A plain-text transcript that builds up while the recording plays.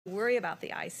worry about the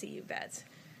ICU beds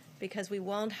because we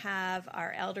won't have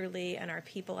our elderly and our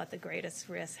people at the greatest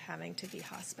risk having to be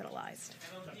hospitalized.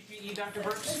 Dr.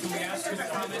 Burks, can we ask you to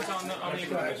comment on the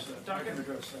equipment? Doctor?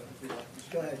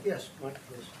 Go ahead. Yes, Mike,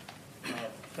 please.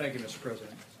 Thank you, Mr.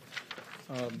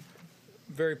 President.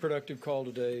 Very productive call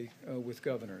today with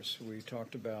governors. We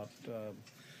talked about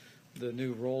the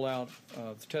new rollout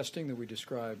of testing that we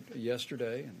described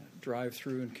yesterday, and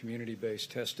drive-thru and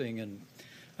community-based testing. And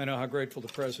I know how grateful the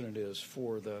President is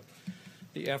for the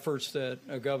efforts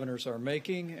that governors are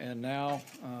making, and now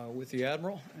with the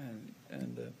Admiral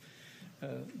and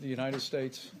the United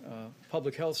States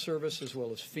Public Health Service as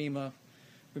well as FEMA,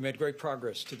 we made great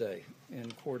progress today in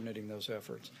coordinating those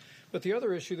efforts. But the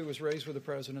other issue that was raised with the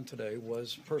President today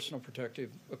was personal protective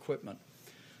equipment.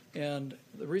 And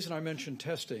the reason I mentioned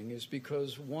testing is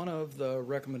because one of the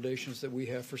recommendations that we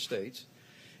have for states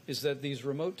is that these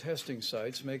remote testing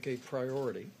sites make a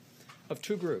priority of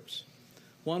two groups.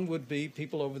 One would be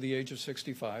people over the age of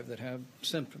 65 that have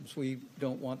symptoms. We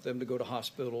don't want them to go to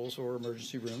hospitals or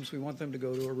emergency rooms. We want them to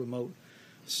go to a remote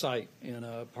site in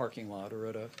a parking lot or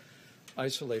at a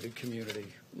isolated community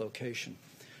location.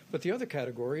 But the other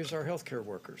category is our healthcare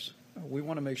workers. We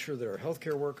want to make sure that our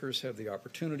healthcare workers have the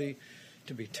opportunity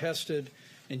to be tested,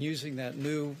 and using that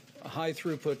new high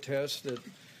throughput test that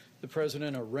the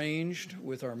President arranged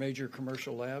with our major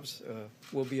commercial labs,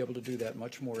 we'll be able to do that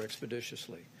much more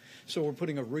expeditiously. So we're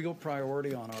putting a real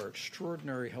priority on our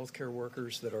extraordinary healthcare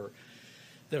workers that are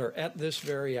at this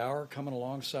very hour coming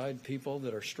alongside people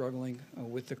that are struggling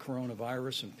with the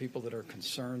coronavirus and people that are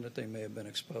concerned that they may have been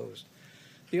exposed.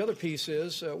 The other piece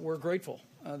is we're grateful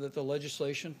that the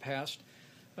legislation passed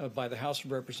by the House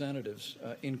of Representatives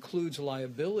includes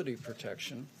liability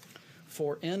protection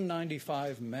for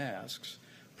N95 masks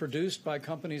produced by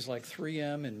companies like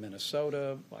 3M in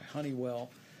Minnesota, by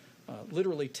Honeywell.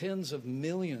 Literally tens of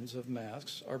millions of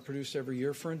masks are produced every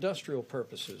year for industrial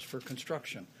purposes, for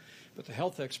construction. But the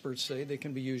health experts say they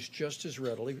can be used just as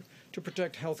readily to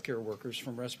protect healthcare workers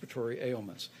from respiratory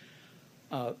ailments.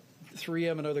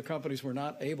 3M and other companies were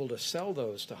not able to sell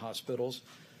those to hospitals,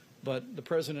 but the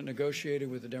President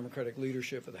negotiated with the Democratic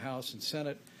leadership of the House and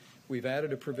Senate. We've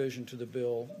added a provision to the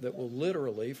bill that will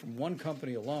literally, from one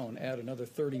company alone, add another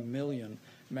 30 million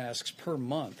masks per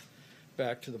month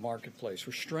back to the marketplace.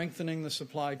 We're strengthening the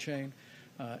supply chain,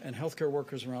 and healthcare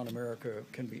workers around America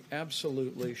can be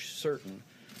absolutely certain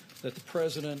that the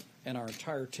President and our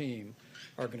entire team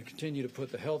are going to continue to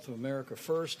put the health of America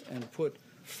first and put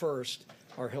first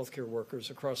our healthcare workers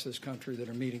across this country that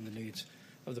are meeting the needs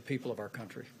of the people of our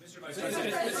country. Mr.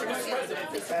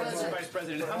 Vice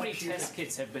President, how many test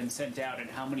kits have been sent out and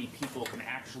how many people can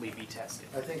actually be tested?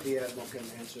 I think the Admiral can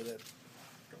answer that.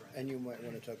 And you might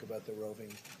want to talk about the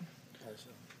roving also.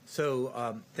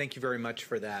 So thank you very much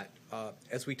for that.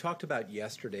 As we talked about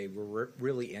yesterday, we're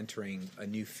really entering a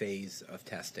new phase of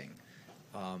testing.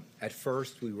 At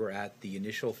first, we were at the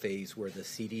initial phase where the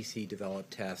CDC-developed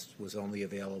test was only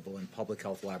available in public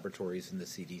health laboratories in the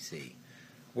CDC.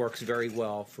 Works very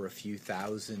well for a few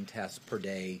thousand tests per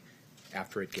day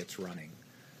after it gets running.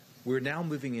 We're now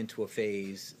moving into a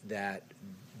phase that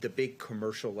the big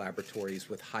commercial laboratories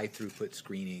with high throughput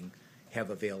screening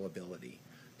have availability.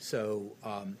 So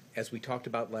as we talked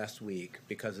about last week,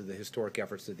 because of the historic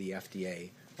efforts of the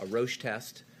FDA, a Roche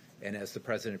test and, as the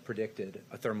President predicted,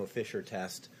 a Thermo Fisher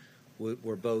test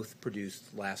were both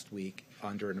produced last week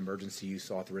under an emergency use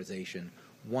authorization.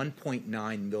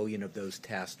 1.9 million of those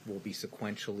tests will be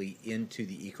sequentially into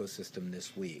the ecosystem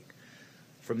this week.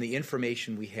 From the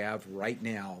information we have right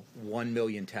now, 1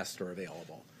 million tests are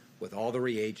available with all the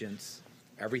reagents,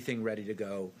 everything ready to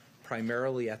go,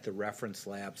 primarily at the reference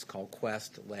labs called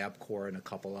Quest, LabCorp, and a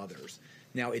couple others.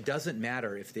 Now, it doesn't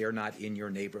matter if they're not in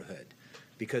your neighborhood,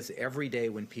 because every day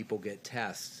when people get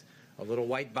tests, a little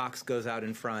white box goes out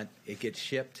in front, it gets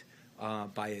shipped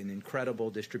by an incredible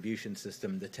distribution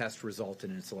system. The test resulted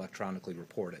and it's electronically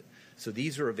reported. So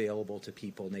these are available to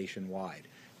people nationwide.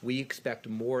 We expect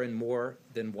more and more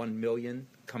than 1 million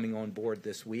coming on board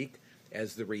this week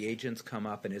as the reagents come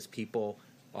up and as people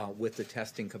with the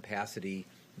testing capacity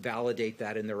validate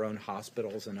that in their own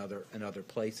hospitals and other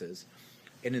places.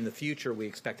 And in the future, we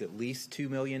expect at least 2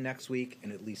 million next week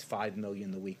and at least 5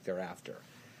 million the week thereafter.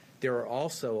 There are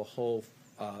also a whole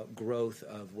growth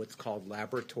of what's called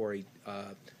laboratory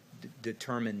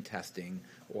determined testing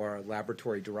or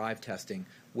laboratory-derived testing,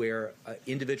 where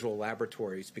individual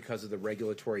laboratories, because of the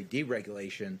regulatory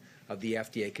deregulation of the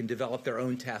FDA, can develop their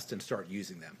own tests and start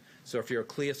using them. So if you're a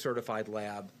CLIA-certified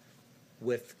lab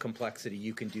with complexity,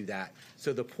 you can do that.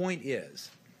 So the point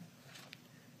is,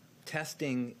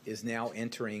 testing is now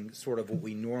entering sort of what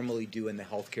we normally do in the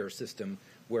healthcare system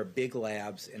where big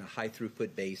labs in a high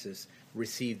throughput basis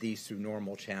receive these through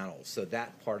normal channels. So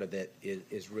that part of it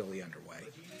is really underway.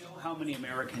 Do you know how many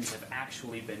Americans have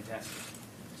actually been tested?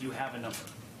 Do you have a number?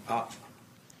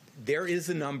 There is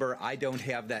a number. I don't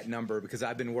have that number because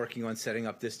I've been working on setting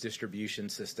up this distribution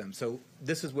system. So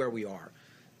this is where we are.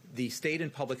 The state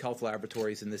and public health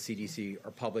laboratories in the CDC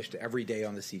are published every day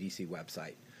on the CDC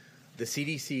website. The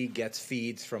CDC gets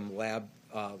feeds from LabCorp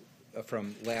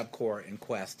and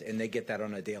Quest, and they get that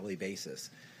on a daily basis.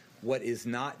 What is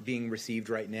not being received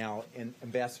right now, and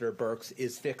Ambassador Birx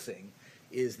is fixing,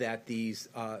 is that these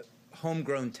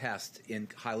homegrown tests in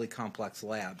highly complex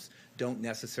labs don't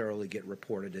necessarily get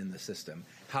reported in the system.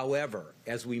 However,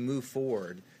 as we move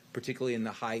forward, particularly in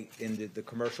the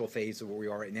commercial phase of where we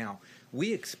are right now,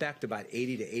 we expect about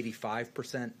 80 to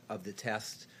 85% of the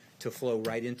tests to flow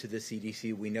right into the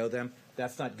CDC. We know them.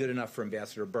 That's not good enough for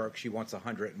Ambassador Birx. She wants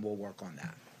 100, and we'll work on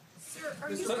that. Sir, are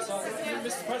you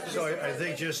So I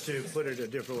think just to put it a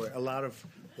different way, a lot of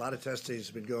testing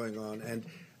has been going on, and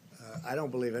I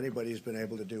don't believe anybody's been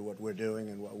able to do what we're doing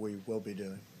and what we will be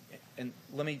doing. And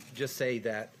let me just say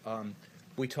that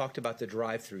we talked about the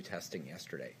drive-through testing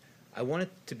yesterday. I want it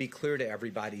to be clear to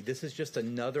everybody, this is just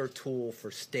another tool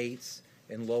for states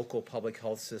and local public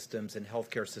health systems and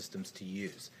healthcare systems to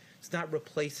use. It's not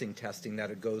replacing testing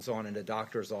that goes on in a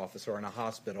doctor's office or in a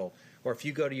hospital, or if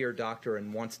you go to your doctor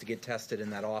and wants to get tested in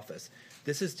that office.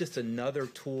 This is just another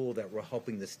tool that we're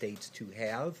helping the states to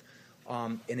have.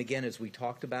 And again, as we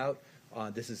talked about,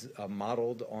 this is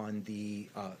modeled on the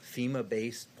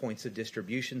FEMA-based points of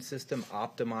distribution system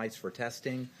optimized for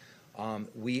testing.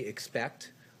 We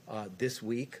expect this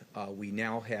week, we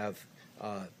now have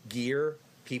gear,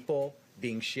 people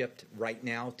being shipped right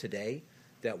now today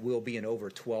that will be in over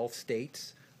 12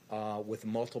 states with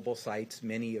multiple sites,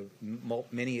 many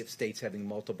states having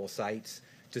multiple sites,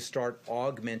 to start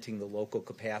augmenting the local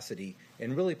capacity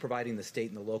and really providing the state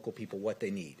and the local people what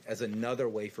they need as another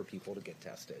way for people to get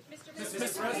tested.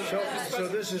 So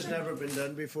this has never been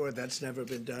done before. That's never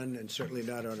been done, and certainly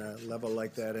not on a level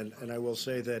like that. And I will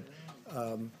say that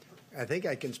I think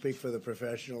I can speak for the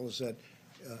professionals that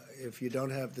if you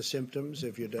don't have the symptoms,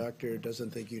 if your doctor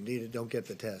doesn't think you need it, don't get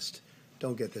the test.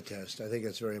 Don't get the test. I think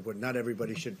that's very important. Not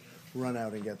everybody should run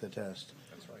out and get the test.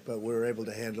 That's right. But we're able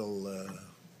to handle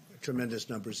tremendous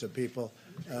numbers of people.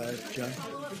 John?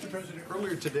 Mr. President,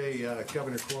 earlier today,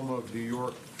 Governor Cuomo of New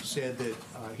York said that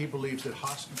he believes that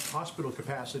hospital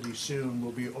capacity soon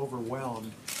will be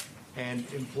overwhelmed and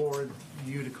implored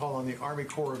you to call on the Army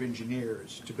Corps of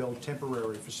Engineers to build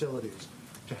temporary facilities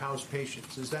to house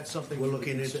patients. Is that something we're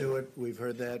looking into it? We've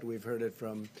heard that. We've heard it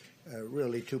from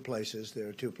really two places. There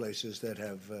are two places that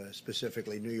have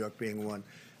specifically, New York being one,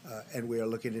 and we are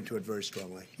looking into it very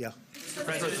strongly. Yeah. Steve,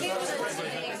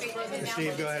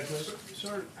 Steve, go ahead, please.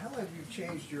 Sir, how have you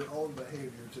changed your own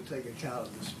behavior to take account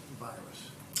of this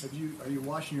virus? Are you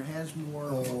washing your hands more?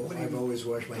 Oh, I've always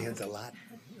washed my hands a lot.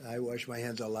 I wash my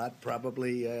hands a lot,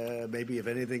 probably, maybe if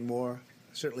anything more,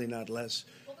 certainly not less.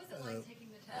 What was it like taking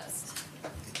the test?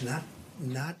 It's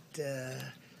not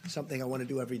something I want to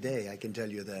do every day. I can tell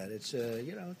you that. It's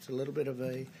it's a little bit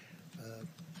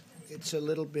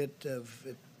of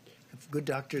good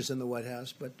doctors in the White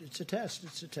House, but it's a test.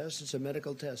 It's a test. It's a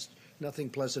medical test. Nothing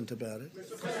pleasant about it. You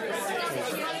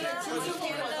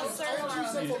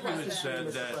had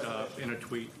said that in a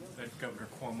tweet that Governor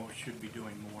Cuomo should be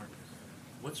doing more.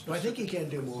 Well, I think he can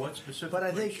do more. What specifically but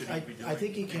I think should he be doing? I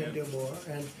think he can do more.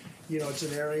 And it's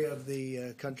an area of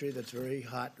the country that's very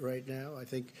hot right now. I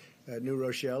think New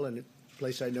Rochelle, and a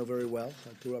place I know very well.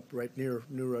 I grew up right near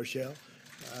New Rochelle.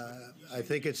 I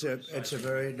think it's an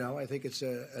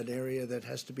area that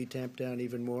has to be tamped down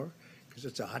even more because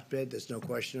it's a hotbed. There's no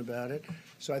question about it.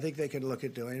 So I think they can look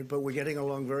at doing it. But we're getting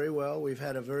along very well. We've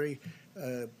had a very,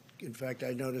 in fact,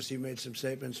 I noticed he made some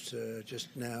statements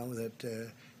just now that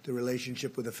the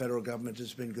relationship with the federal government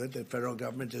has been good. The federal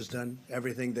government has done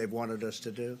everything they've wanted us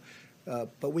to do.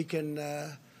 But we can.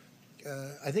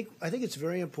 I think it's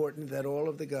very important that all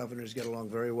of the governors get along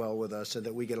very well with us, and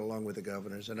that we get along with the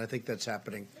governors, and I think that's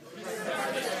happening.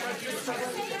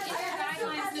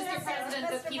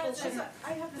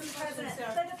 I have the President.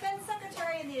 The Defense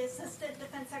Secretary and the Assistant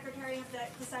Defense Secretary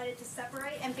have decided to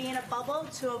separate and be in a bubble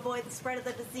to avoid the spread of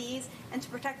the disease and to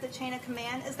protect the chain of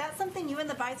command. Is that something you and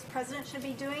the Vice President should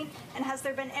be doing? And has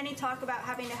there been any talk about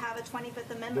having to have a 25th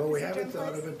Amendment? Well, we haven't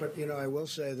thought of it, but I will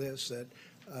say this: that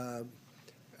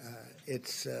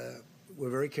we're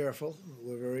very careful.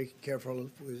 We're very careful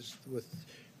with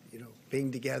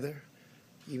being together.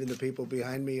 Even the people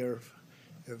behind me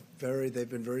they've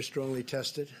been very strongly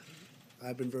tested.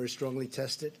 I've been very strongly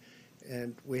tested.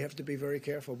 And we have to be very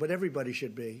careful, but everybody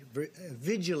should be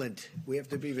vigilant. We have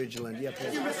to be vigilant. Yeah,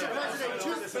 Thank you, Mr.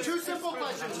 President. Two simple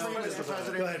questions for you, Mr.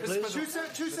 President. Go ahead, please.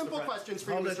 Two simple questions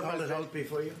for you, Mr. President. Hold it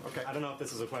before you. Okay. I don't know if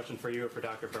this is a question for you or for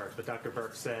Dr. Burke, but Dr.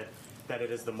 Burke said that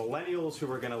it is the millennials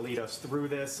who are going to lead us through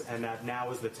this, and that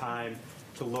now is the time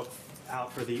to look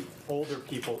out for the older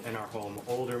people in our home.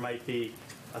 Older might be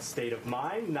a state of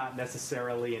mind, not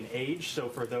necessarily an age. So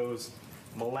for those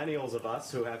millennials of us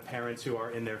who have parents who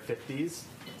are in their 50s,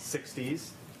 60s,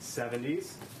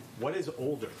 70s, what is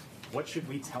older? What should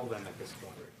we tell them at this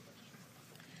point?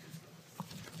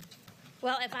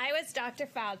 Well, if I was Dr.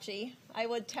 Fauci, I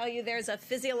would tell you there's a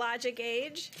physiologic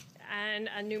age and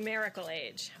a numerical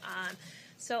age.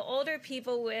 So older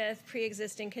people with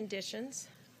pre-existing conditions.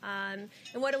 And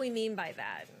what do we mean by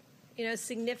that? You know,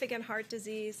 significant heart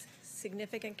disease,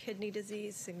 significant kidney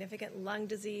disease, significant lung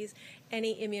disease,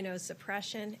 any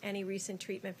immunosuppression, any recent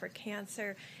treatment for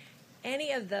cancer,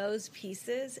 any of those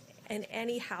pieces in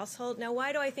any household. Now,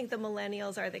 why do I think the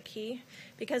millennials are the key?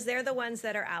 Because they're the ones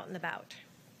that are out and about.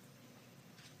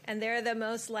 And they're the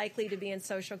most likely to be in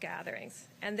social gatherings.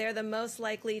 And they're the most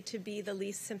likely to be the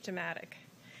least symptomatic.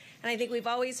 And I think we've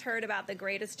always heard about the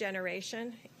greatest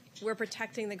generation. We're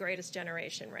protecting the greatest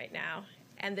generation right now,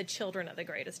 and the children of the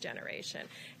greatest generation.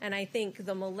 And I think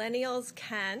the millennials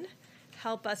can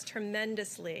help us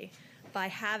tremendously by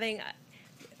having,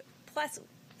 plus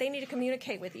they need to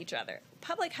communicate with each other.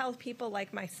 Public health people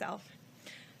like myself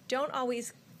don't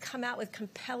always come out with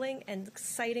compelling and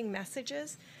exciting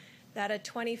messages that a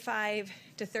 25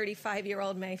 to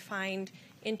 35-year-old may find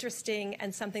interesting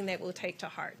and something they will take to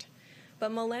heart.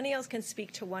 But millennials can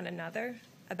speak to one another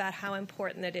about how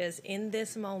important it is in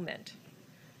this moment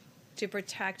to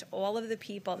protect all of the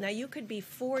people. Now, you could be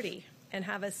 40 and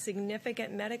have a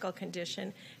significant medical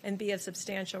condition and be of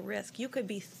substantial risk. You could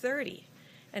be 30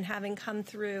 and having come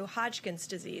through Hodgkin's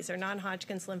disease or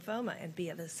non-Hodgkin's lymphoma and be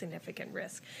of a significant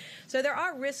risk. So there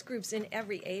are risk groups in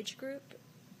every age group,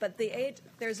 but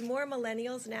there's more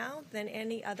millennials now than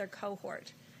any other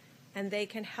cohort, and they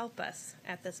can help us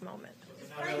at this moment.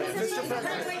 Mr.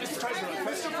 President,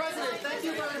 thank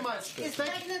you very much.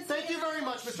 Thank you very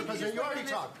much, Mr. President. You already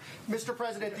talked. Mr.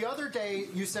 President, the other day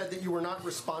you said that you were not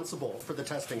responsible for the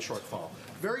testing shortfall.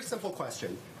 Very simple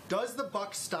question. Does the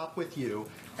buck stop with you?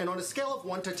 And on a scale of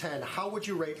 1 to 10, how would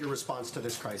you rate your response to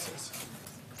this crisis?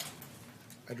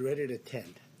 I'd rate it a 10.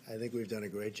 I think we've done a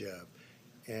great job.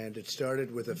 And it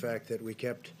started with the fact that we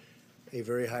kept a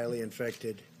very highly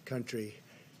infected country,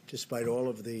 despite all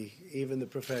of even the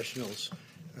professionals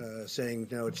saying,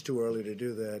 no, it's too early to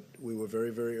do that. We were very,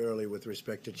 very early with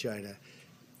respect to China.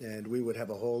 And we would have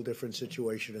a whole different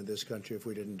situation in this country if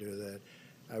we didn't do that.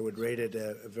 I would rate it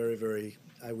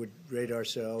I would rate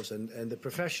ourselves and the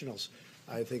professionals.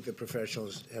 I think the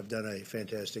professionals have done a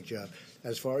fantastic job.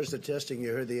 As far as the testing,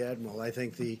 you heard the Admiral. I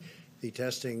think the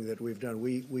testing that we've done,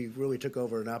 we really took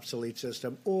over an obsolete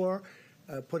system, or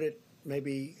put it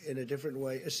maybe in a different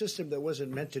way, a system that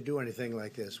wasn't meant to do anything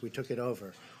like this. We took it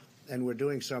over, and we're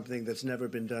doing something that's never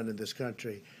been done in this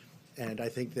country. And I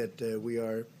think that we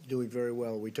are doing very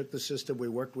well. We took the system, we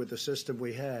worked with the system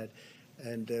we had,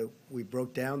 and we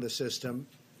broke down the system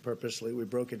purposely. We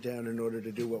broke it down in order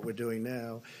to do what we're doing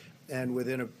now. And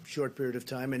within a short period of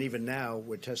time, and even now,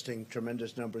 we're testing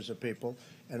tremendous numbers of people.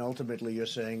 And ultimately, you're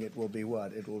saying it will be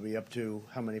what? It will be up to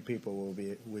how many people will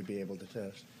we be able to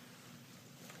test?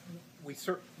 We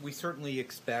certainly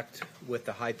expect with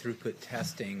the high throughput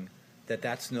testing that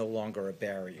that's no longer a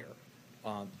barrier.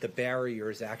 The barrier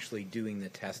is actually doing the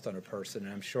test on a person.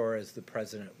 And I'm sure, as the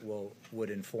president would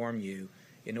inform you,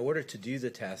 in order to do the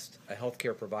test, a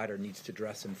healthcare provider needs to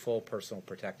dress in full personal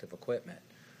protective equipment.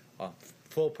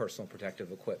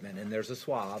 And there's a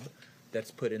swab that's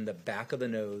put in the back of the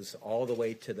nose all the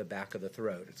way to the back of the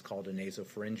throat. It's called a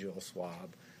nasopharyngeal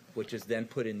swab, which is then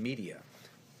put in media.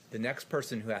 The next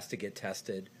person who has to get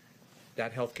tested,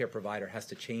 that healthcare provider has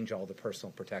to change all the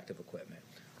personal protective equipment.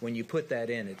 When you put that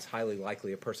in, it's highly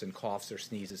likely a person coughs or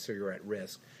sneezes, so you're at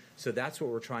risk. So that's what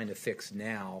we're trying to fix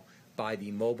now by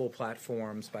the mobile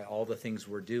platforms, by all the things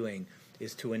we're doing,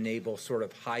 is to enable sort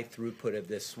of high throughput of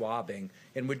this swabbing.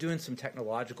 And we're doing some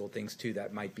technological things, too,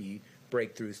 that might be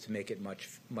breakthroughs to make it much,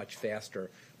 much faster.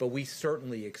 But we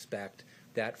certainly expect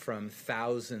that from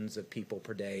thousands of people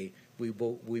per day, we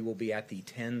will be at the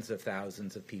tens of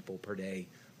thousands of people per day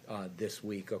this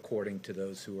week, according to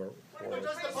those who are.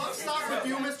 Does the buck stop with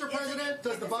you, Mr. President?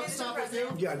 Does the buck stop with you?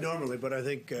 Yeah, normally, but I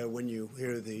think when you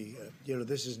hear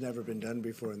this has never been done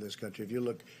before in this country. If you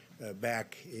look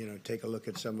back, take a look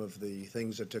at some of the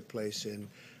things that took place in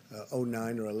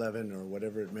 09 or 11 or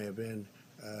whatever it may have been.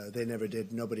 They never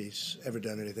did. Nobody's ever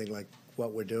done anything like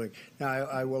what we're doing. Now,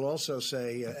 I will also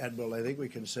say, Admiral, I think we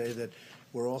can say that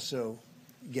we're also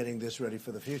getting this ready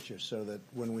for the future, so that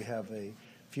when we have a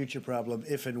future problem,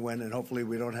 if and when, and hopefully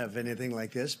we don't have anything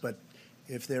like this, but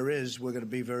if there is, we're going to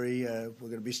be we're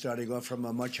going to be starting off from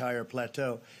a much higher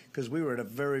plateau, because we were at a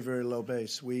very, very low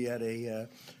base. We had a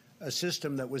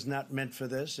system that was not meant for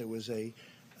this. It was a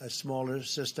smaller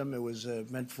system. It was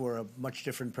meant for a much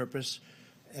different purpose.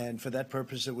 And for that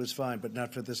purpose, it was fine, but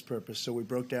not for this purpose. So we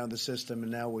broke down the system,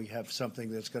 and now we have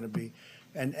something that's going to be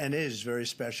and is very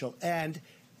special and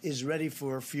is ready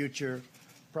for future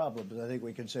problems. I think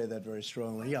we can say that very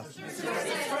strongly. Yeah.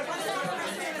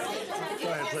 Go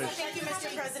ahead, please. Thank you,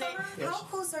 Mr. President. Yes. How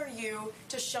close are you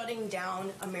to shutting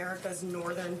down America's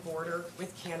northern border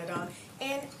with Canada?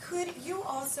 And could you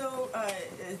also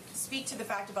speak to the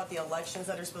fact about the elections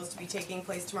that are supposed to be taking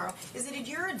place tomorrow? Is it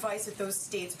your advice that those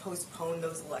states postpone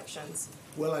those elections?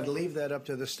 Well, I'd leave that up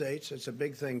to the states. It's a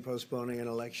big thing, postponing an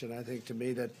election. I think, to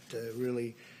me, that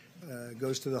really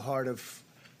goes to the heart of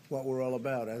what we're all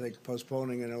about. I think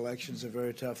postponing an election is a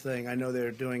very tough thing. I know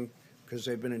they're doing, because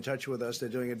they've been in touch with us, they're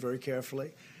doing it very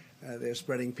carefully. They're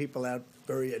spreading people out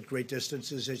at great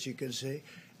distances, as you can see.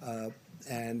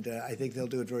 And I think they'll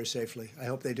do it very safely. I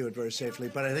hope they do it very safely.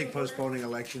 But I think postponing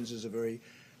elections is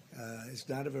it's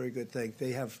not a very good thing.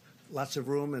 They have lots of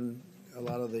room in a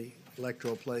lot of the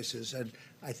electoral places, and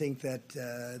I think that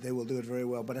they will do it very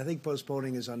well. But I think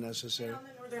postponing is unnecessary. On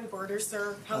the northern border,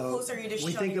 sir, how close are you to shutting?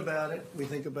 We think about it. We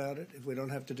think about it. If we don't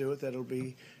have to do it, that'll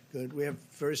be good. We have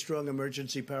very strong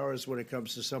emergency powers when it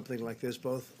comes to something like this,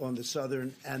 both on the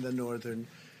southern and the northern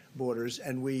borders,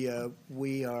 and we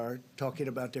are talking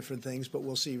about different things, but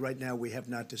we'll see. Right now, we have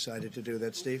not decided to do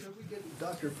that. Steve? Could we get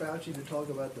Dr. Fauci to talk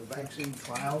about the vaccine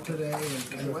trial today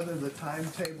and whether the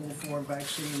timetable for a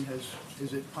vaccine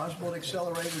is it possible to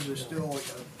accelerate, or is it still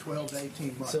 12 to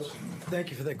 18 months? So,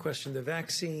 thank you for that question. The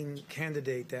vaccine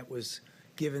candidate that was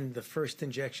given the first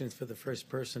injections for the first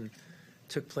person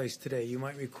took place today. You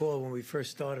might recall when we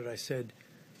first started, I said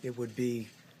it would be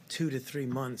 2 to 3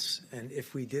 months, and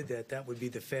if we did that, that would be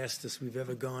the fastest we've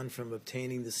ever gone from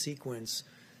obtaining the sequence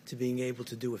to being able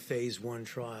to do a phase 1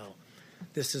 trial.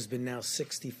 This has been now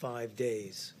 65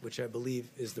 days, which I believe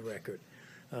is the record.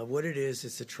 What it is,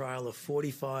 it's a trial of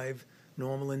 45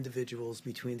 normal individuals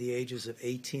between the ages of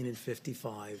 18 and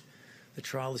 55. The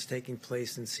trial is taking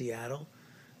place in Seattle.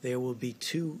 There will be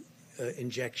 2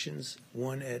 injections,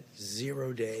 one at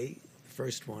 0 day,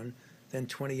 first one, then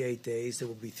 28 days. There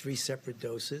will be 3 separate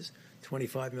doses,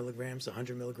 25 milligrams,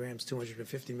 100 milligrams,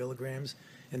 250 milligrams,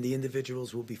 and the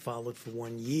individuals will be followed for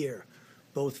 1 year,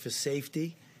 both for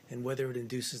safety and whether it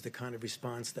induces the kind of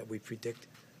response that we predict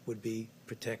would be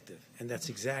protective. And that's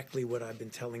exactly what I've been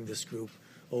telling this group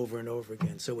over and over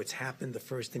again. So it's happened. The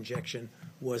first injection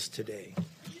was today.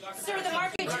 Sir, the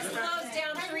market just closed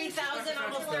down 3,000,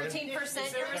 almost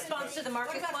 13%. Your response to the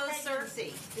market close, sir?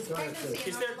 Is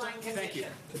there, thank you.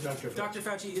 Dr.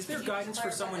 Fauci, is there guidance for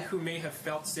someone who may have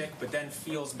felt sick but then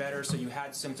feels better, so you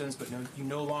had symptoms but you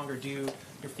no longer do,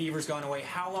 your fever's gone away?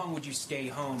 How long would you stay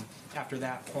home after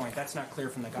that point? That's not clear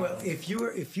from the guidelines.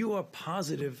 Well, if you are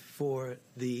positive for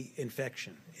the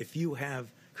infection, if you have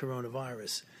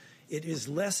coronavirus, it is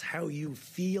less how you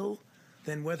feel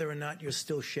than whether or not you're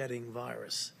still shedding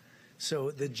virus.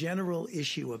 So the general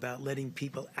issue about letting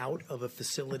people out of a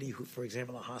facility, who, for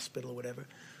example, a hospital or whatever,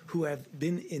 who have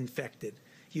been infected,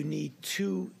 you need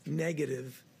 2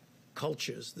 negative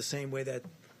cultures, the same way that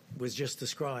was just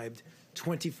described,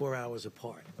 24 hours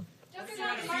apart.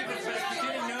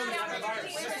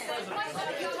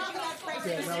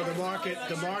 Yeah, no,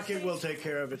 the market will take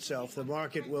care of itself. The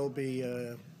market will be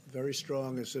very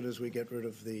strong as soon as we get rid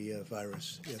of the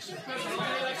virus. Yes.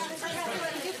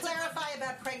 Could you clarify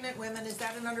about pregnant women? Is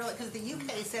that an underlying? Because the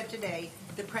UK said today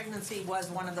that pregnancy was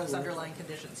one of those underlying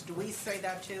conditions. Do we say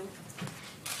that too?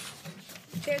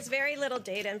 There's very little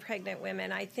data in pregnant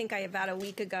women. I think about a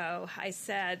week ago, I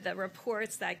said the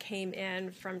reports that came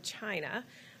in from China,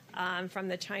 from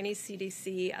the Chinese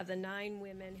CDC, of the 9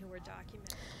 women who were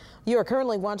documented. You are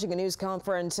currently watching a news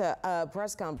conference,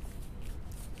 press conference.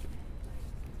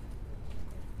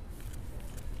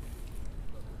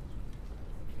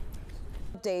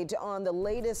 Update on the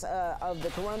latest of the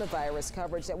coronavirus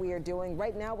coverage that we are doing.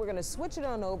 Right now, we're going to switch it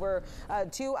on over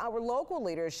to our local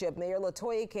leadership. Mayor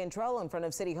LaToya Cantrell in front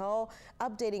of City Hall,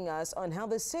 updating us on how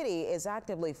the city is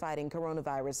actively fighting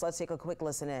coronavirus. Let's take a quick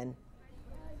listen in.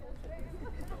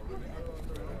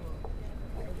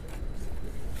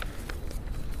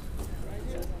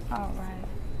 All right.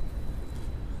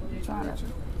 I'm trying to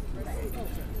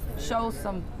show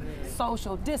some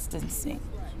social distancing.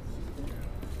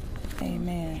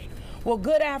 Amen. Well,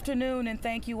 good afternoon, and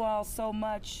thank you all so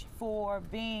much for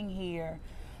being here.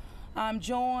 I'm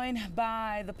joined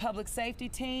by the public safety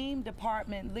team,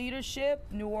 department leadership,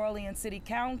 New Orleans City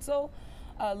Council,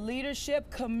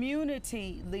 leadership,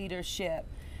 community leadership.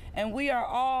 And we are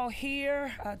all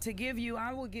here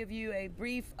I will give you a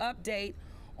brief update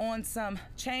on some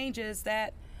changes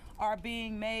that are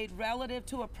being made relative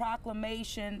to a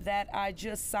proclamation that I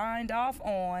just signed off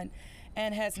on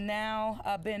and has now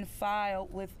been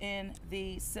filed within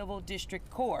the Civil District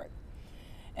Court.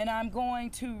 And I'm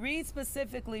going to read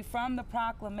specifically from the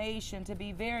proclamation to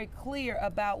be very clear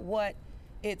about what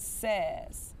it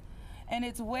says. And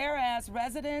it's whereas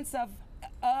residents of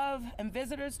and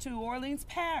visitors to Orleans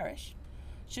Parish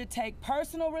should take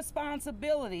personal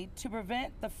responsibility to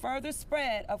prevent the further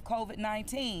spread of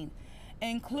COVID-19,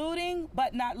 including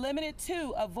but not limited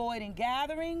to avoiding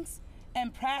gatherings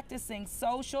and practicing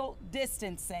social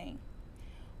distancing.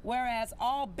 Whereas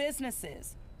all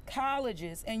businesses,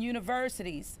 colleges, and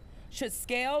universities should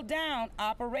scale down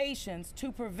operations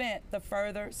to prevent the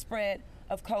further spread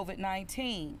of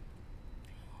COVID-19.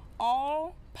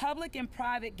 All public and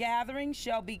private gatherings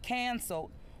shall be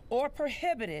canceled or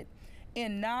prohibited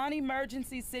in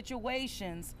non-emergency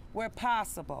situations where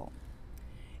possible.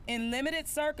 In limited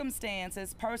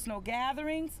circumstances, personal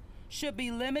gatherings should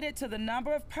be limited to the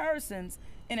number of persons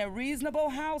in a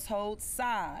reasonable household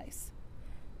size.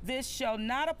 This shall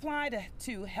not apply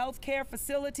to healthcare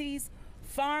facilities,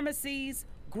 pharmacies,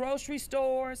 grocery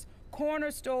stores,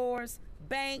 corner stores,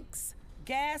 banks,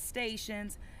 gas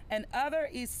stations, and other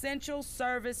essential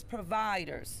service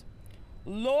providers.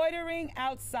 Loitering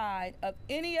outside of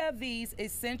any of these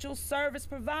essential service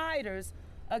providers,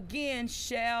 again,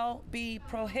 shall be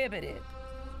prohibited.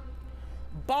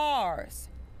 Bars,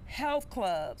 health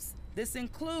clubs, this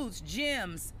includes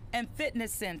gyms and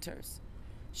fitness centers,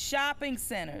 shopping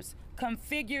centers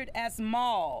configured as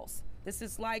malls. This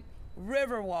is like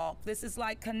Riverwalk, this is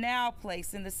like Canal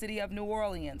Place in the city of New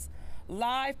Orleans.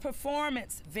 Live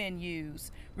performance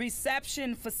venues,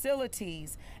 reception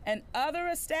facilities, and other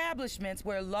establishments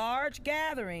where large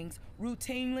gatherings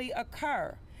routinely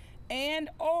occur and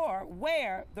or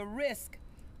where the risk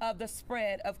of the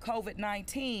spread of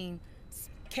COVID-19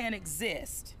 can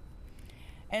exist.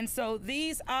 And so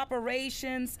these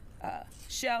operations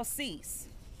shall cease.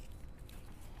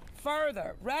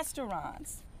 Further,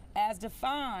 restaurants, as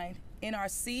defined in our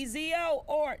CZO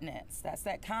ordinance, that's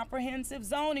that comprehensive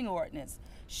zoning ordinance,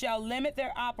 shall limit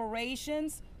their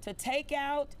operations to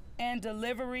takeout and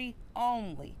delivery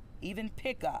only, even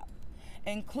pickup,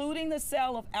 including the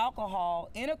sale of alcohol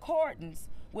in accordance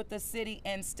with the city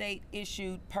and state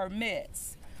issued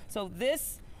permits. So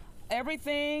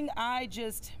everything I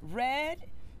just read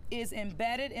is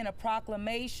embedded in a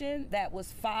proclamation that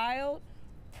was filed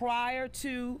prior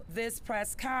to this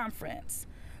press conference.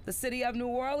 The city of New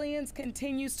Orleans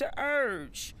continues to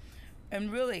urge, and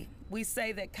really, we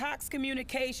say that Cox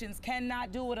Communications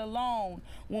cannot do it alone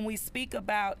when we speak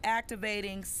about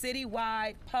activating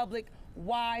citywide public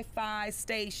Wi-Fi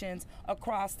stations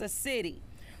across the city.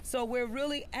 So we're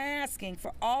really asking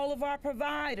for all of our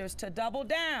providers to double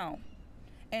down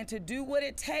and to do what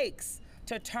it takes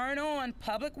to turn on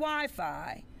public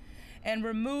Wi-Fi and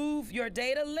remove your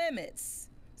data limits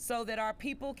so that our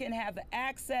people can have the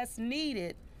access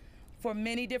needed for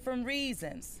many different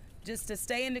reasons, just to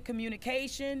stay in the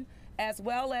communication, as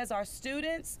well as our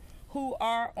students who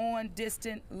are on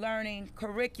distant learning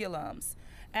curriculums.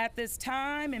 At this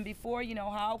time, and before,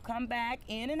 I'll come back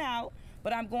in and out,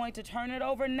 but I'm going to turn it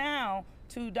over now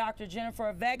to Dr.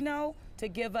 Jennifer Avegno to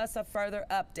give us a further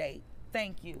update.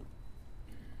 Thank you.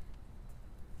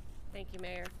 Thank you,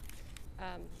 Mayor.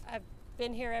 I've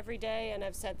been here every day and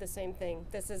I've said the same thing.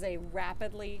 This is a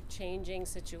rapidly changing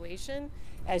situation,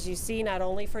 as you see, not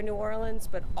only for New Orleans,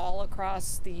 but all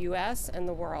across the U.S. and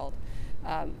the world.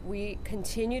 We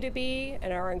continue to be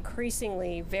and are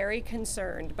increasingly very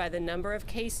concerned by the number of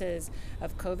cases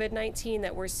of COVID-19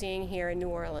 that we're seeing here in New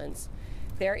Orleans.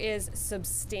 There is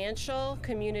substantial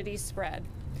community spread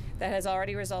that has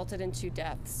already resulted in 2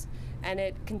 deaths. And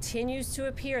it continues to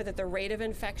appear that the rate of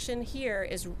infection here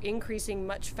is increasing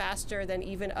much faster than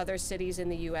even other cities in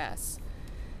the U.S.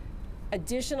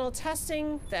 Additional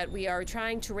testing that we are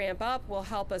trying to ramp up will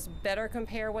help us better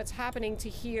compare what's happening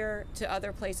here to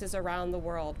other places around the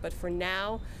world. But for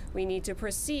now, we need to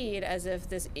proceed as if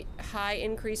this high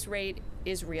increase rate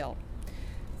is real.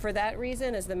 For that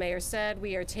reason, as the mayor said,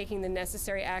 we are taking the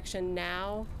necessary action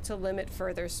now to limit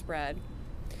further spread.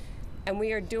 And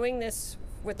we are doing this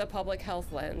with a public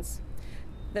health lens.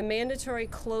 The mandatory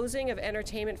closing of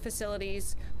entertainment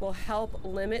facilities will help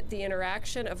limit the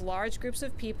interaction of large groups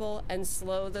of people and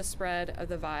slow the spread of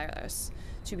the virus.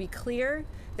 To be clear,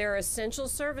 there are essential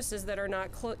services that are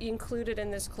not included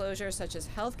in this closure, such as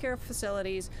healthcare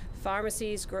facilities,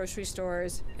 pharmacies, grocery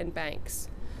stores, and banks.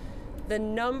 The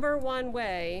number one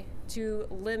way to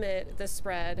limit the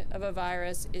spread of a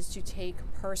virus is to take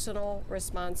personal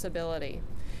responsibility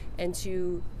and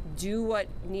to do what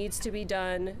needs to be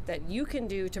done that you can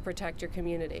do to protect your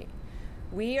community.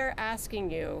 We are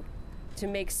asking you to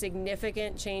make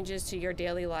significant changes to your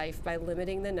daily life by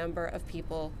limiting the number of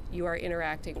people you are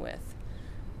interacting with.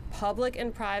 Public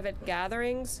and private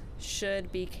gatherings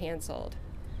should be canceled.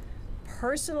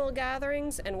 Personal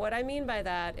gatherings, and what I mean by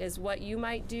that is what you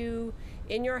might do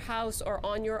in your house or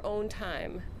on your own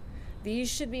time.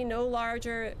 These should be no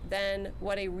larger than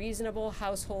what a reasonable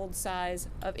household size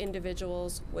of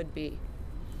individuals would be.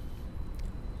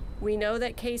 We know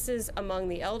that cases among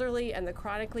the elderly and the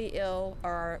chronically ill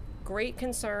are a great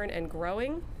concern and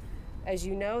growing. As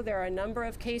you know, there are a number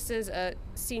of cases at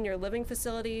senior living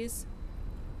facilities,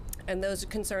 and those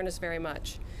concern us very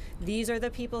much. These are the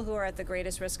people who are at the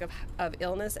greatest risk of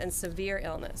illness and severe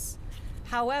illness.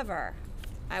 However,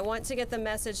 I want to get the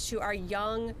message to our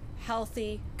young,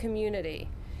 healthy community.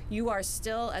 You are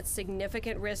still at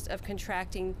significant risk of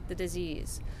contracting the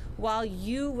disease. While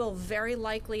you will very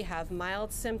likely have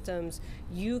mild symptoms,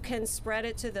 you can spread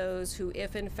it to those who,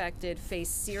 if infected, face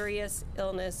serious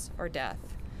illness or death.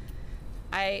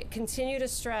 I continue to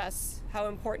stress how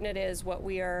important it is what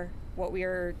we are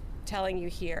telling you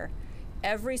here.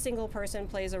 Every single person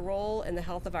plays a role in the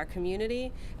health of our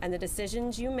community, and the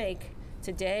decisions you make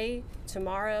today,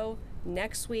 tomorrow,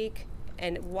 next week,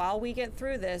 and while we get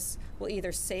through this will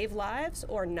either save lives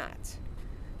or not.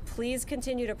 Please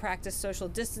continue to practice social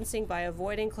distancing by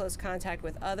avoiding close contact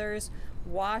with others.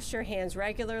 Wash your hands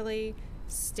regularly.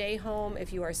 Stay home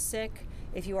if you are sick.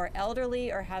 If you are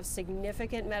elderly or have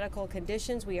significant medical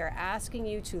conditions, we are asking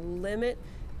you to limit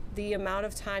the amount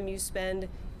of time you spend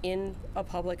in a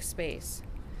public space.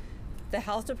 The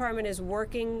health department is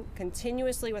working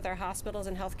continuously with our hospitals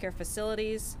and healthcare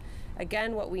facilities.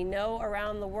 Again, what we know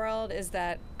around the world is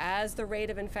that as the rate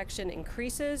of infection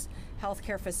increases,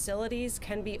 healthcare facilities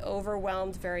can be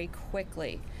overwhelmed very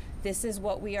quickly. This is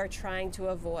what we are trying to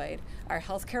avoid. Our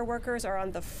healthcare workers are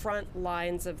on the front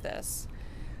lines of this.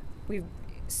 We're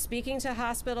speaking to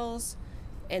hospitals,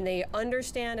 and they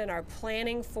understand and are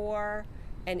planning for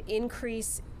an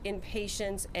increase in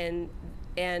patients and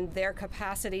their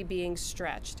capacity being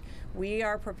stretched. We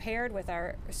are prepared with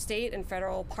our state and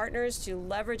federal partners to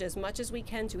leverage as much as we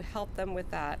can to help them with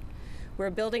that. We're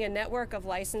building a network of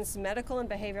licensed medical and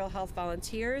behavioral health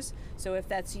volunteers, so if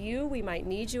that's you, we might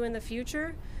need you in the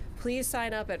future. Please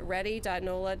sign up at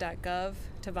ready.nola.gov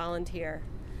to volunteer.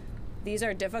 These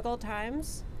are difficult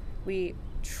times. We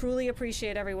truly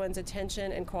appreciate everyone's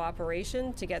attention and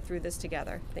cooperation to get through this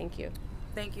together. Thank you.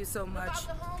 Thank you so much.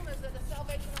 About the homeless at the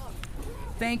Salvation Army.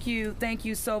 Thank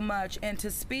you so much. And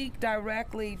to speak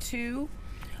directly to,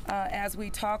 as we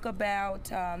talk about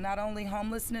not only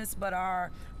homelessness, but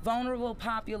our vulnerable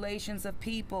populations of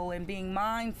people and being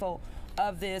mindful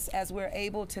of this as we're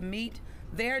able to meet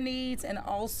their needs and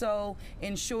also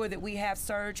ensure that we have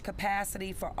surge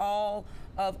capacity for all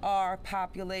of our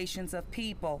populations of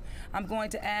people. I'm going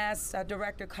to ask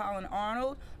Director Colin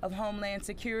Arnold of Homeland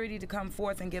Security to come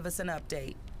forth and give us an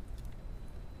update.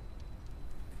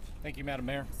 Thank you, Madam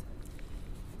Mayor.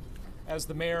 As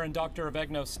the Mayor and Dr.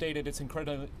 Avegno stated, it's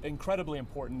incredibly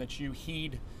important that you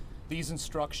heed these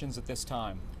instructions at this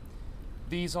time.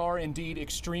 These are indeed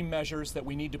extreme measures that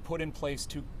we need to put in place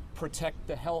to protect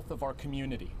the health of our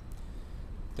community.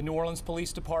 The New Orleans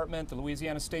Police Department, the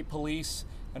Louisiana State Police,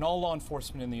 and all law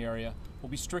enforcement in the area will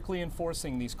be strictly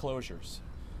enforcing these closures.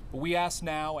 But we ask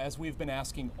now, as we've been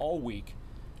asking all week,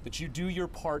 that you do your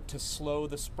part to slow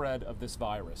the spread of this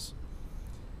virus.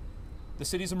 The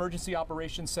city's Emergency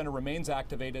Operations Center remains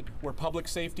activated, where public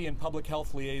safety and public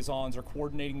health liaisons are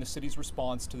coordinating the city's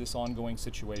response to this ongoing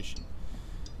situation.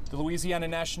 The Louisiana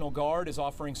National Guard is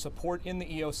offering support in the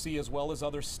EOC as well as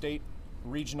other state,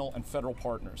 regional, and federal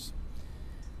partners.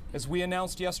 As we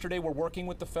announced yesterday, we're working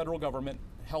with the federal government,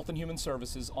 Health and Human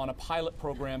Services, on a pilot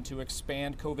program to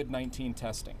expand COVID-19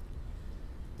 testing.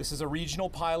 This is a regional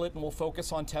pilot and will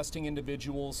focus on testing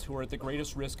individuals who are at the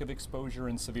greatest risk of exposure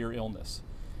and severe illness.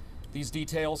 These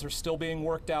details are still being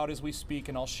worked out as we speak,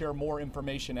 and I'll share more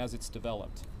information as it's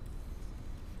developed.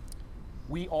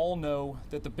 We all know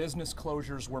that the business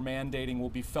closures we're mandating will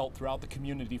be felt throughout the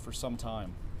community for some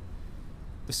time.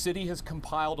 The city has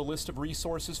compiled a list of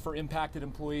resources for impacted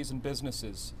employees and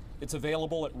businesses. It's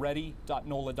available at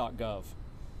ready.nola.gov.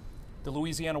 The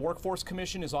Louisiana Workforce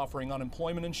Commission is offering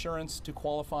unemployment insurance to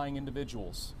qualifying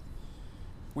individuals.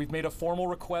 We've made a formal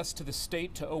request to the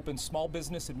state to open Small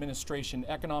Business Administration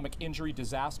economic injury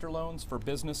disaster loans for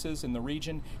businesses in the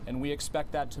region, and we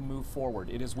expect that to move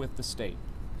forward. It is with the state.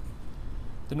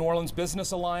 The New Orleans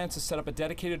Business Alliance has set up a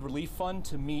dedicated relief fund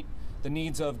to meet the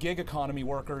needs of gig economy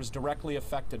workers directly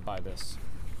affected by this.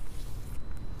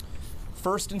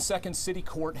 First and Second City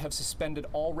Court have suspended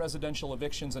all residential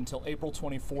evictions until April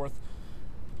 24th,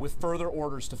 with further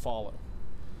orders to follow.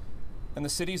 And the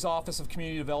city's Office of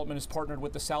Community Development has partnered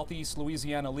with the Southeast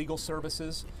Louisiana Legal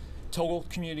Services, Total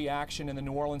Community Action, and the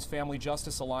New Orleans Family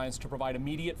Justice Alliance to provide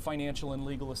immediate financial and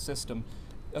legal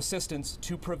assistance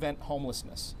to prevent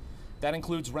homelessness. That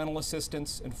includes rental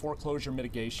assistance and foreclosure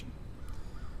mitigation.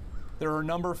 There are a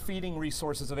number of feeding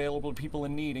resources available to people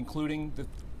in need, including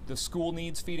the School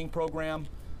Needs Feeding Program,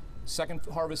 Second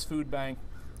Harvest Food Bank,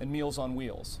 and Meals on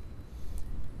Wheels.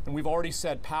 And we've already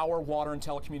said power, water, and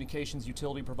telecommunications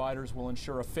utility providers will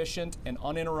ensure efficient and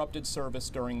uninterrupted service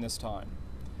during this time.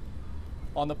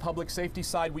 On the public safety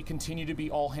side, we continue to be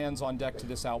all hands on deck to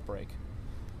this outbreak.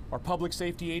 Our public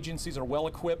safety agencies are well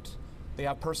equipped. They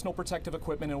have personal protective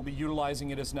equipment and will be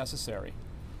utilizing it as necessary.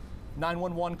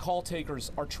 911 call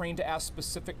takers are trained to ask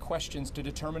specific questions to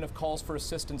determine if calls for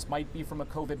assistance might be from a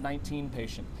COVID-19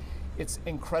 patient. It's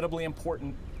incredibly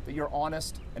important that you're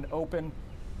honest and open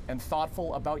and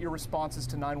thoughtful about your responses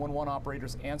to 911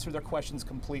 operators. Answer their questions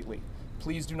completely.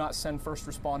 Please do not send first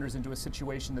responders into a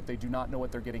situation that they do not know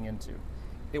what they're getting into.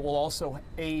 It will also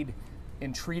aid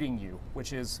in treating you,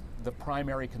 which is the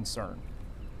primary concern.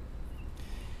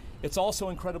 It's also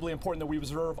incredibly important that we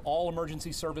reserve all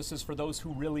emergency services for those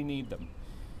who really need them.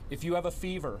 If you have a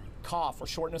fever, cough, or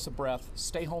shortness of breath,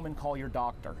 stay home and call your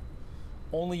doctor.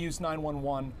 Only use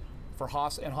 911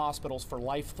 in hospitals for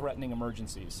life-threatening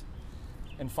emergencies.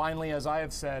 And finally, as I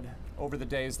have said over the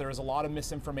days, there is a lot of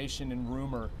misinformation and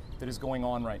rumor that is going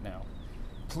on right now.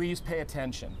 Please pay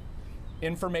attention.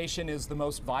 Information is the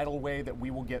most vital way that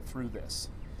we will get through this.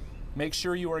 Make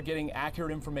sure you are getting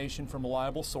accurate information from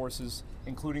reliable sources,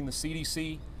 including the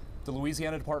CDC, the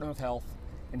Louisiana Department of Health,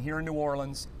 and here in New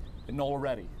Orleans, at NOLA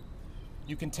Ready.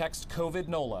 You can text COVID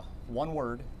NOLA, one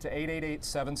word, to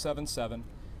 888-777.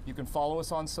 You can follow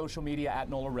us on social media at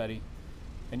NOLA Ready,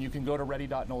 and you can go to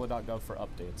ready.nola.gov for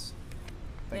updates.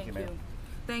 Thank you, ma'am.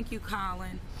 Thank you,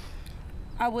 Colin.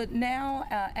 I would now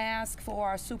ask for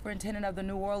our superintendent of the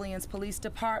New Orleans Police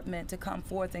Department to come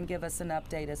forth and give us an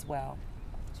update as well.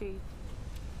 Chief.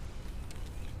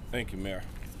 Thank you, Mayor.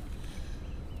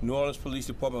 New Orleans Police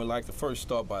Department would like to first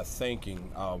start by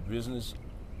thanking our business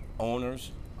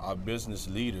owners, our business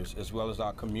leaders, as well as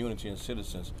our community and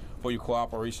citizens for your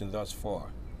cooperation thus far.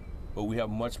 But we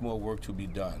have much more work to be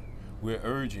done. We're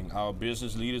urging our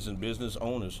business leaders and business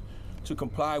owners to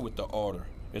comply with the order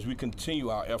as we continue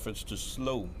our efforts to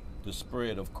slow the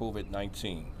spread of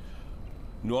COVID-19.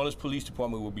 New Orleans Police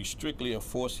Department will be strictly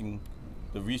enforcing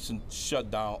the recent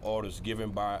shutdown orders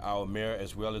given by our mayor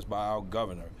as well as by our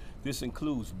governor. This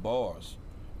includes bars,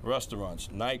 restaurants,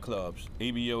 nightclubs,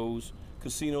 ABOs,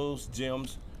 casinos,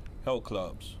 gyms, health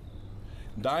clubs.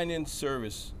 Dine-in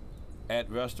service at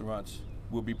restaurants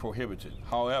will be prohibited.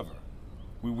 However,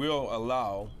 we will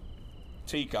allow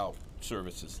takeout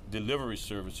services, delivery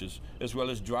services, as well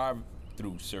as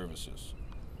drive-thru services.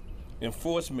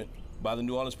 Enforcement by the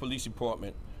New Orleans Police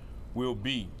Department will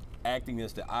be acting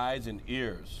as the eyes and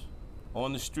ears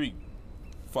on the street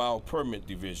for our permit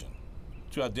division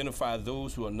to identify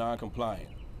those who are non-compliant.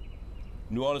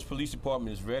 New Orleans Police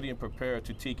Department is ready and prepared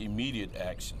to take immediate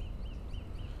action.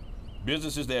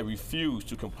 Businesses that refuse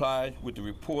to comply with the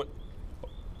report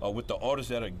or with the orders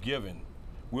that are given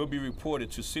will be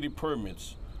reported to city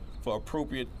permits for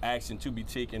appropriate action to be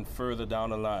taken further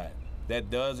down the line. That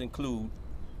does include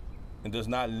and does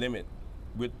not limit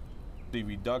with the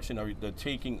reduction or the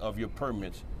taking of your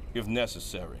permits if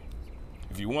necessary.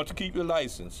 If you want to keep your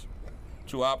license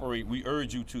to operate, we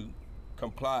urge you to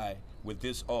comply with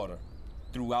this order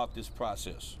throughout this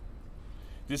process.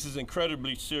 This is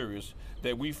incredibly serious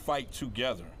that we fight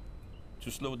together to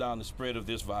slow down the spread of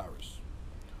this virus.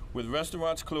 With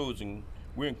restaurants closing,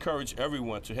 we encourage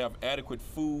everyone to have adequate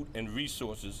food and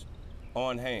resources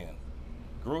on hand.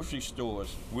 Grocery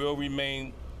stores will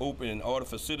remain open in order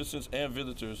for citizens and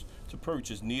visitors to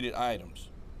purchase needed items.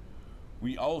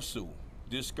 We also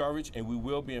discourage and we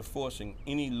will be enforcing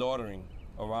any loitering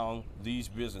around these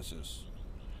businesses.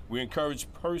 We encourage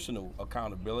personal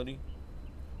accountability.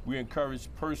 We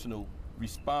encourage personal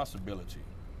responsibility.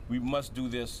 We must do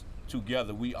this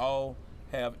together. We all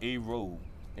have a role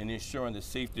in ensuring the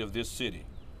safety of this city.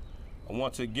 I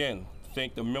want to again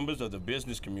thank the members of the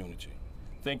business community,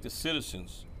 thank the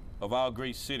citizens of our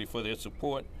great city for their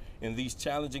support in these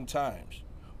challenging times.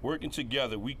 Working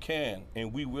together, we can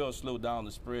and we will slow down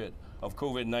the spread of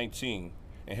COVID-19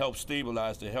 and help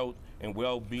stabilize the health and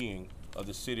well-being of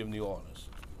the city of New Orleans.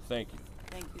 Thank you.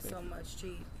 Thank you so much,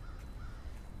 Chief.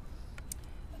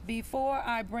 Before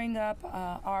I bring up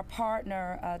our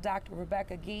partner, Dr.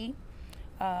 Rebecca Gee,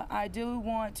 I do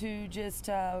want to just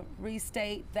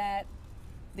restate that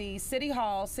the City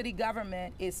Hall, city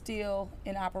government is still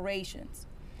in operations.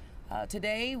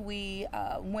 Today we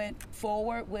went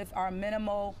forward with our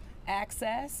minimal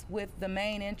access, with the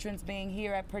main entrance being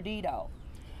here at Perdido.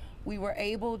 We were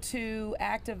able to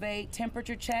activate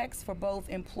temperature checks for both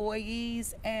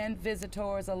employees and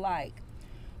visitors alike.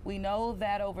 We know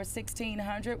that over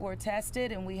 1,600 were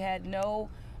tested and we had no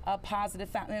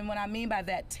positive, and what I mean by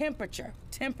that, temperature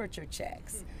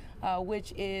checks,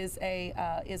 which is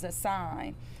a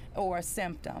sign or a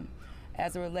symptom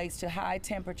as it relates to high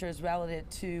temperatures related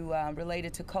to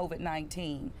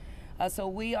COVID-19. So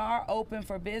we are open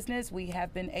for business. We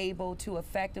have been able to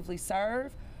effectively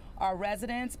serve our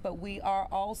residents, but we are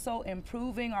also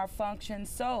improving our function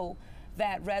so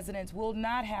that residents will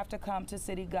not have to come to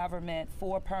city government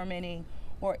for permitting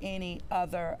or any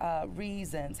other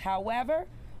reasons. However,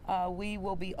 we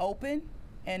will be open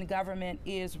and government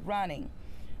is running.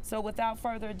 So without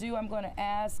further ado, I'm going to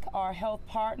ask our health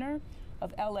partner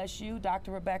of LSU,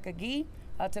 Dr. Rebecca Gee,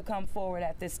 to come forward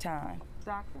at this time.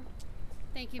 Doctor?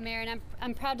 Thank you, Mayor, and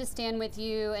I'm proud to stand with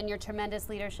you and your tremendous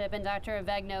leadership, and Dr.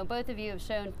 Avegno. Both of you have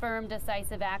shown firm,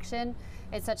 decisive action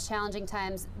in such challenging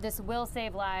times. This will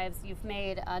save lives. You've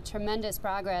made tremendous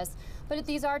progress, but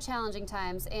these are challenging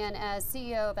times, and as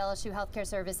CEO of LSU Healthcare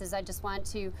Services, I just want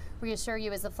to reassure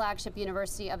you as the flagship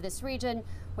university of this region,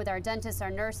 with our dentists,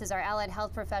 our nurses, our allied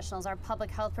health professionals, our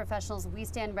public health professionals, we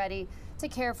stand ready to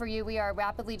care for you. We are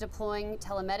rapidly deploying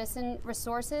telemedicine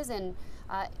resources and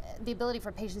the ability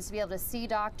for patients to be able to see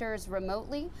doctors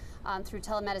remotely through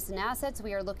telemedicine assets.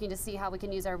 We are looking to see how we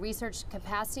can use our research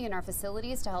capacity in our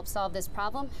facilities to help solve this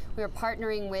problem. We are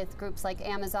partnering with groups like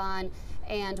Amazon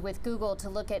and with Google to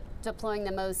look at deploying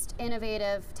the most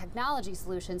innovative technology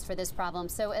solutions for this problem.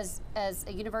 So as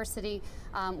a university,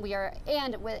 we are,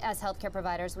 and as healthcare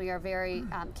providers, we are very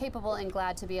capable and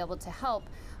glad to be able to help.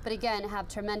 But again, have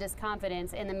tremendous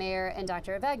confidence in the mayor and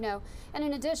Dr. Avegno. And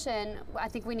in addition, I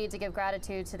think we need to give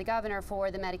gratitude to the governor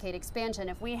for the Medicaid expansion.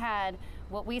 If we had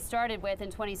what we started with in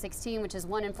 2016, which is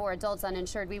 1 in 4 adults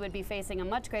uninsured, we would be facing a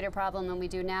much greater problem than we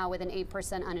do now with an 8%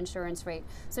 uninsurance rate.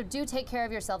 So do take care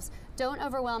of yourselves. Don't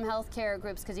overwhelm healthcare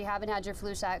groups because you haven't had your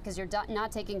flu shot, because you're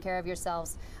not taking care of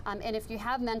yourselves. And if you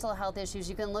have mental health issues,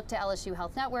 you can look to LSU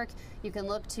Health Network, you can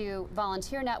look to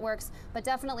volunteer networks, but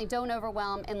definitely don't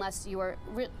overwhelm unless you are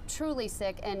truly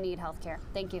sick and need health care.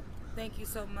 Thank you. Thank you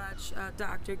so much,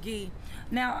 Dr. Gee.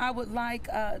 Now, I would like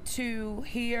to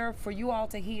hear, for you all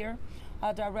to hear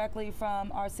directly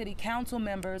from our city council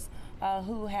members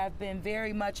who have been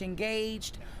very much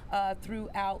engaged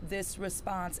throughout this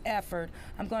response effort.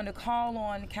 I'm going to call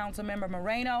on Councilmember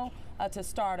Moreno to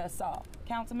start us off.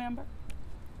 Councilmember?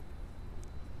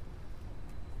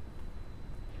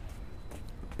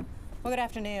 Well, good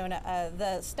afternoon.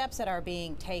 The steps that are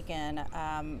being taken,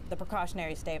 the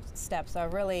precautionary steps are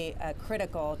really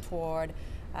critical toward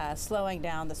slowing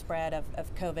down the spread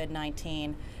of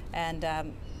COVID-19.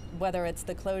 And whether it's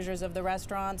the closures of the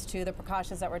restaurants to the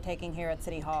precautions that we're taking here at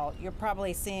City Hall, you're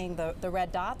probably seeing the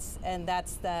red dots, and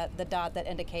that's the dot that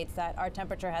indicates that our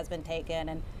temperature has been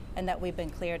taken and that we've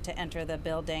been cleared to enter the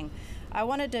building. I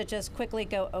wanted to just quickly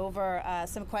go over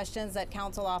some questions that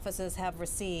council offices have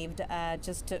received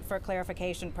for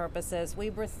clarification purposes.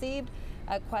 We've received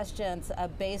questions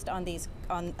based on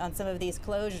some of these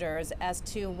closures as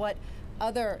to what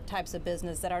other types of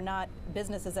businesses that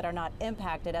are not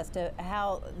impacted as to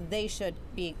how they should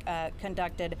be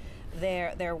conducted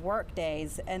their work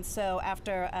days. And so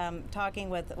after talking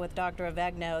with Dr.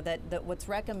 Avegno, that what's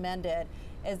recommended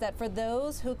is that for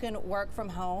those who can work from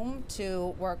home, to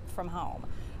work from home.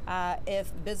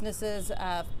 If businesses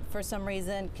for some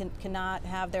reason cannot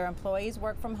have their employees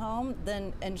work from home,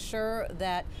 then ensure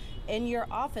that in your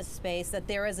office space that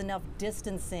there is enough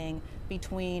distancing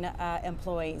between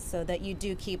employees so that you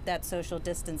do keep that social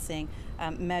distancing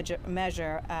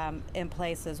measure in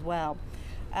place as well.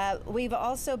 We've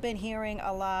also been hearing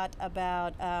a lot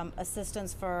about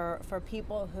assistance for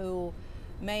people who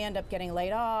may end up getting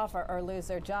laid off or lose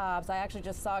their jobs. I actually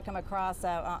just saw come across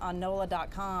on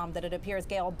NOLA.com that it appears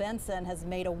Gail Benson has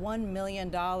made a $1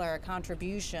 million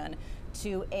contribution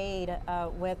to aid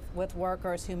with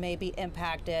workers who may be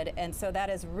impacted, and so that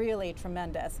is really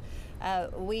tremendous.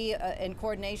 We, in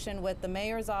coordination with the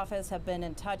mayor's office, have been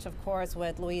in touch, of course,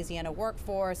 with Louisiana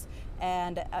workforce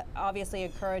and obviously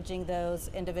encouraging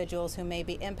those individuals who may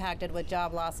be impacted with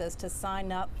job losses to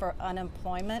sign up for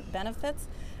unemployment benefits.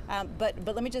 But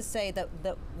let me just say that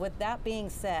with that being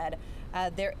said,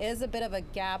 there is a bit of a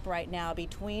gap right now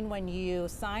between when you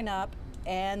sign up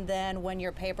and then when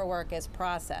your paperwork is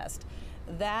processed.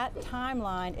 That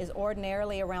timeline is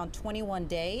ordinarily around 21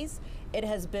 days. It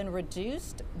has been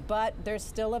reduced, but there's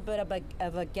still a bit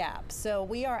of a gap. So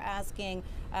we are asking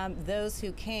those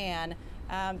who can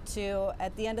to,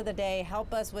 at the end of the day,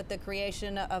 help us with the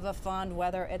creation of a fund,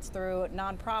 whether it's through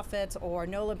nonprofits or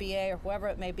NOLA BA or whoever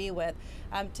it may be with,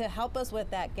 to help us with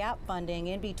that gap funding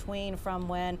in between from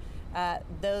when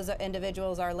those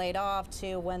individuals are laid off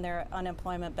to when their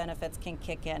unemployment benefits can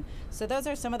kick in. So those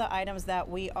are some of the items that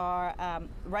we are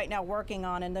right now working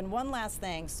on. And then one last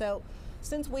thing. So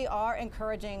since we are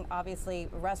encouraging, obviously,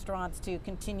 restaurants to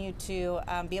continue to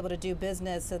be able to do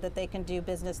business so that they can do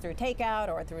business through takeout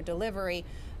or through delivery,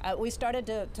 we started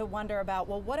to wonder about,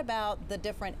 well, what about the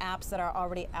different apps that are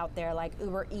already out there, like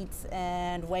Uber Eats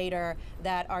and Waiter,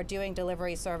 that are doing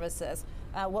delivery services?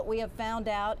 What we have found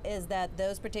out is that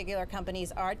those particular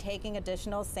companies are taking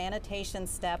additional sanitation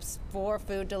steps for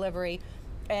food delivery.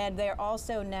 And they're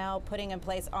also now putting in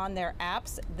place on their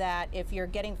apps that if you're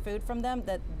getting food from them,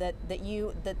 that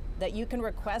you can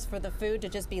request for the food to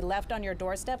just be left on your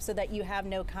doorstep so that you have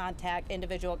no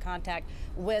individual contact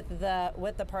with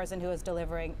the person who is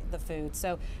delivering the food.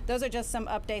 So those are just some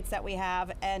updates that we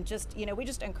have, and just we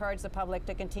just encourage the public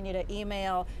to continue to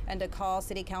email and to call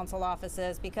city council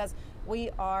offices, because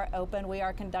we are open. We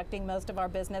are conducting most of our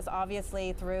business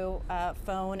obviously through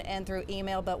phone and through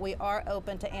email, but we are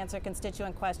open to answer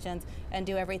constituent questions and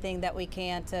do everything that we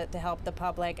can to help the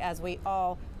public as we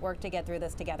all work to get through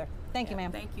this together. Thank you,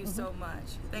 ma'am. Thank you so much.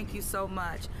 Thank you so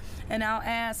much. And I'll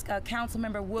ask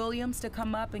Councilmember Williams to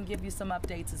come up and give you some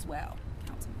updates as well.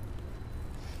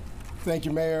 Thank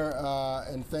you, Mayor,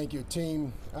 and thank you,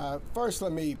 team. First,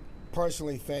 let me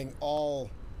personally thank all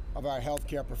of our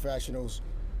healthcare professionals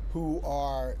who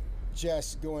are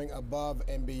just going above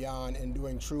and beyond and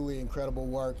doing truly incredible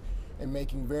work and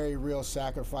making very real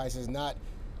sacrifices, not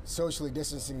socially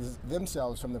distancing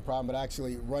themselves from the problem, but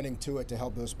actually running to it to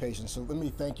help those patients. So let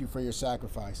me thank you for your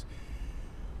sacrifice.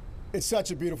 It's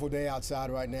such a beautiful day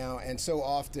outside right now, and so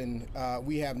often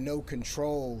we have no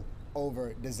control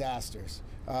over disasters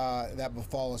that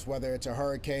befall us, whether it's a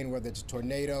hurricane, whether it's a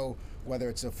tornado, whether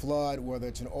it's a flood, whether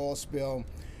it's an oil spill.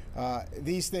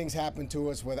 These things happen to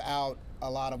us without a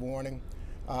lot of warning,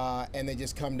 and they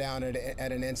just come down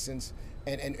at an instance,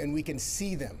 and we can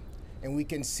see them, and we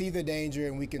can see the danger,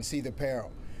 and we can see the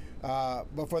peril.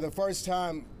 But for the first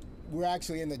time, we're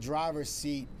actually in the driver's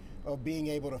seat of being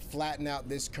able to flatten out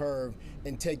this curve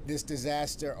and take this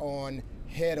disaster on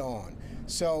head on.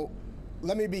 So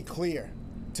let me be clear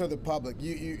to the public.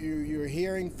 You're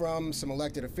hearing from some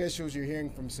elected officials, you're hearing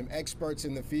from some experts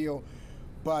in the field,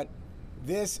 but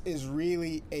this is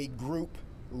really a group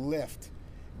lift.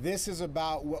 This is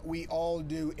about what we all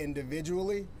do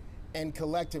individually and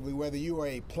collectively, whether you are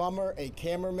a plumber, a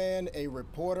cameraman, a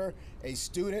reporter, a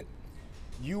student.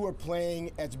 You are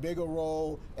playing as big a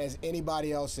role as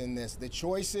anybody else in this. The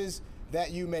choices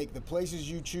that you make, the places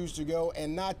you choose to go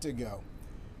and not to go,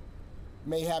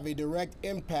 may have a direct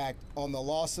impact on the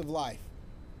loss of life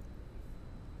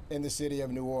in the city of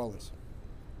New Orleans.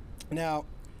 Now,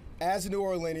 as New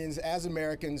Orleanians, as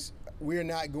Americans, we're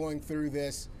not going through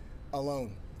this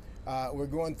alone. We're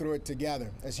going through it together.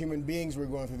 As human beings, we're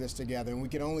going through this together, and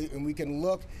we can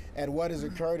look at what has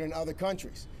occurred in other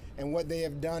countries and what they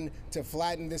have done to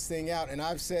flatten this thing out. And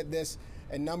I've said this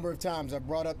a number of times. I've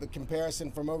brought up the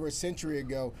comparison from over a century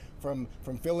ago from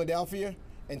Philadelphia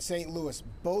and St. Louis,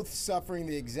 both suffering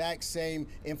the exact same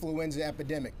influenza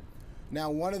epidemic.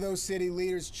 Now, one of those city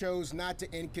leaders chose not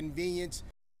to inconvenience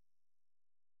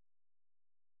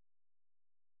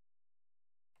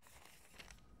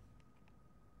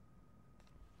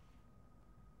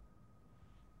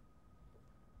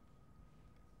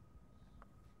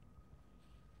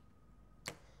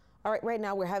All right, right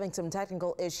now we're having some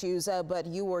technical issues, but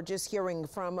you were just hearing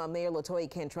from Mayor LaToya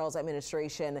Cantrell's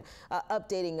administration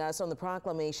updating us on the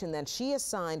proclamation that she has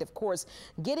signed, of course,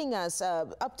 getting us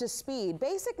up to speed,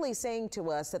 basically saying to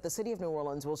us that the city of New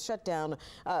Orleans will shut down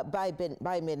by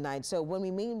midnight. So when we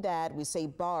mean that, we say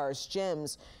bars,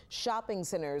 gyms, shopping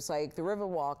centers like the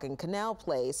Riverwalk and Canal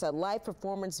Place, live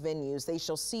performance venues, they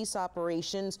shall cease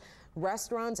operations.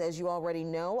 Restaurants, as you already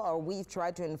know, or we've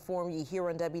tried to inform you here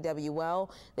on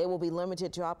WWL, they will be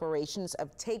limited to operations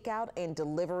of takeout and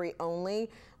delivery only.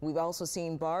 We've also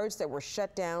seen bars that were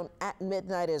shut down at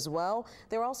midnight as well.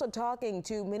 They're also talking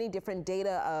to many different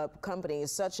data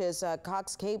companies such as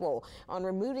Cox Cable on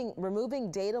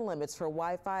removing data limits for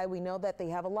Wi-Fi. We know that they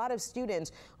have a lot of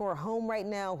students who are home right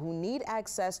now who need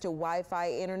access to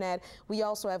Wi-Fi internet. We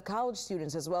also have college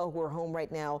students as well who are home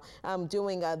right now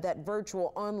doing that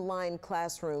virtual online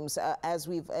classrooms as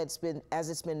it's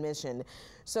been mentioned.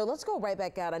 So let's go right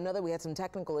back out. I know that we had some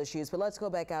technical issues, but let's go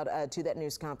back out to that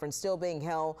news conference still being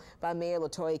held by Mayor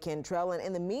LaToya Cantrell. And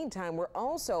in the meantime, we're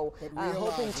also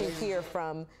hoping to hear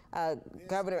from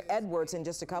Governor Edwards in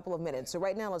just a couple of minutes. So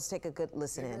right now, let's take a good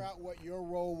listen in. Figure out what your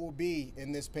role will be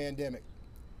in this pandemic.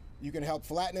 You can help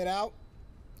flatten it out,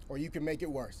 or you can make it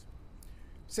worse.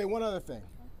 Say one other thing.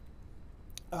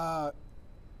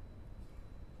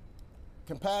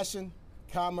 Compassion,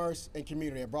 commerce, and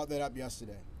community. I brought that up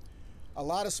yesterday. A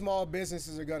lot of small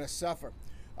businesses are going to suffer.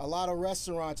 A lot of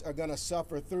restaurants are going to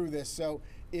suffer through this. So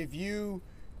if you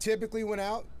typically went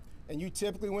out and you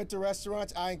typically went to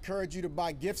restaurants, I encourage you to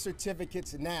buy gift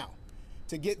certificates now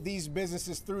to get these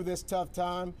businesses through this tough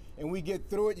time. And we get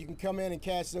through it, you can come in and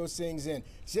cash those things in.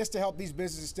 It's just to help these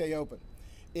businesses stay open.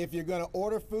 If you're going to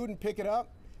order food and pick it up,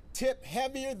 tip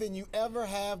heavier than you ever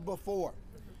have before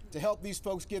to help these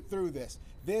folks get through this.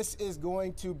 This is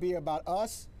going to be about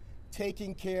us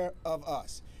taking care of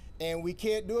us. And we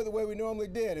can't do it the way we normally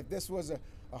did. If this was a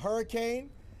hurricane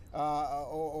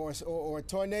or a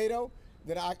tornado,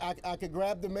 then I could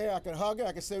grab the mayor, I could hug her,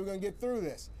 I could say we're going to get through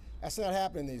this. That's not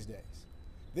happening these days.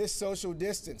 This social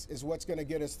distance is what's going to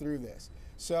get us through this.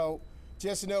 So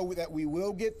just know that we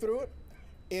will get through it.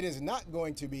 It is not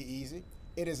going to be easy.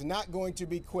 It is not going to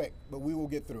be quick, but we will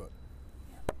get through it.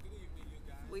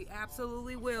 We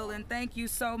absolutely will, and thank you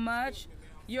so much.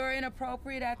 You're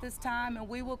inappropriate at this time, and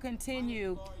we will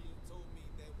continue.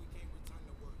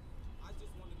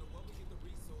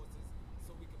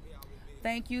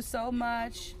 Thank you so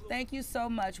much. Thank you so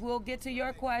much. We'll get to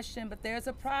your question, but there's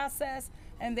a process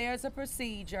and there's a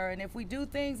procedure. And if we do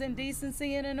things in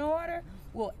decency and in order,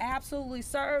 we'll absolutely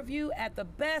serve you at the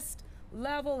best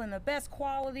level and the best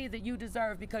quality that you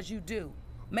deserve, because you do.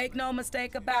 Make no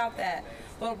mistake about that.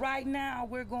 But right now,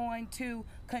 we're going to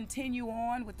continue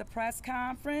on with the press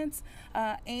conference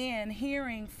and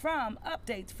hearing from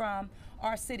updates from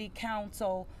our city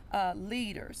council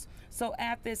leaders. So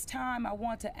at this time, I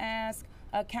want to ask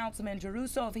Councilman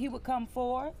Giarrusso if he would come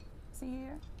forward. Is he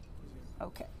here?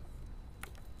 Okay.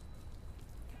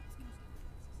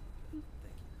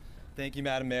 Thank you,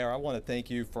 Madam Mayor. I want to thank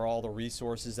you for all the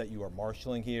resources that you are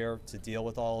marshaling here to deal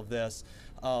with all of this.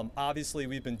 Obviously,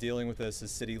 we've been dealing with this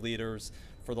as city leaders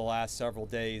for the last several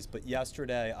days, but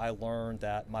yesterday I learned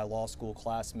that my law school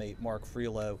classmate, Mark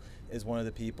Freelo, is one of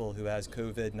the people who has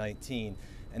COVID-19.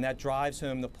 And that drives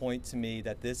home the point to me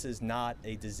that this is not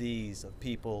a disease of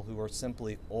people who are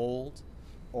simply old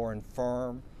or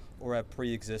infirm or have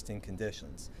pre-existing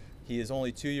conditions. He is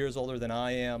only 2 years older than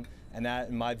I am, and that,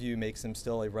 in my view, makes him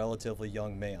still a relatively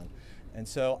young man. And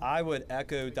so I would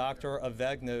echo Dr.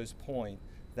 Avegno's point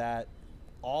that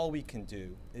all we can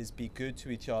do is be good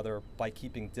to each other by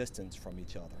keeping distance from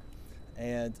each other.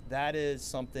 And that is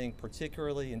something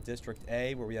particularly in District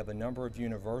A, where we have a number of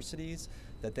universities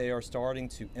that they are starting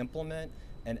to implement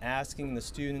and asking the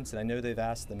students, and I know they've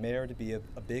asked the mayor to be a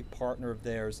big partner of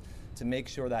theirs to make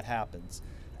sure that happens.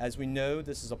 As we know,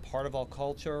 this is a part of our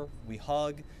culture. We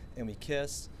hug and we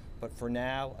kiss, but for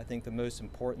now, I think the most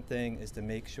important thing is to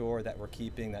make sure that we're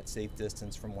keeping that safe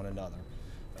distance from one another.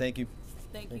 Thank you.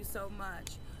 Thank you so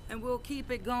much. And we'll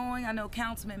keep it going. I know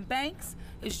Councilman Banks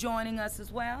is joining us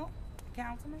as well.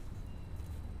 Councilman?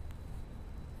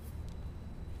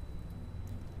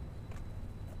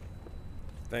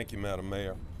 Thank you, Madam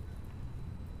Mayor.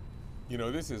 You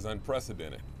know, this is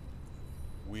unprecedented.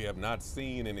 We have not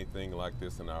seen anything like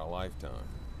this in our lifetime.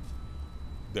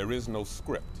 There is no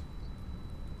script.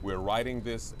 We're writing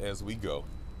this as we go,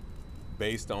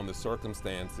 based on the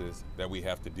circumstances that we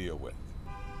have to deal with.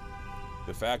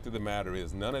 The fact of the matter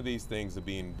is, none of these things are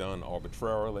being done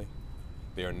arbitrarily.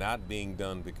 They are not being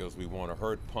done because we want to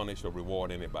hurt, punish, or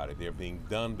reward anybody. They're being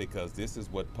done because this is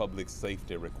what public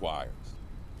safety requires.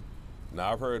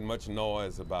 Now, I've heard much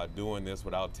noise about doing this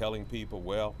without telling people,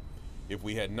 well, if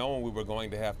we had known we were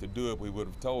going to have to do it, we would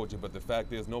have told you, but the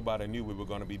fact is nobody knew we were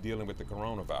going to be dealing with the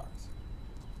coronavirus.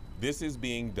 This is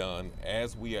being done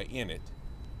as we are in it,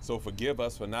 so forgive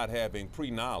us for not having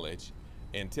pre-knowledge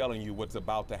and telling you what's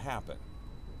about to happen.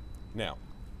 Now,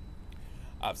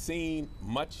 I've seen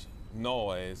much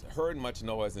noise, heard much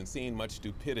noise, and seen much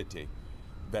stupidity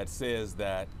that says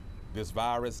that this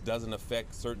virus doesn't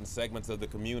affect certain segments of the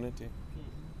community.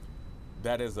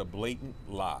 That is a blatant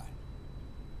lie.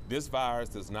 This virus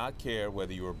does not care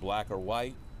whether you are black or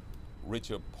white,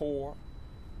 rich or poor,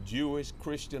 Jewish,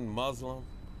 Christian, Muslim,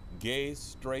 gay,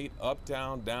 straight,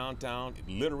 uptown, downtown,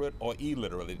 literate or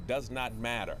illiterate. It does not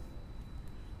matter.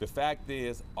 The fact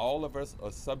is, all of us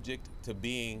are subject to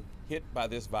being hit by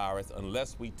this virus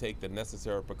unless we take the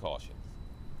necessary precautions.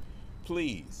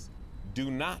 Please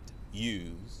do not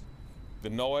use the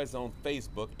noise on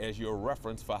Facebook as your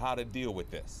reference for how to deal with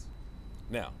this.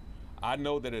 Now, I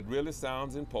know that it really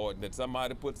sounds important that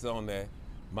somebody puts on there,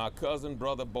 my cousin,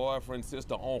 brother, boyfriend,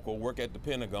 sister, uncle work at the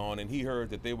Pentagon and he heard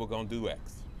that they were gonna do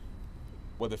X.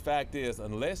 Well, the fact is,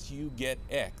 unless you get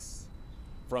X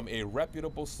from a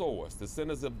reputable source, the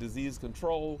Centers of Disease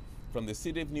Control, from the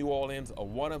City of New Orleans, or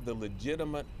one of the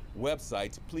legitimate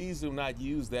websites, please do not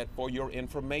use that for your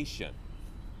information.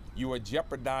 You are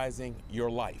jeopardizing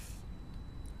your life.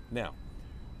 Now,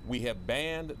 we have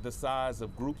banned the size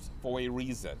of groups for a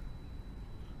reason.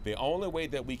 The only way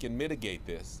that we can mitigate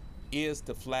this is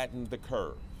to flatten the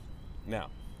curve.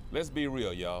 Now, let's be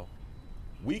real, y'all.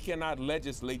 We cannot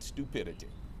legislate stupidity.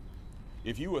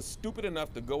 If you are stupid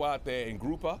enough to go out there and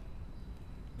group up,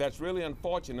 that's really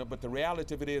unfortunate, but the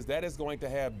reality of it is that is going to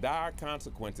have dire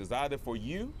consequences either for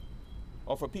you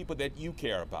or for people that you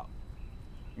care about.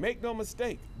 Make no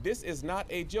mistake, this is not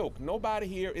a joke. Nobody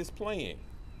here is playing.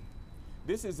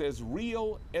 This is as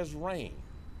real as rain.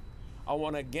 I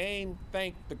want to again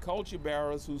thank the culture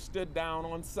bearers who stood down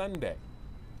on Sunday.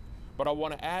 But I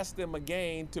want to ask them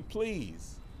again to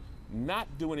please not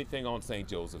do anything on St.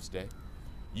 Joseph's Day.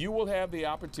 You will have the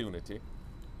opportunity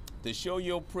to show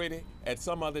your pretty at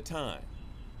some other time.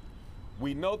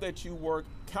 We know that you work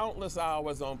countless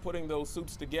hours on putting those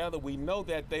suits together. We know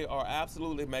that they are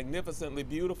absolutely magnificently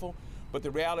beautiful, but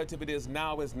the reality of it is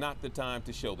now is not the time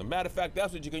to show them. Matter of fact,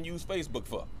 that's what you can use Facebook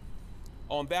for.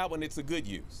 On that one, it's a good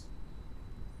use.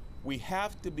 We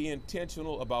have to be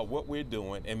intentional about what we're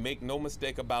doing and make no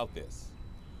mistake about this.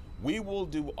 We will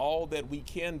do all that we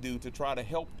can do to try to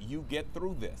help you get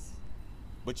through this,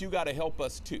 but you got to help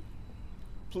us too.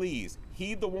 Please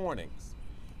heed the warnings.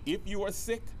 If you are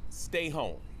sick, stay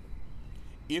home.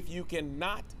 If you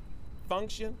cannot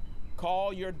function,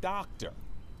 call your doctor.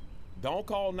 Don't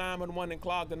call 911 and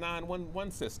clog the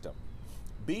 911 system.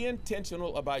 Be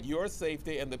intentional about your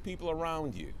safety and the people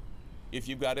around you. If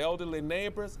you've got elderly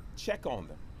neighbors, check on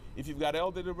them. If you've got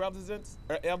elderly relatives,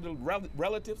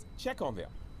 check on them.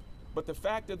 But the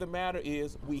fact of the matter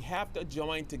is, we have to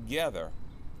join together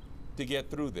to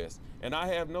get through this. And I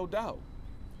have no doubt,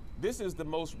 this is the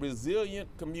most resilient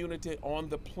community on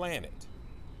the planet.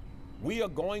 We are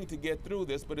going to get through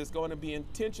this, but it's going to be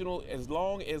intentional as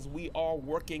long as we are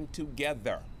working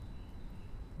together.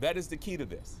 That is the key to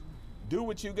this. Do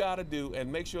what you got to do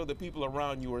and make sure the people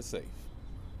around you are safe.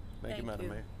 Thank you, Madam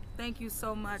Mayor. Thank you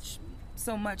so much,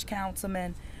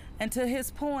 Councilman. And to his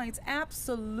points,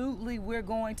 absolutely we're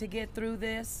going to get through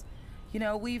this. You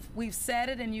know, we've said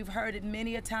it and you've heard it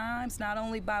many a times, not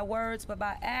only by words but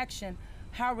by action,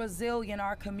 how resilient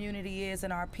our community is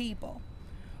and our people.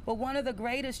 But one of the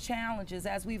greatest challenges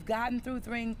as we've gotten through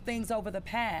things over the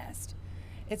past,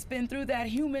 it's been through that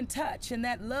human touch and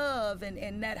that love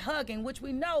and that hugging, which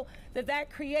we know that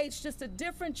creates just a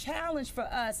different challenge for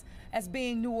us as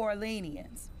being New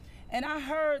Orleanians. And I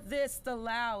heard this the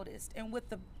loudest and with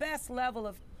the best level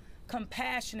of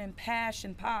compassion and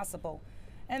passion possible.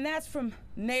 And that's from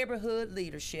neighborhood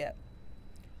leadership.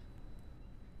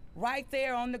 Right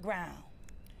there on the ground.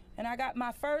 And I got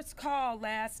my first call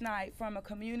last night from a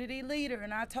community leader,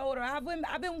 and I told her,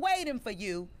 I've been waiting for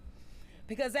you,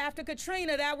 because after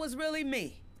Katrina, that was really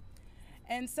me.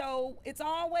 And so it's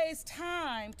always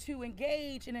time to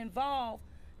engage and involve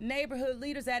neighborhood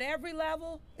leaders at every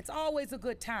level. It's always a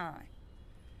good time.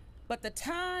 But the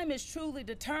time is truly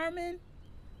determined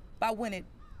by when it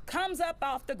comes up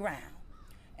off the ground.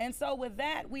 And so with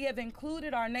that, we have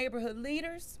included our neighborhood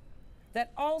leaders.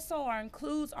 That also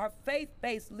includes our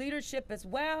faith-based leadership as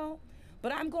well.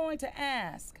 But I'm going to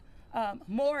ask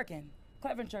Morgan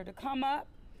Clevenger to come up,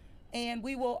 and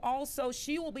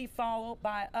she will be followed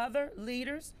by other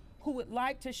leaders who would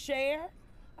like to share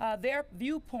their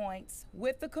viewpoints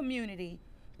with the community.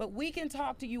 But we can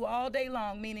talk to you all day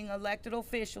long, meaning elected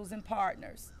officials and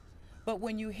partners. But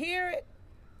when you hear it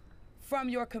from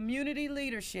your community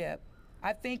leadership,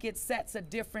 I think it sets a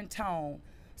different tone.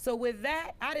 So with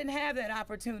that, I didn't have that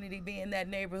opportunity being that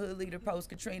neighborhood leader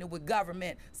post-Katrina with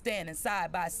government standing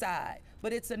side by side.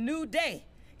 But it's a new day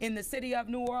in the city of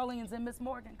New Orleans, and Ms.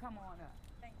 Morgan, come on up.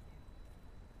 Thank you.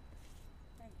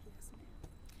 Thank you, yes, ma'am.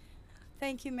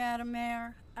 Thank you, Madam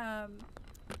Mayor.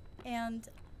 And,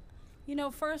 you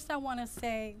know, first I want to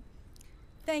say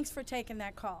thanks for taking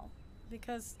that call,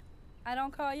 because I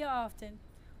don't call you often,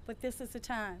 but this is the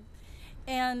time.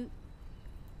 And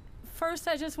first,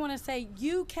 I just want to say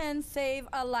you can save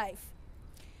a life.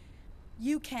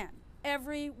 You can.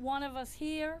 Every one of us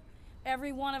here,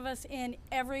 every one of us in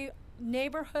every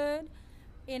neighborhood,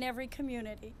 in every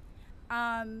community.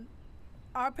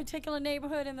 Our particular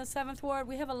neighborhood in the 7th Ward,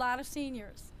 we have a lot of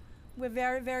seniors. We're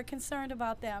very, very concerned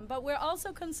about them. But we're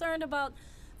also concerned about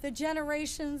the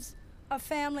generations of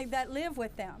family that live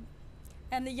with them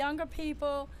and the younger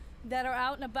people that are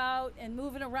out and about and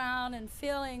moving around and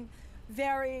feeling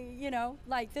very,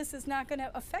 like this is not going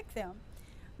to affect them.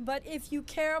 But if you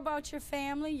care about your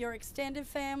family, your extended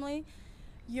family,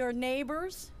 your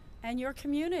neighbors, and your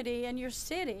community and your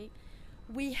city,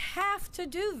 we have to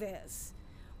do this.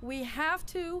 We have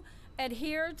to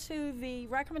adhere to the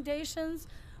recommendations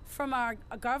from our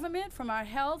government, from our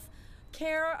health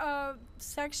care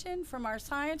section, from our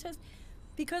scientists,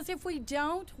 because if we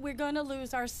don't, we're going to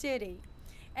lose our city.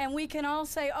 And we can all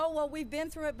say, oh, well, we've been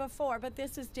through it before, but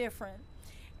this is different.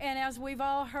 And as we've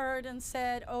all heard and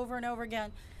said over and over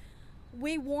again,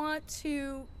 we want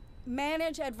to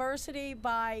manage adversity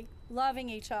by loving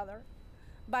each other,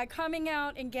 by coming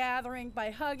out and gathering,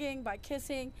 by hugging, by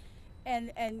kissing,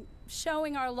 and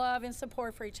showing our love and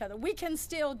support for each other. We can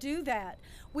still do that.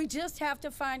 We just have to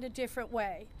find a different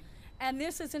way. And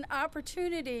this is an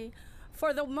opportunity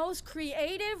for the most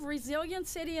creative, resilient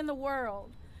city in the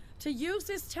world to use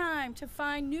this time to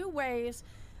find new ways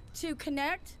to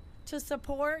connect, to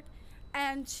support,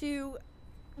 and to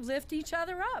lift each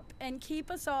other up and keep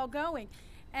us all going.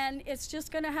 And it's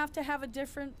just going to have a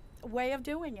different way of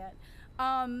doing it.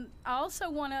 I also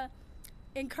want to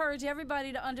encourage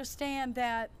everybody to understand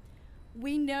that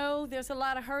we know there's a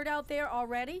lot of hurt out there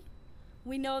already.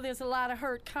 We know there's a lot of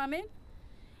hurt coming.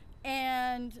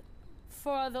 And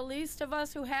for the least of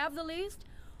us who have the least,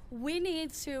 we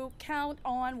need to count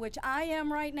on, which I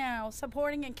am right now,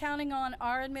 supporting and counting on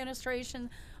our administration,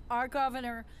 our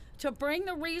governor, to bring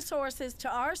the resources to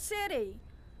our city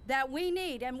that we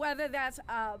need. And whether that's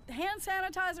hand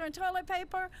sanitizer and toilet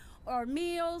paper, or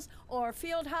meals, or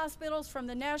field hospitals from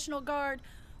the National Guard,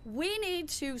 we need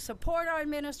to support our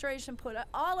administration, put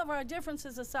all of our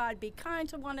differences aside, be kind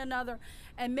to one another,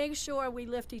 and make sure we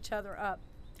lift each other up.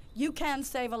 You can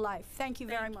save a life. Thank you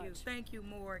very much. Thank you,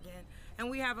 Morgan.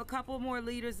 And we have a couple more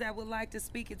leaders that would like to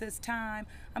speak at this time.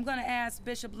 I'm going to ask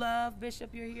Bishop Love. Bishop,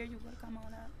 you're here. You want to come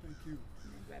on up? Thank you.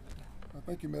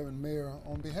 Thank you, Madam Mayor.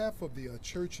 On behalf of the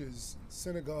churches,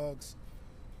 synagogues,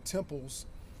 temples,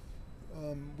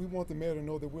 we want the mayor to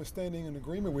know that we're standing in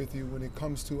agreement with you when it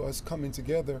comes to us coming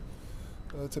together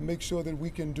to make sure that we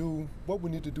can do what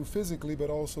we need to do physically, but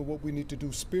also what we need to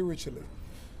do spiritually.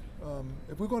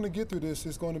 If we're going to get through this,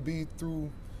 it's going to be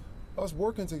through us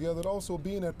working together, and also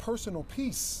being at personal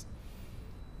peace.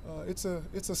 It's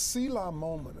a Selah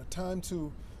moment, a time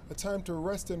to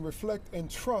rest and reflect and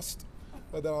trust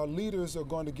that our leaders are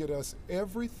going to get us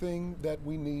everything that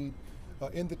we need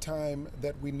in the time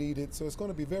that we need it. So it's going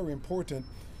to be very important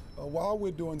while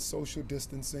we're doing social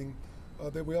distancing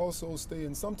that we also stay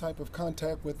in some type of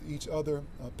contact with each other.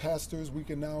 Pastors, we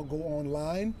can now go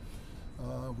online.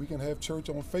 We can have church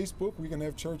on Facebook. We can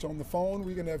have church on the phone.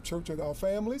 We can have church with our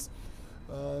families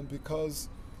because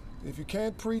if you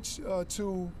can't preach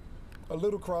to a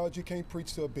little crowd, you can't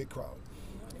preach to a big crowd.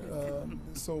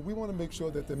 So we want to make sure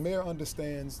that the mayor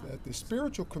understands that the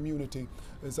spiritual community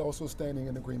is also standing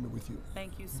in agreement with you.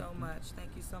 Thank you so much. Thank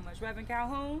you so much. Reverend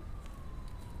Calhoun?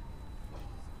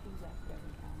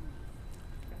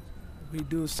 We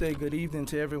do say good evening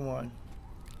to everyone.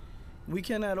 We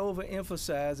cannot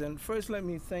overemphasize, and first let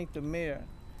me thank the mayor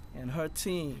and her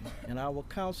team and our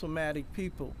councilmatic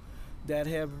people that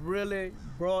have really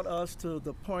brought us to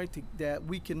the point that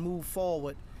we can move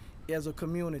forward as a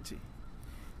community.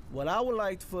 What I would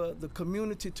like for the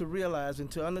community to realize and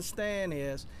to understand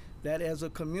is that as a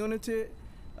community,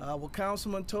 our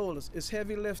councilman told us, it's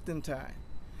heavy lifting time.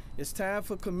 It's time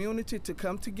for community to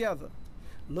come together,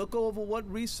 look over what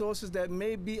resources that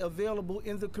may be available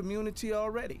in the community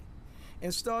already,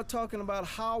 and start talking about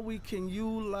how we can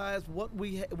utilize what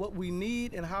we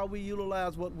need and how we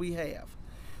utilize what we have.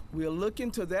 We are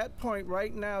looking to that point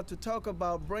right now to talk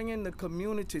about bringing the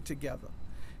community together,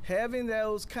 having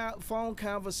those phone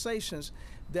conversations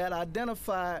that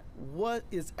identify what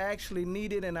is actually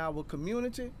needed in our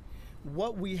community,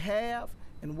 what we have,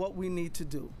 and what we need to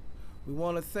do. We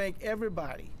want to thank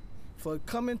everybody for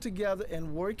coming together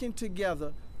and working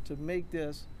together to make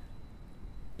this,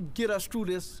 get us through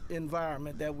this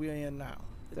environment that we're in now.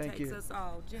 Thank you. It takes us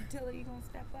all. Gentilla, you gonna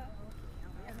step up?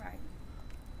 All right.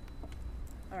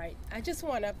 All right. I just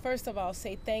want to first of all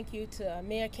say thank you to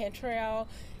Mayor Cantrell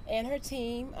and her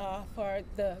team for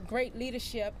the great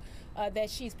leadership that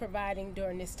she's providing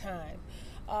during this time.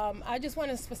 I just want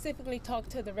to specifically talk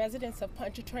to the residents of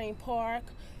Pontchartrain Park.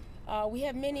 We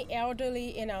have many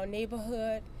elderly in our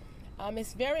neighborhood.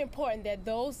 It's very important that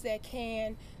those that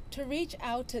can, to reach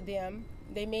out to them.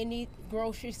 They may need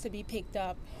groceries to be picked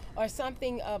up or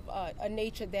something of a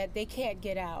nature that they can't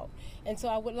get out. And so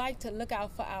I would like to look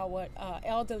out for our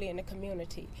elderly in the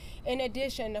community. In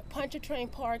addition, the Pontchartrain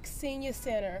Park Senior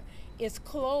Center is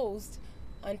closed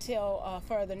until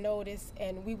further notice,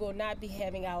 and we will not be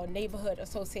having our neighborhood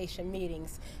association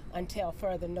meetings until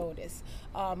further notice.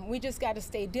 We just got to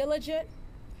stay diligent,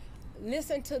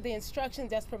 listen to the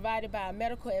instructions that's provided by our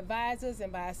medical advisors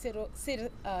and by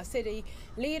our city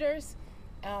leaders,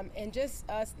 and just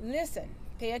listen,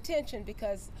 pay attention,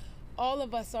 because all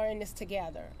of us are in this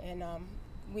together, and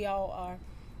we all are.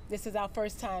 This is our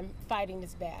first time fighting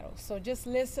this battle. So just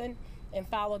listen and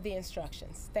follow the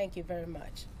instructions. Thank you very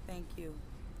much. Thank you.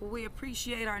 Well, we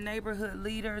appreciate our neighborhood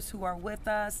leaders who are with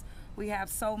us. We have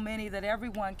so many that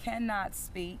everyone cannot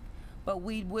speak, but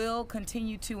we will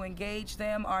continue to engage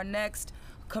them. Our next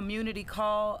community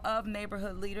call of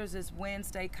neighborhood leaders is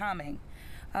Wednesday coming.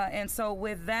 And so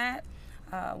with that,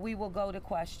 we will go to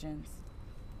questions.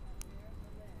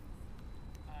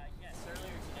 Yes,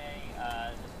 earlier today,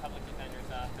 the Public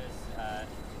Defender's Office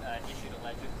issued a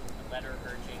letter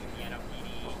urging the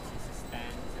NOPD to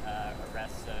suspend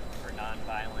arrests for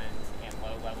nonviolent and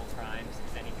low-level crimes.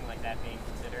 Is anything like that being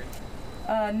considered?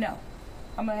 No.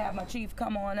 I'm going to have my chief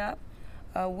come on up.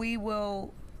 We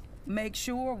will make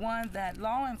sure, one, that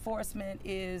law enforcement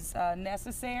is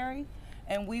necessary,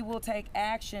 and we will take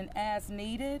action as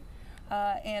needed.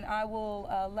 And I will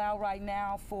allow right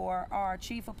now for our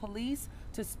chief of police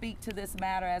to speak to this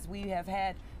matter, as we have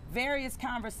had various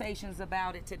conversations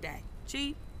about it today.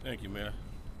 Chief? Thank you, Mayor.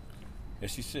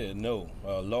 As she said, no,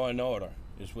 law and order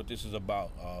is what this is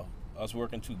about, us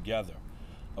working together.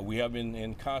 We have been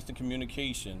in constant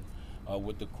communication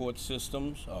with the court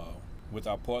systems, with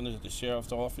our partners at the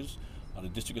Sheriff's Office, the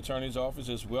District Attorney's Office,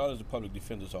 as well as the Public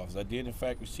Defender's Office. I did, in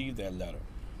fact, receive that letter.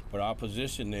 But our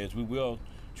position is we will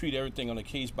treat everything on a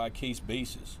case-by-case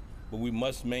basis, but we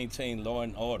must maintain law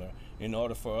and order in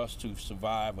order for us to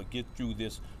survive or get through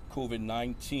this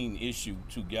COVID-19 issue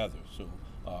together. So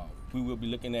we will be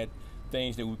looking at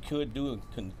things that we could do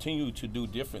and continue to do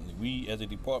differently. We, as a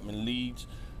department, leads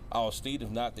our state, if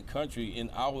not the country, in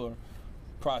our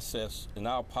process and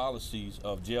our policies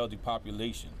of jail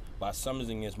depopulation by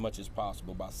summoning as much as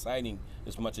possible, by citing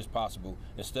as much as possible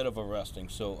instead of arresting.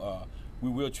 So we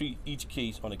will treat each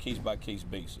case on a case-by-case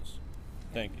basis.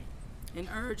 Thank you. And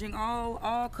urging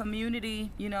all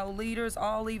community, leaders,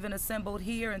 all even assembled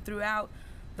here and throughout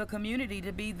the community,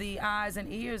 to be the eyes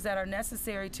and ears that are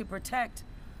necessary to protect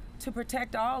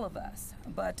all of us.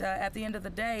 But at the end of the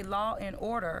day, law and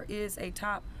order is a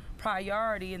top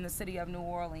priority in the city of New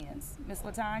Orleans. Ms.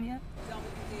 LaToya?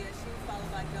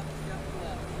 Followed by Governor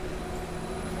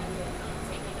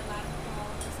taking a lot of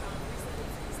calls recently to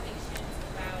the stations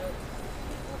about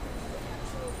people who have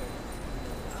children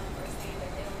are saying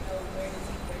that they don't know where to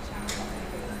take their child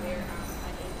because they're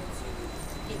unable to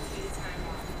get paid time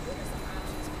off. What are some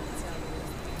options for you tell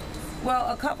me?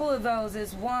 Well, a couple of those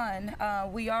is, one,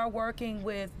 we are working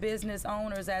with business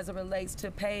owners as it relates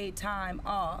to paid time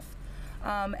off.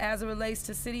 As it relates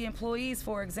to city employees,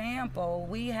 for example,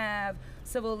 we have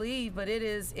civil leave, but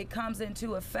it comes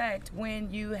into effect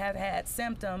when you have had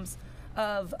symptoms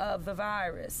of the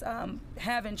virus.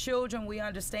 Having children, we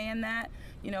understand that.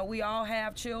 We all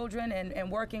have children,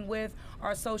 and working with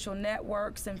our social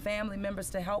networks and family members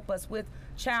to help us with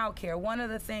child care. One of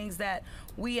the things that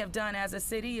we have done as a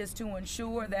city is to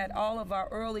ensure that all of our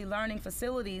early learning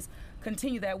facilities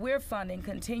continue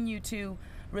to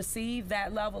receive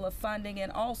that level of funding, and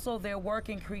also they're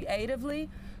working creatively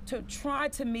to try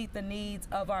to meet the needs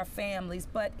of our families,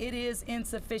 but it is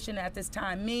insufficient at this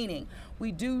time, meaning we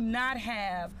do not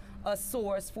have a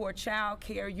source for child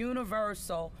care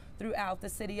universal throughout the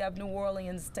city of New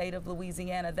Orleans, state of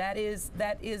Louisiana. That's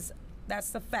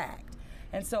the fact.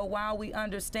 And so while we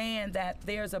understand that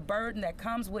there's a burden that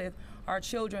comes with our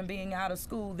children being out of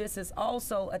school, this is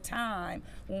also a time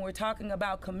when we're talking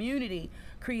about community,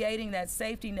 creating that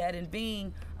safety net and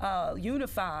being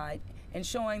unified and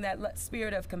showing that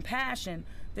spirit of compassion.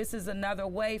 This is another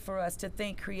way for us to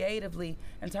think creatively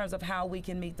in terms of how we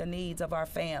can meet the needs of our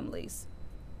families.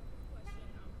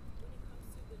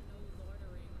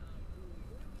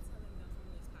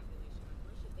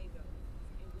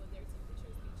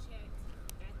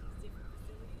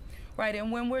 Right,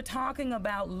 and when we're talking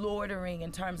about loitering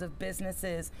in terms of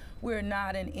businesses, we're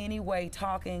not in any way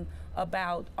talking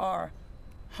about our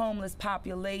homeless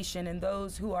population and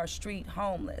those who are street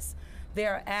homeless.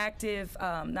 There are active,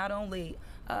 not only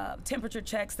temperature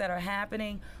checks that are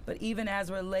happening, but even as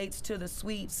it relates to the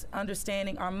sweeps,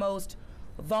 understanding our most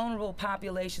vulnerable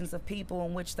populations of people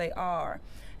in which they are.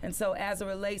 And so as it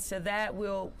relates to that,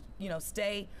 we'll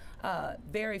stay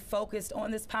very focused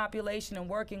on this population and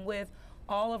working with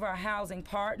all of our housing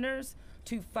partners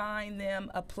to find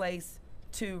them a place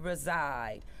to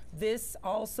reside. This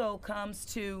also comes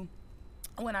to,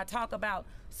 when I talk about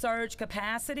surge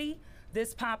capacity,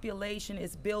 this population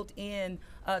is built in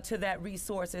to that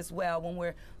resource as well when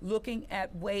we're looking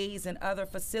at ways and other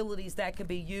facilities that could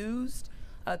be used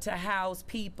to house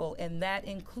people, and that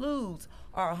includes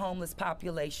our homeless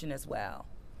population as well.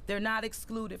 They're not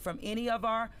excluded from any of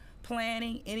our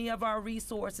planning, any of our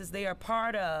resources. They are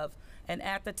part of and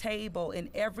at the table in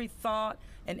every thought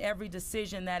and every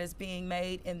decision that is being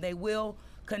made, and they will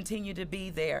continue to be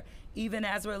there, even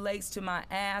as it relates to my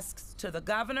asks to the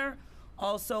governor,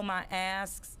 also my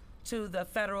asks to the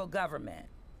federal government.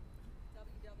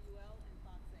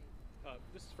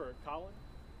 This is for Colin.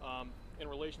 In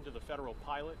relation to the federal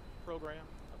pilot program.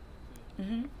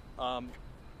 And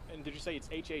did you say it's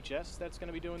HHS that's going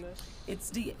to be doing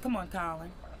this? Come on,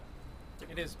 Colin.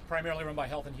 It is primarily run by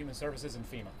Health and Human Services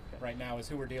and FEMA. Right now is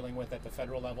who we're dealing with at the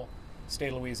federal level,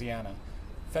 state of Louisiana.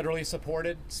 Federally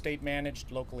supported, state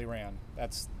managed, locally ran.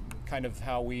 That's kind of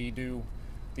how we do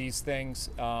these things.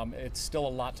 It's still a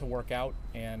lot to work out,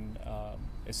 and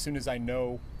as soon as I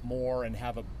know more and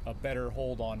have a better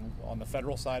hold on the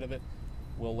federal side of it,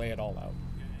 we'll lay it all out.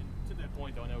 And to that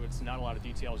point, though, I know it's not a lot of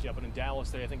details yet, but in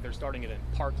Dallas, I think they're starting it in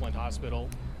Parkland Hospital.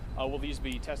 Will these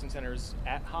be testing centers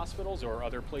at hospitals or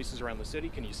other places around the city?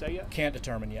 Can you say yet? Can't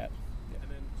determine yet.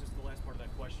 And then just the last part of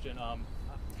that question.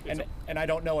 And I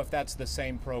don't know if that's the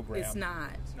same program. It's not.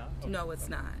 It's not? Okay. No, it's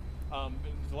not.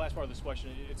 The last part of this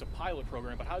question, it's a pilot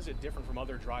program, but how is it different from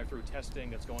other drive-through testing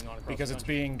that's going on across because the it's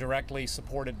country? being directly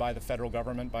supported by the federal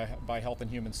government, by Health and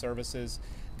Human Services,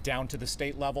 down to the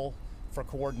state level for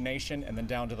coordination, and then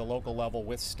down to the local level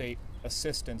with state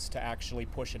assistance to actually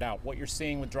push it out. What you're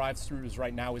seeing with drive-throughs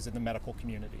right now is in the medical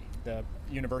community, the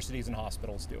universities and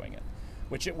hospitals doing it,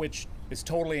 which is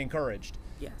totally encouraged.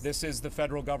 Yes. This is the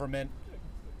federal government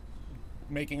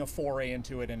making a foray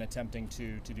into it and attempting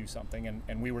to do something,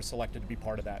 and we were selected to be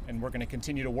part of that, and we're going to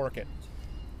continue to work it.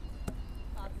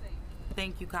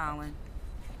 Thank you, Colin.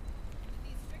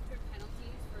 These stricter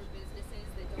penalties for businesses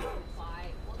that don't comply,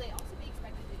 will they also be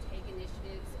expected to take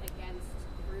initiatives against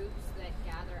groups that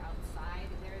gather outside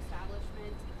their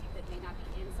establishment that may not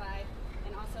be inside?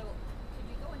 And also, could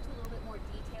you go into a little bit more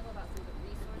detail about some of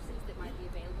the resources that might be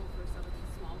available for some of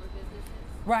these smaller businesses?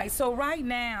 Right, so right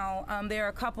now, there are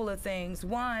a couple of things.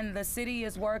 One, the city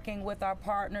is working with our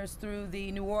partners through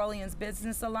the New Orleans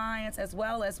Business Alliance, as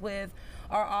well as with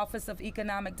our Office of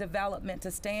Economic Development,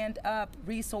 to stand up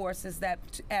resources that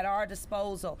at our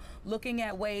disposal, looking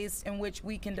at ways in which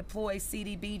we can deploy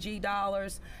CDBG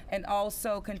dollars, and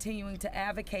also continuing to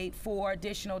advocate for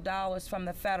additional dollars from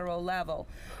the federal level.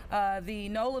 The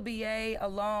NOLA BA,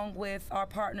 along with our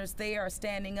partners there, are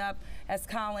standing up, as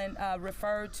Colin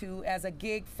referred to, as a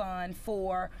gig fund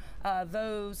for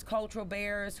those cultural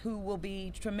bearers who will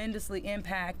be tremendously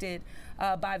impacted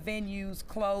by venues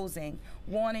closing,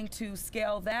 wanting to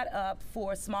scale that up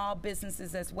for small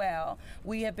businesses as well.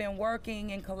 We have been working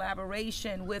in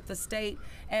collaboration with the state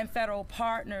and federal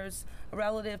partners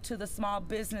relative to the Small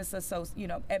Business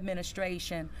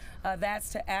Administration. That's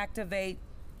to activate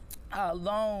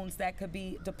loans that could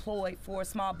be deployed for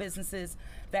small businesses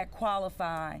that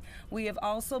qualify. We have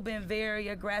also been very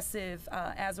aggressive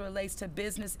as it relates to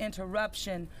business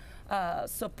interruption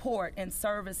support and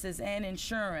services and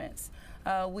insurance.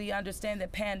 We understand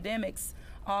that pandemics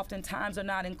oftentimes are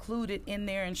not included in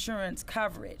their insurance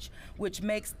coverage, which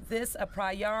makes this a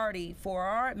priority for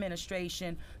our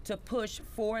administration to push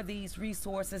for these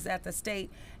resources at the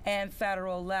state and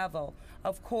federal level.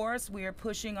 Of course, we are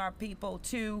pushing our people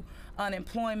to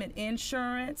unemployment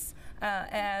insurance,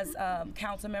 as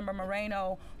Councilmember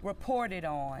Moreno reported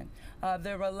on.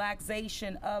 The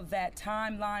relaxation of that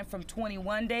timeline from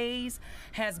 21 days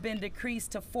has been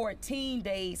decreased to 14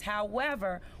 days.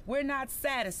 However, we're not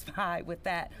satisfied with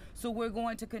that. So we're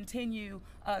going to continue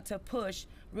to push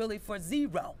really for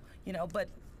 0, but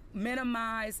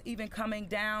minimize even coming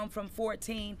down from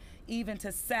 14 even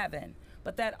to 7.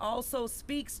 But that also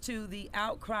speaks to the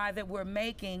outcry that we're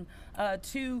making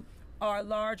to our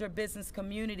larger business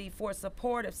community for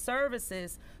supportive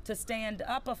services to stand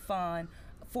up a fund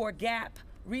for gap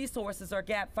resources or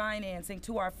gap financing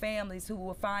to our families who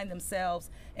will find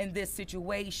themselves in this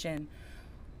situation.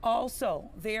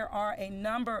 Also, there are a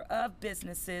number of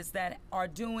businesses that are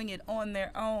doing it on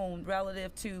their own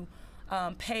relative to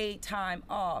paid time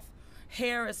off.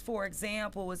 Harris, for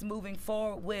example, is moving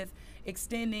forward with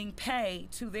extending pay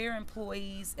to their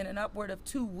employees in an upward of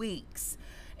 2 weeks.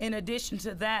 In addition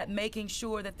to that, making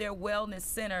sure that their wellness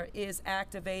center is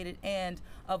activated and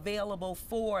available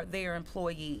for their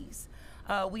employees.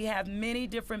 We have many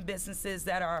different businesses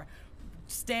that are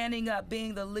standing up,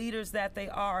 being the leaders that they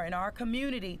are in our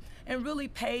community, and really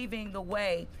paving the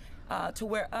way to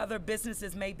where other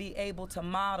businesses may be able to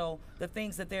model the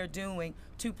things that they're doing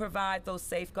to provide those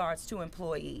safeguards to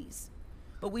employees.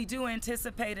 But we do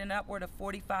anticipate an upward of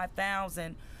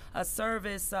 45,000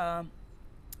 service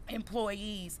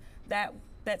employees that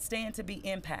stand to be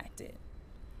impacted.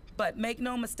 But make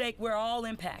no mistake, we're all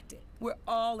impacted. We're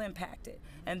all impacted.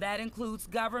 And that includes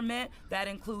government, that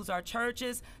includes our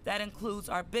churches, that includes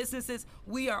our businesses.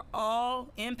 We are all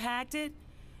impacted,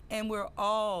 and we're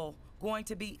all going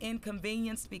to be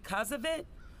inconvenienced because of it,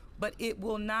 but it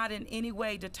will not in any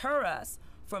way deter us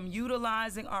from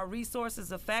utilizing our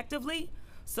resources effectively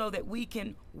so that we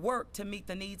can work to meet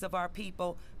the needs of our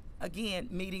people, again,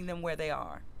 meeting them where they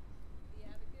are.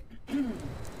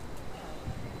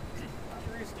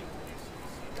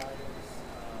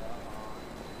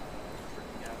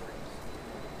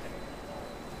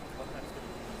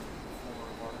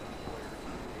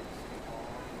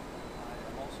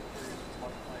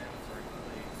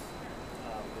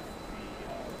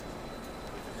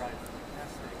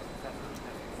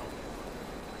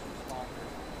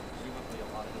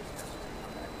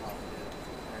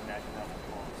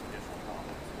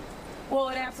 Well,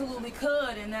 it absolutely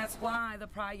could, and that's why the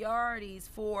priorities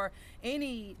for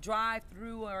any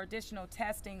drive-through or additional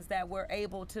testings that we're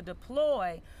able to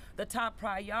deploy, the top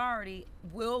priority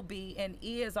will be and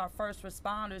is our first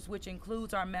responders, which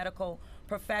includes our medical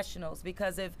professionals,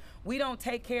 because if we don't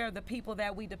take care of the people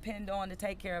that we depend on to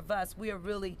take care of us, we are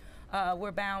really,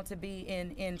 we're bound to be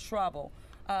in trouble.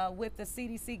 With the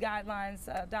CDC guidelines,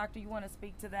 Doctor, you want to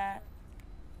speak to that?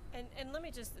 And let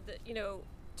me just,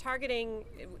 targeting,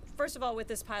 first of all, with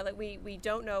this pilot, we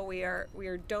don't know, we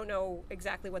don't know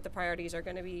exactly what the priorities are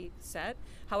going to be set.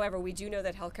 However, we do know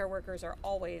that healthcare workers are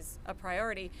always a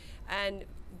priority, and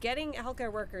getting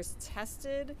healthcare workers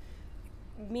tested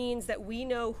means that we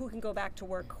know who can go back to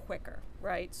work quicker,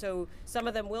 right? So some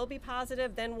of them will be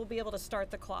positive, then we'll be able to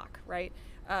start the clock, right?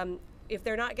 If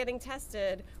they're not getting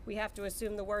tested, we have to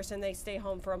assume the worst and they stay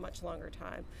home for a much longer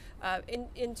time.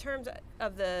 In terms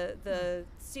of the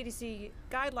CDC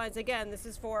guidelines, again, this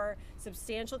is for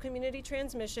substantial community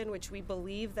transmission, which we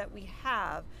believe that we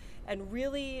have, and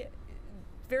really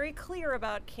very clear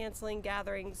about canceling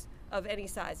gatherings of any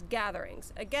size.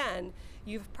 Gatherings. Again,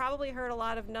 you've probably heard a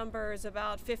lot of numbers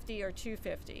about 50 or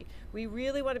 250. We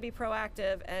really want to be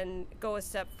proactive and go a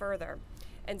step further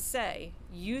and say,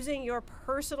 using your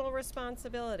personal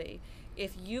responsibility,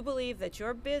 if you believe that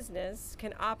your business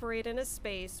can operate in a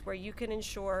space where you can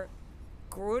ensure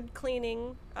good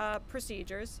cleaning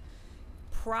procedures,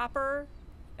 proper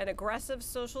and aggressive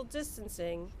social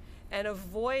distancing, and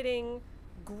avoiding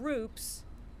groups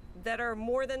that are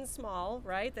more than small,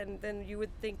 right, than you would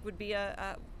think would be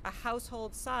a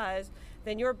household size,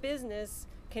 then your business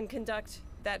can conduct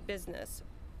that business.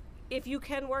 If you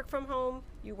can work from home,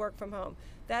 you work from home.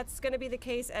 That's going to be the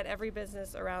case at every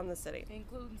business around the city.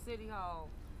 Including City Hall.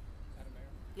 Madam Mayor?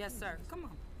 Yes, sir. Come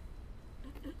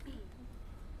on.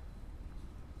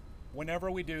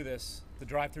 Whenever we do this, the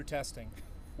drive-through testing,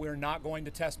 we're not going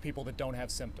to test people that don't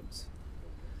have symptoms.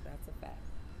 That's a fact.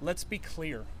 Let's be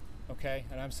clear, okay?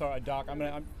 And I'm sorry, Doc,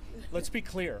 let's be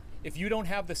clear. If you don't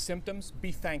have the symptoms,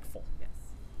 be thankful. Yes.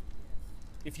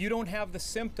 If you don't have the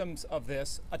symptoms of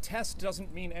this, a test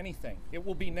doesn't mean anything. It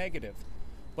will be negative.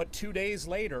 But 2 days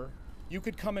later, you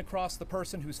could come across the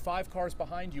person who's 5 cars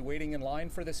behind you waiting in line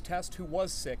for this test who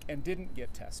was sick and didn't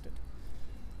get tested.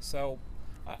 So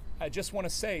I just want to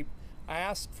say, I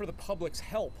ask for the public's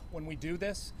help when we do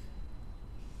this.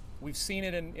 We've seen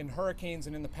it in hurricanes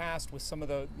and in the past with some of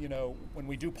the, when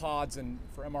we do pods and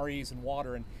for MREs and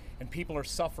water and people are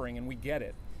suffering, and we get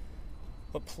it.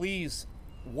 But please,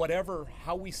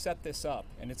 how we set this up,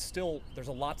 and there's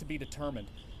a lot to be determined,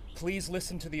 please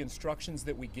listen to the instructions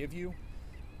that we give you,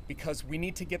 because we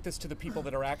need to get this to the people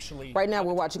that are actually... Right now,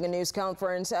 we're watching a news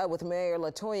conference with Mayor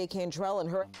LaToya Cantrell and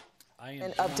her...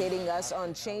 and updating us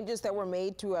on changes that were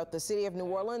made throughout the city of New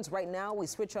Orleans. Right now, we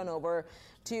switch on over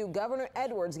to Governor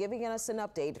Edwards giving us an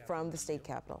update from the state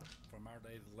capitol. From our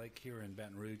day at the lake here in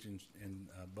Baton Rouge, and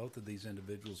both of these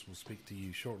individuals will speak to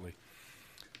you shortly.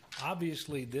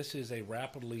 Obviously, this is a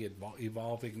rapidly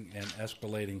evolving and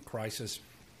escalating crisis.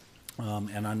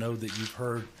 And I know that you've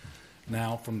heard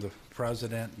now from the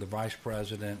president, the vice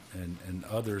president, and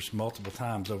others multiple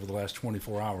times over the last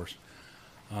 24 hours.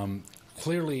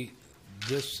 Clearly,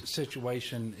 this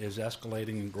situation is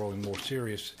escalating and growing more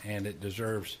serious, and it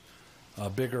deserves a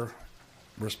bigger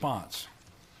response.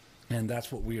 And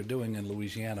that's what we are doing in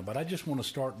Louisiana. But I just want to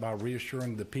start by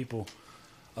reassuring the people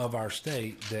of our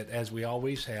state that, as we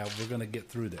always have, we're going to get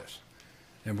through this.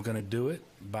 And we're going to do it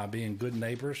by being good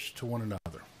neighbors to one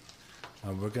another.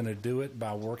 We're going to do it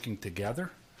by working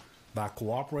together, by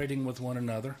cooperating with one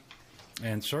another,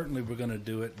 and certainly we're going to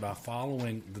do it by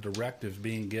following the directives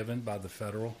being given by the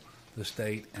federal, the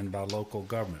state, and by local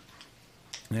government.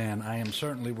 And I am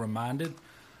certainly reminded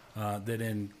that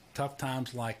in tough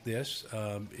times like this,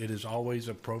 it is always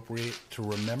appropriate to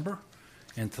remember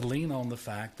and to lean on the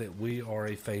fact that we are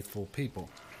a faithful people.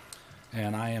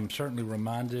 And I am certainly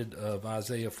reminded of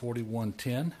Isaiah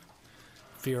 41:10,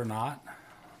 "Fear not,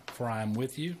 for I am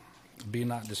with you. Be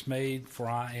not dismayed, for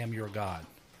I am your God.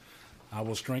 I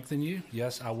will strengthen you.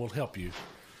 Yes, I will help you.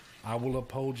 I will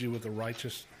uphold you with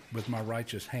my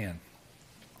righteous hand."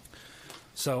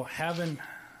 So, having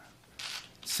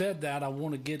said that, I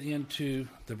want to get into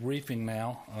the briefing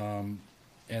now,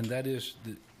 and that is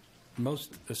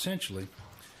most essentially,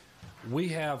 we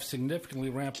have significantly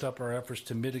ramped up our efforts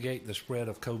to mitigate the spread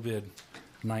of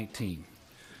COVID-19.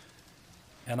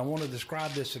 And I want to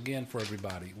describe this again for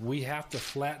everybody. We have to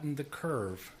flatten the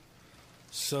curve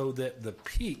so that the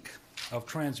peak of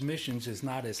transmissions is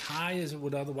not as high as it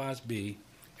would otherwise be,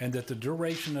 and that the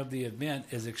duration of the event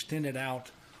is extended out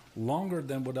longer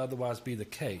than would otherwise be the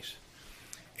case.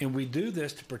 And we do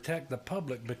this to protect the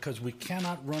public because we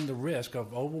cannot run the risk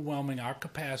of overwhelming our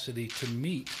capacity to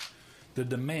meet the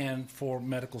demand for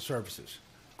medical services,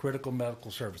 critical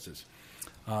medical services.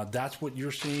 That's what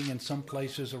you're seeing in some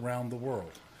places around the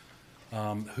world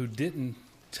who didn't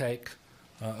take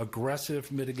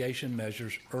aggressive mitigation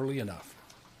measures early enough.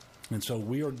 And so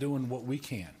we are doing what we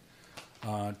can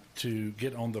to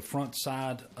get on the front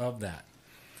side of that.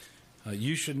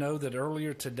 You should know that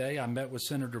earlier today I met with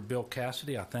Senator Bill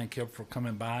Cassidy. I thank him for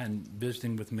coming by and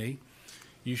visiting with me.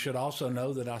 You should also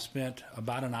know that I spent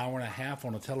about an hour and a half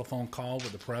on a telephone call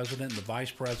with the president, the vice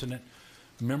president,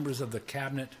 members of the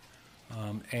cabinet,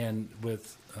 and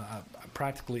with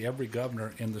practically every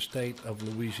governor in the state of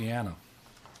Louisiana.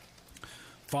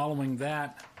 Following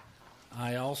that,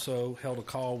 I also held a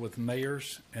call with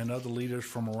mayors and other leaders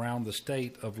from around the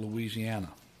state of Louisiana.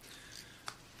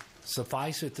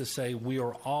 Suffice it to say, we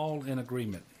are all in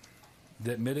agreement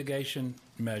that mitigation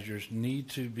measures need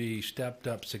to be stepped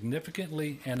up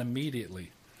significantly and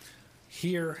immediately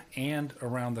here and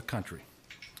around the country.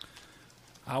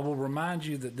 I will remind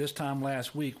you that this time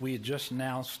last week we had just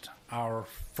announced our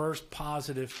first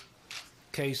positive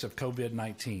case of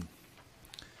COVID-19.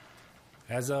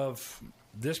 As of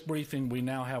this briefing, we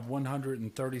now have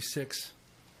 136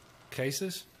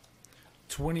 cases,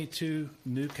 22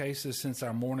 new cases since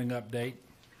our morning update.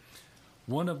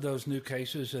 One of those new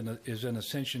cases is in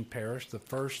Ascension Parish, the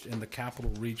first in the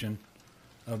capital region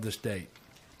of the state.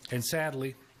 And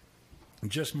sadly,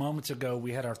 just moments ago,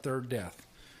 we had our third death,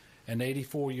 an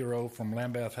 84-year-old from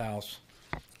Lambeth House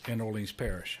in Orleans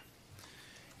Parish.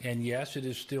 And yes, it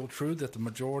is still true that the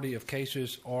majority of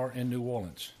cases are in New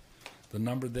Orleans. The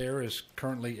number there is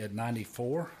currently at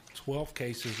 94, 12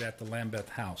 cases at the Lambeth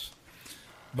House.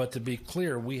 But to be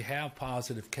clear, we have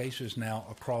positive cases now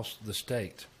across the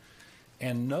state.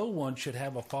 And no one should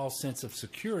have a false sense of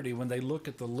security when they look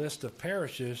at the list of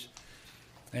parishes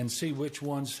and see which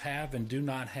ones have and do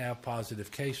not have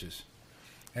positive cases.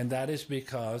 And that is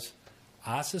because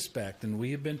I suspect, and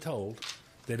we have been told,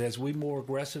 that as we more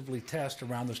aggressively test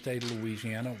around the state of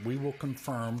Louisiana, we will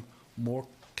confirm more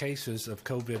cases of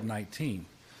COVID-19.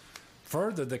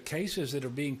 Further, the cases that are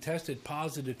being tested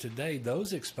positive today,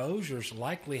 those exposures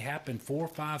likely happened 4,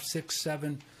 5, 6,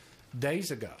 7 days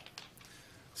ago.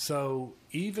 So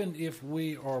even if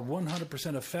we are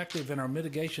 100% effective in our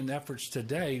mitigation efforts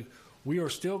today, we are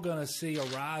still going to see a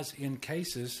rise in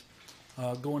cases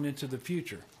going into the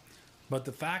future. But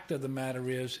the fact of the matter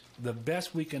is, the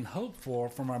best we can hope for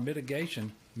from our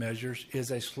mitigation measures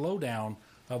is a slowdown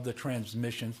of the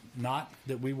transmission, not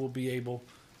that we will be able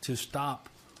to stop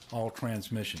all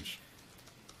transmissions.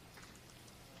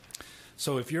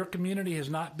 So if your community has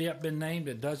not yet been named,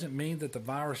 it doesn't mean that the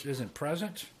virus isn't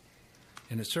present,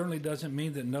 and it certainly doesn't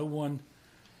mean that no one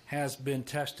has been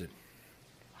tested.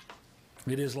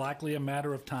 It is likely a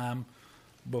matter of time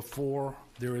before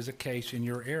there is a case in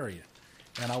your area.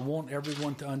 And I want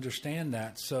everyone to understand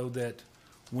that so that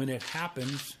when it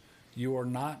happens, you are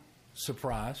not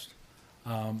surprised.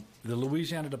 The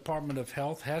Louisiana Department of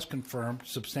Health has confirmed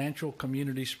substantial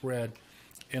community spread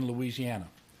in Louisiana.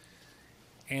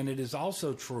 And it is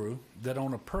also true that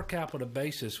on a per capita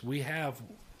basis, we have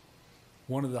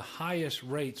one of the highest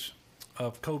rates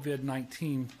of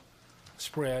COVID-19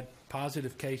 spread,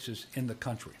 positive cases in the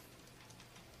country.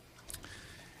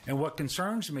 And what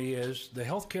concerns me is the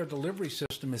healthcare delivery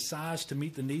system is sized to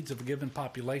meet the needs of a given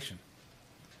population.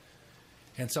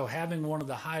 And so having one of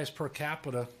the highest per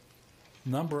capita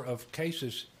number of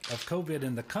cases of COVID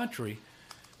in the country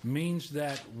means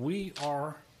that we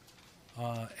are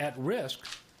at risk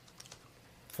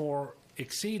for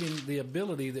exceeding the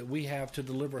ability that we have to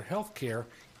deliver health care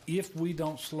if we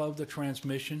don't slow the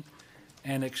transmission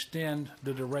and extend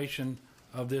the duration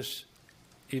of this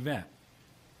event.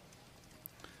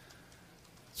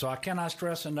 So I cannot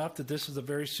stress enough that this is a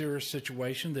very serious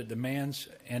situation that demands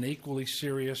an equally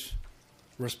serious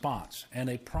response and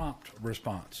a prompt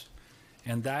response.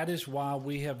 And that is why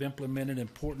we have implemented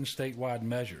important statewide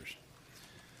measures.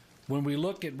 When we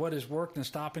look at what has worked in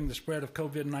stopping the spread of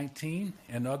COVID-19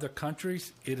 in other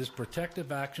countries, it is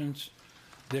protective actions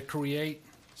that create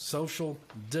social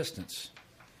distance,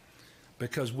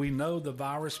 because we know the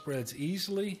virus spreads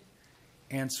easily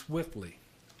and swiftly.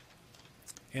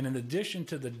 And in addition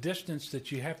to the distance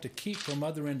that you have to keep from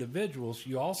other individuals,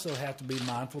 you also have to be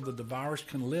mindful that the virus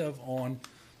can live on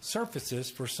surfaces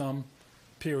for some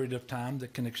period of time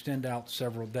that can extend out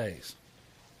several days.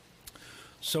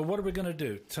 So what are we going to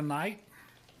do? Tonight,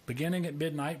 beginning at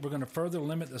midnight, we're going to further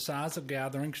limit the size of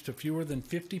gatherings to fewer than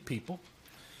 50 people.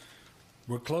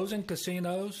 We're closing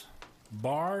casinos,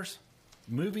 bars,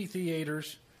 movie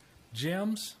theaters,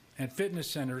 gyms, and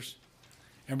fitness centers,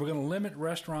 and we're going to limit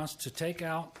restaurants to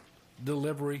takeout,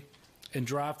 delivery, and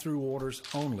drive-through orders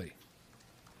only.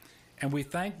 And we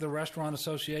thank the Restaurant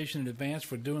Association in advance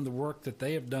for doing the work that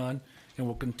they have done and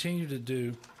will continue to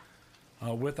do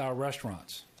with our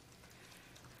restaurants.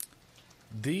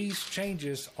 These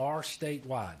changes are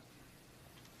statewide.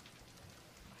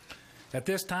 At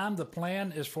this time, the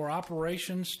plan is for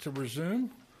operations to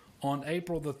resume on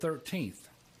April the 13th.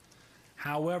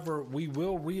 However, we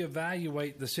will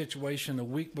reevaluate the situation a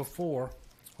week before,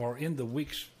 or in the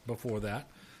weeks before that,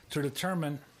 to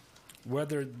determine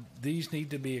whether these need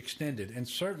to be extended. And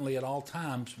certainly at all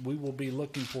times, we will be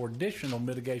looking for additional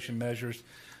mitigation measures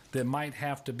that might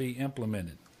have to be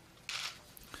implemented.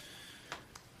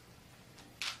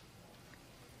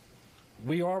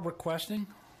 We are requesting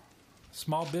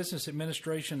Small Business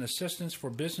Administration assistance for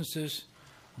businesses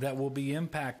that will be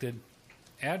impacted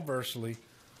adversely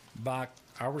by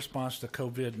our response to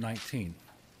COVID-19.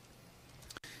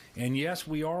 And yes,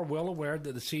 we are well aware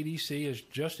that the CDC has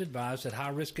just advised that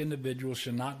high-risk individuals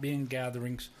should not be in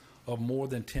gatherings of more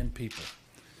than 10 people.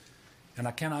 And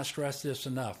I cannot stress this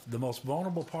enough. The most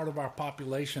vulnerable part of our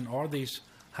population are these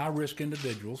high-risk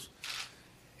individuals,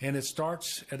 and it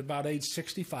starts at about age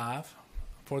 65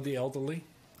 for the elderly.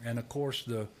 And of course,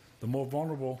 the more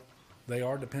vulnerable they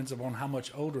are depends upon how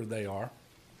much older they are.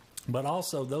 But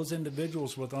also those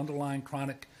individuals with underlying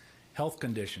chronic health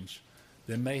conditions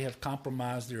that may have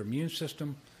compromised their immune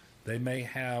system. They may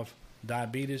have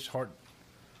diabetes, heart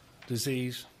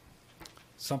disease,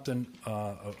 something,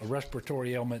 a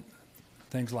respiratory ailment,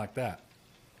 things like that.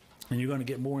 And you're going to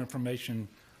get more information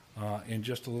in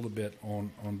just a little bit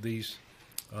on these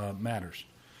matters.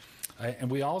 And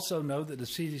we also know that the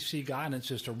CDC guidance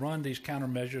is to run these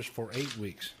countermeasures for 8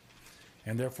 weeks.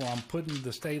 And therefore, I'm putting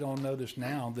the state on notice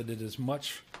now that it is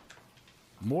much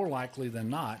more likely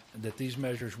than not that these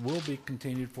measures will be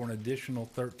continued for an additional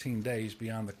 13 days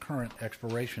beyond the current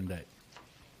expiration date.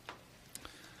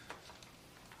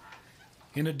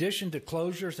 In addition to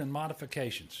closures and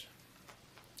modifications,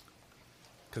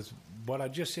 because what I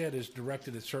just said is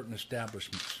directed at certain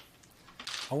establishments,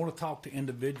 I want to talk to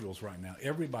individuals right now,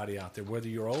 everybody out there, whether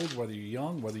you're old, whether you're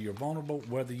young, whether you're vulnerable,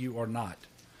 whether you are not.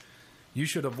 You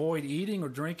should avoid eating or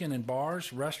drinking in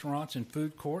bars, restaurants, and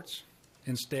food courts.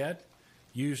 Instead,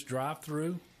 use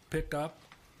drive-through, pickup,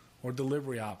 or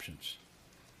delivery options.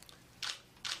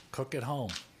 Cook at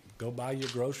home. Go buy your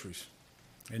groceries.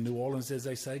 In New Orleans, as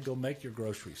they say, go make your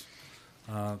groceries.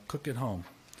 Cook at home.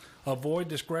 Avoid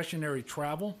discretionary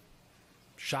travel,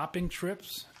 shopping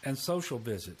trips, and social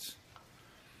visits.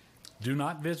 Do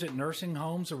not visit nursing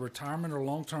homes or retirement or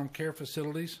long-term care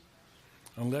facilities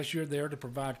unless you're there to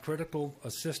provide critical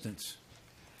assistance.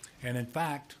 And in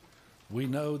fact, we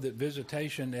know that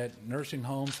visitation at nursing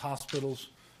homes, hospitals,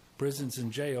 prisons,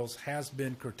 and jails has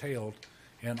been curtailed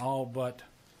in all but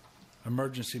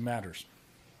emergency matters.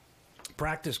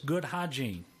 Practice good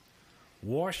hygiene.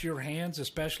 Wash your hands,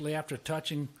 especially after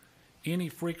touching any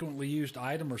frequently used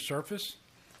item or surface.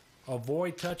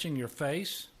 Avoid touching your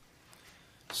face.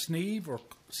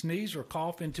 Sneeze or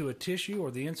cough into a tissue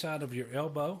or the inside of your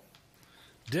elbow.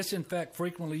 Disinfect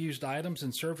frequently used items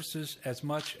and surfaces as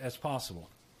much as possible.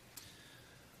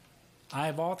 I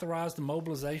have authorized the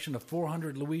mobilization of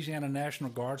 400 Louisiana National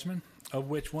Guardsmen, of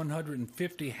which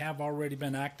 150 have already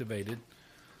been activated,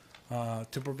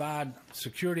 to provide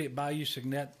security at Bayou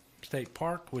Signet State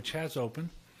Park, which has opened,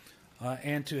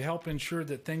 and to help ensure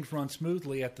that things run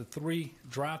smoothly at the 3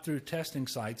 drive-through testing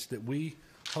sites that we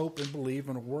hope and believe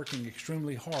and are working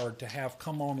extremely hard to have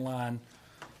come online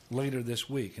later this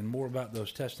week. And more about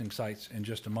those testing sites in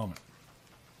just a moment.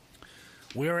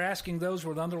 We are asking those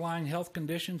with underlying health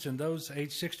conditions and those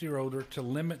age 60 or older to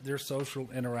limit their social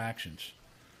interactions.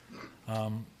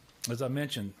 As I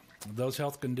mentioned, those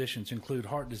health conditions include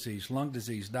heart disease, lung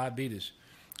disease, diabetes,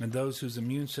 and those whose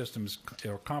immune systems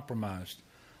are compromised,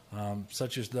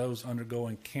 such as those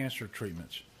undergoing cancer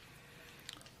treatments.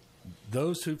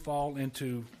 Those who fall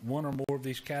into one or more of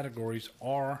these categories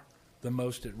are the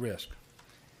most at risk.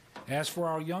 As for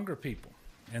our younger people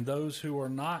and those who are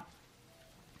not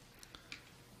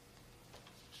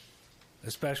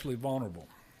especially vulnerable,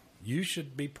 you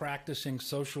should be practicing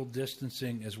social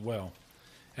distancing as well.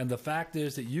 And the fact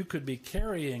is that you could be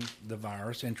carrying the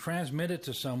virus and transmit it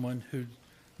to someone who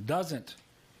doesn't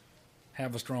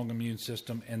have a strong immune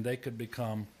system, and they could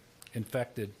become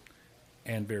infected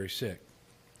and very sick.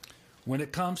 When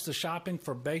it comes to shopping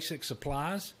for basic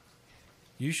supplies,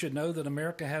 you should know that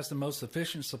America has the most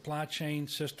efficient supply chain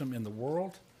system in the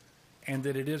world and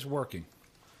that it is working.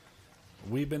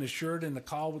 We've been assured in the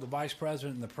call with the Vice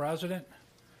President and the President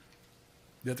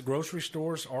that the grocery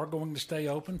stores are going to stay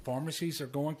open, pharmacies are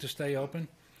going to stay open,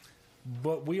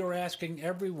 but we are asking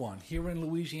everyone here in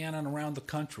Louisiana and around the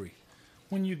country,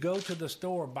 when you go to the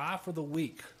store, buy for the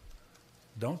week.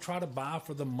 Don't try to buy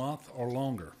for the month or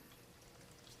longer.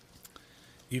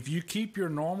 If you keep your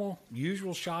normal,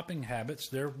 usual shopping habits,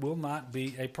 there will not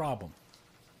be a problem.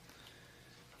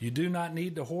 You do not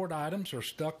need to hoard items or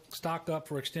stock up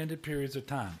for extended periods of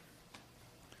time.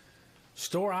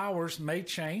 Store hours may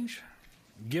change,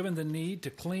 given the need to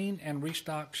clean and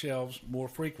restock shelves more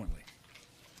frequently.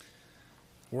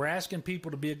 We're asking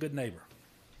people to be a good neighbor.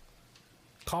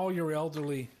 Call your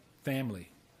elderly family.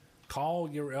 Call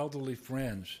your elderly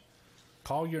friends.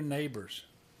 Call your neighbors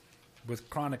with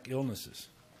chronic illnesses.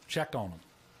 Check on them.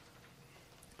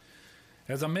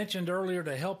 As I mentioned earlier,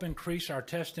 to help increase our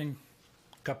testing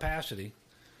capacity,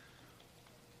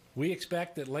 we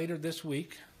expect that later this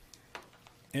week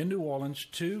in New Orleans,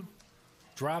 2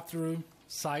 drive-through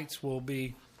sites will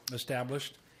be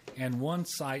established and 1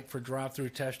 site for drive-through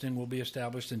testing will be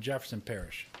established in Jefferson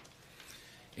Parish.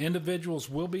 Individuals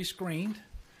will be screened,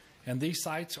 and these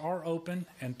sites are open,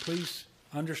 and please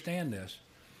understand this.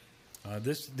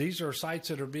 These are sites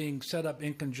that are being set up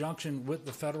in conjunction with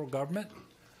the federal government.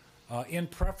 In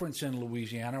preference in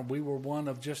Louisiana, we were one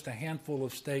of just a handful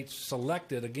of states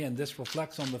selected. Again, this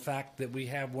reflects on the fact that we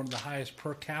have one of the highest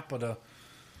per capita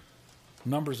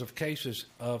numbers of cases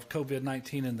of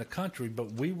COVID-19 in the country,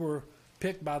 but we were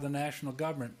picked by the national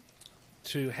government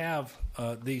to have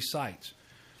these sites.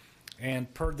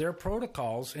 And per their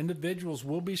protocols, individuals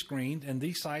will be screened, and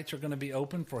these sites are going to be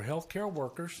open for healthcare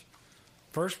workers,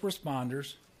 first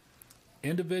responders,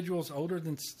 individuals older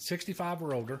than 65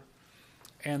 or older,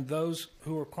 and those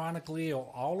who are chronically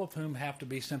ill, all of whom have to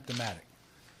be symptomatic.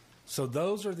 So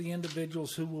those are the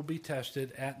individuals who will be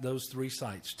tested at those 3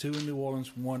 sites, 2 in New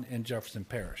Orleans, 1 in Jefferson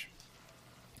Parish.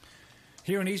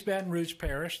 Here in East Baton Rouge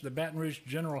Parish, the Baton Rouge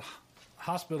General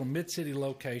Hospital Mid-City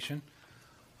location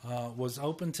was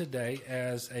opened today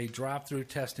as a drive-through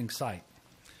testing site.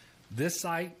 This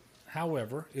site,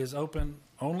 however, is open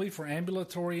only for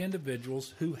ambulatory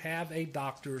individuals who have a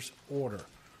doctor's order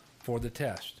for the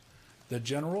test. The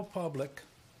general public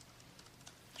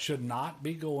should not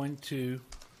be going to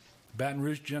Baton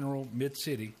Rouge General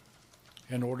Mid-City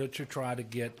in order to try to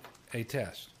get a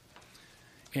test.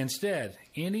 Instead,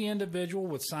 any individual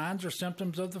with signs or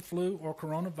symptoms of the flu or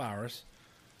coronavirus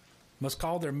must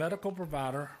call their medical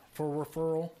provider for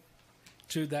referral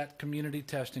to that community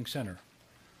testing center.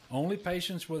 Only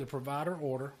patients with a provider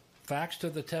order faxed to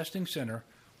the testing center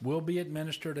will be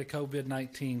administered a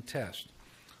COVID-19 test.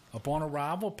 Upon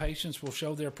arrival, patients will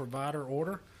show their provider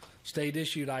order,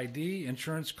 state-issued ID,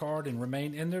 insurance card, and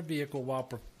remain in their vehicle while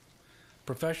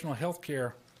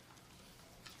healthcare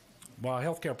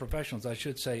professionals,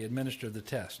 administer the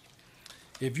test.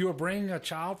 If you are bringing a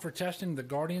child for testing, the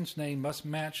guardian's name must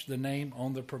match the name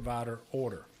on the provider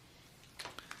order.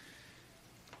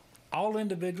 All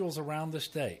individuals around the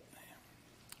state,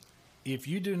 if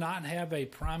you do not have a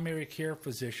primary care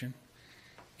physician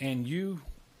and you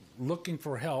looking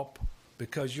for help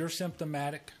because you're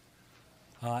symptomatic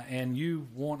and you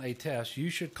want a test, you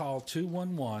should call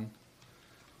 211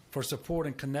 for support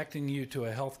in connecting you to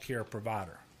a healthcare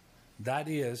provider. That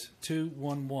is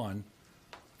 211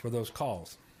 for those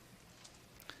calls.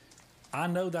 I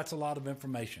know that's a lot of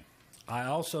information. I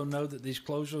also know that these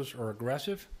closures are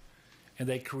aggressive and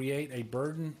they create a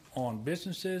burden on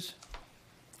businesses.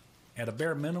 At a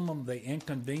bare minimum, they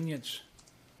inconvenience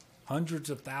hundreds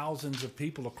of thousands of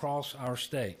people across our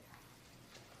state.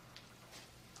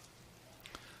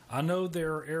 I know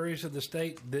there are areas of the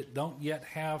state that don't yet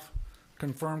have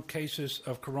confirmed cases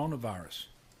of coronavirus.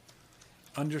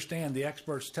 Understand, the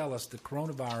experts tell us the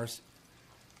coronavirus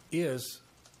is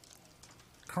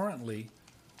currently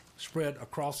spread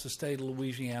across the state of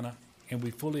Louisiana, and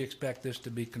we fully expect this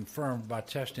to be confirmed by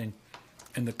testing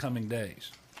in the coming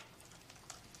days.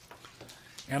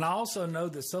 And I also know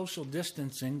that social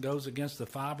distancing goes against the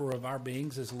fiber of our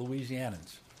beings as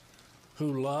Louisianans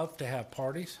who love to have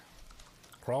parties,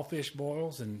 crawfish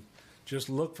boils, and just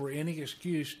look for any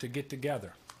excuse to get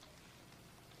together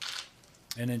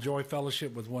and enjoy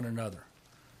fellowship with one another.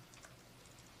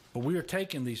 But we are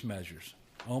taking these measures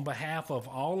on behalf of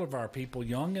all of our people,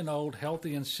 young and old,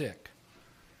 healthy and sick.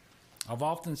 I've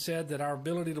often said that our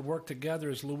ability to work together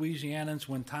as Louisianans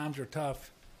when times are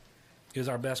tough is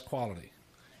our best quality.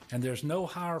 And there's no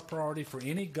higher priority for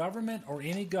any government or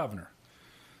any governor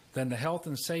than the health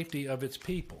and safety of its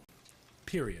people,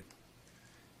 period.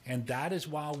 And that is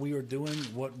why we are doing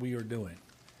what we are doing.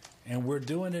 And we're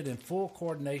doing it in full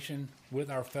coordination with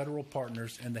our federal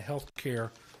partners and the healthcare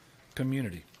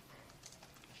community.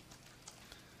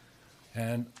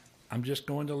 And I'm just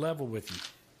going to level with you.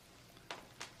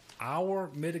 Our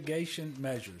mitigation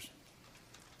measures,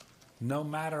 no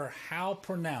matter how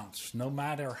pronounced, no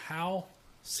matter how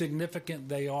significant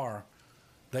they are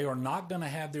not going to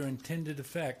have their intended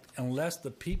effect unless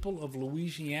the people of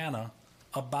Louisiana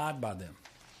abide by them.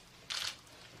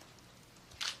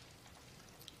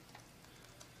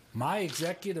 My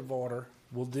executive order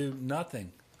will do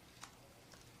nothing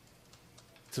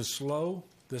to slow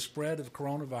the spread of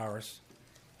coronavirus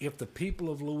if the people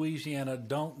of Louisiana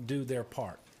don't do their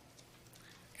part.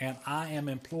 And I am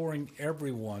imploring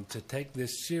everyone to take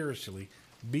this seriously.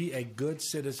 Be a good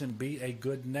citizen, be a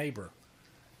good neighbor.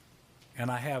 And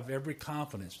I have every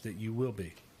confidence that you will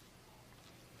be.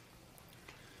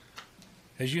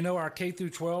 As you know, our K through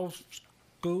 12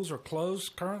 schools are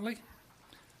closed currently.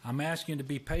 I'm asking you to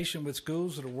be patient with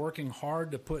schools that are working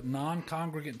hard to put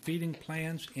non-congregate feeding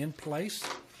plans in place.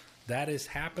 That is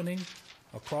happening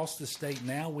across the state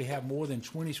now. We have more than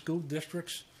 20 school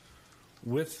districts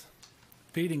with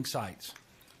feeding sites.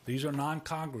 These are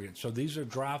non-congregate, so these are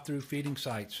drive-through feeding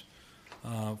sites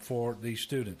for these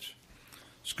students.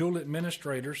 School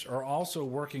administrators are also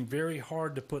working very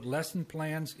hard to put lesson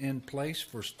plans in place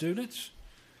for students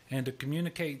and to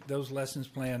communicate those lessons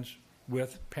plans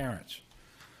with parents.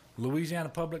 Louisiana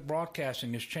Public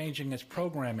Broadcasting is changing its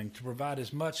programming to provide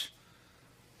as much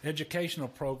educational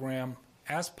program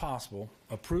as possible,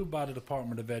 approved by the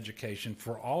Department of Education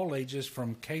for all ages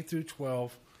from K through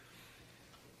 12.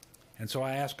 And so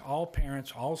I ask all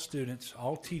parents, all students,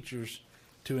 all teachers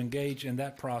to engage in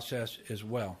that process as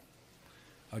well.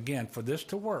 Again, for this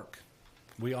to work,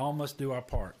 we all must do our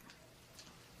part.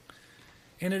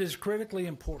 And it is critically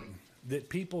important that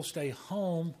people stay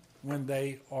home when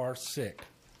they are sick.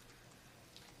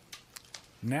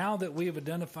 Now that we have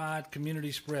identified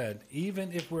community spread,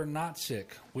 even if we're not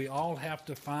sick, we all have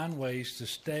to find ways to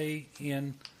stay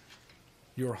in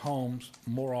your homes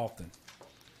more often.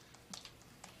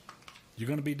 You're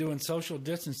going to be doing social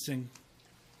distancing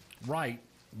right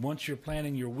once you're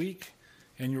planning your week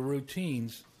and your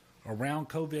routines around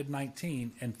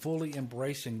COVID-19 and fully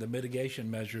embracing the mitigation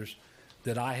measures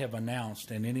that I have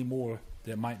announced and any more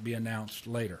that might be announced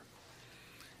later.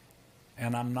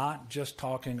 And I'm not just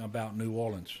talking about New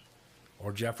Orleans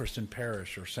or Jefferson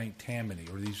Parish or St. Tammany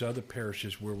or these other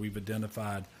parishes where we've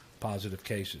identified positive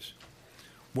cases.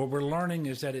 What we're learning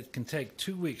is that it can take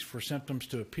 2 weeks for symptoms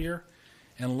to appear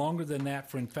and longer than that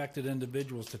for infected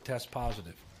individuals to test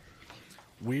positive.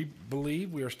 We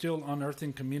believe we are still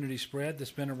unearthing community spread that's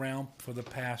been around for the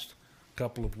past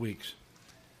couple of weeks.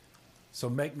 So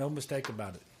make no mistake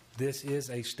about it. This is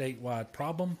a statewide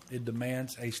problem. It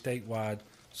demands a statewide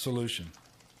solution.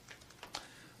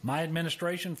 My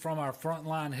administration, from our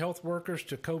frontline health workers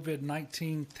to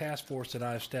COVID-19 task force that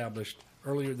I established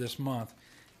earlier this month,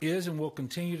 is and will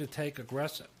continue to take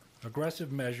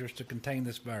aggressive measures to contain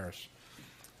this virus.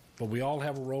 But we all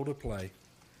have a role to play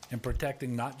in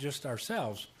protecting not just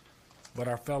ourselves, but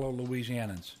our fellow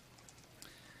Louisianans.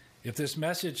 If this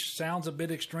message sounds a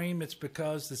bit extreme, it's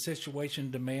because the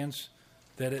situation demands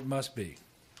that it must be.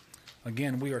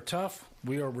 Again, we are tough,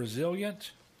 we are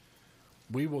resilient,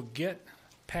 we will get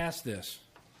past this,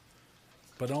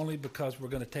 but only because we're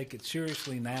going to take it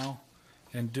seriously now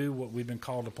and do what we've been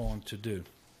called upon to do.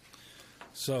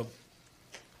 So,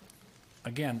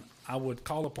 again, I would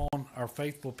call upon our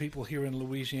faithful people here in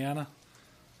Louisiana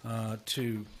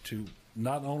to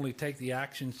not only take the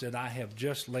actions that I have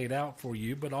just laid out for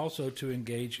you, but also to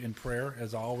engage in prayer,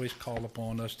 as I always call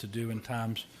upon us to do in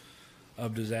times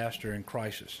of disaster and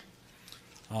crisis.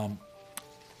 I'm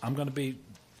going to be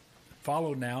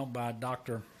followed now by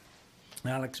Dr.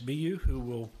 Alex Biu, who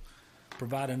will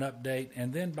provide an update,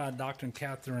 and then by Dr.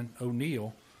 Catherine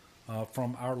O'Neill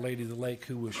from Our Lady of the Lake,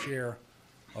 who will share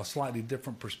a slightly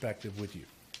different perspective with you.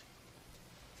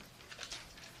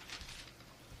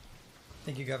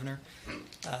 Thank you, Governor.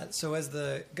 So as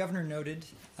the Governor noted,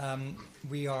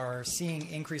 we are seeing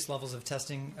increased levels of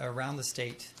testing around the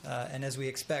state, and as we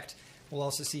expect, we'll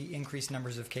also see increased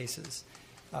numbers of cases.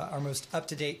 Our most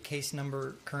up-to-date case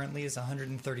number currently is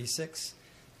 136,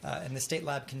 and the state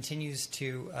lab continues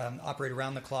to operate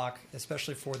around the clock,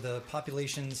 especially for the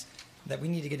populations that we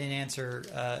need to get an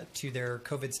answer to their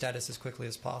COVID status as quickly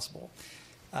as possible.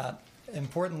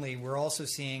 Importantly, we're also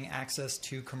seeing access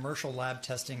to commercial lab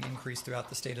testing increase throughout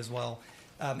the state as well.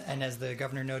 And as the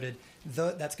Governor noted,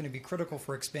 that's going to be critical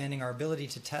for expanding our ability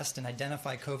to test and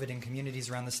identify COVID in communities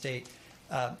around the state,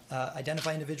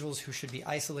 identify individuals who should be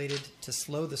isolated to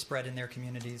slow the spread in their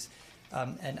communities,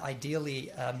 and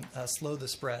ideally slow the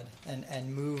spread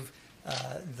and move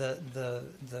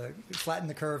flatten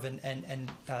the curve and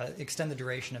extend the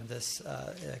duration of this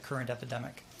current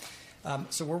epidemic.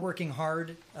 So we're working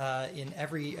hard in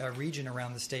every region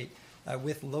around the state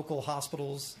with local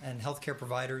hospitals and healthcare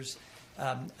providers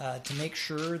to make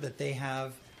sure that they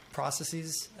have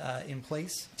processes in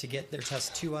place to get their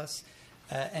tests to us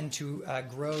and to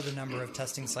grow the number of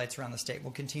testing sites around the state.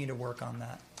 We'll continue to work on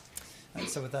that.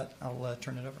 So with that, I'll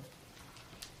turn it over.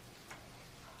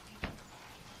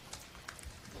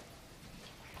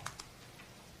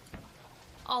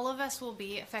 All of us will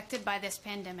be affected by this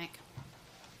pandemic.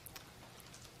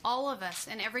 All of us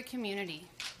in every community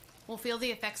will feel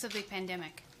the effects of the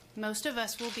pandemic. Most of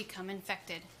us will become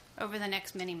infected over the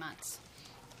next many months.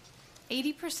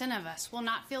 80% of us will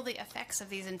not feel the effects of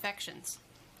these infections.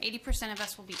 80% of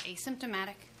us will be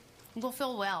asymptomatic, we'll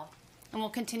feel well, and we'll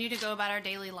continue to go about our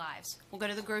daily lives. We'll go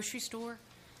to the grocery store,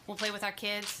 we'll play with our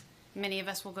kids, many of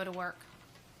us will go to work.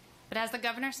 But as the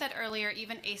Governor said earlier,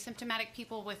 even asymptomatic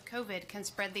people with COVID can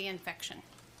spread the infection.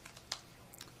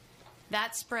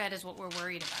 That spread is what we're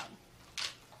worried about.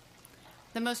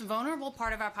 The most vulnerable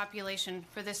part of our population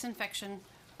for this infection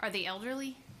are the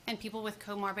elderly and people with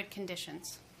comorbid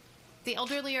conditions. The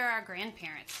elderly are our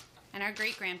grandparents and our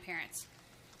great-grandparents.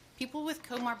 People with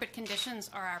comorbid conditions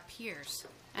are our peers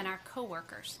and our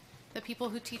coworkers, the people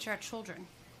who teach our children.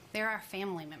 They're our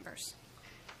family members.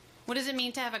 What does it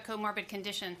mean to have a comorbid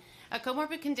condition? A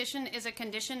comorbid condition is a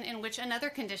condition in which another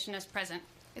condition is present.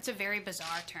 It's a very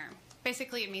bizarre term.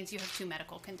 Basically, it means you have two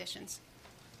medical conditions.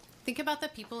 Think about the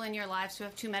people in your lives who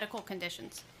have two medical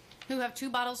conditions, who have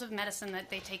 2 bottles of medicine that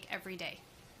they take every day.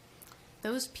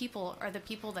 Those people are the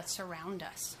people that surround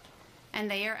us,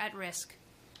 and they are at risk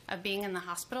of being in the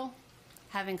hospital,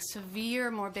 having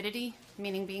severe morbidity,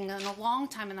 meaning being in a long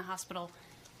time in the hospital,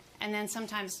 and then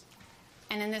sometimes,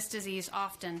 and in this disease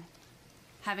often,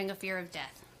 having a fear of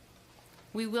death.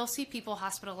 We will see people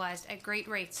hospitalized at great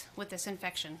rates with this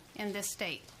infection in this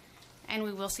state, and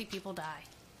we will see people die.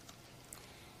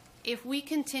 If we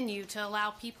continue to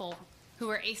allow people who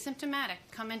are asymptomatic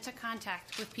come into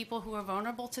contact with people who are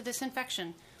vulnerable to this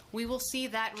infection, we will see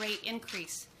that rate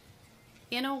increase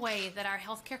in a way that our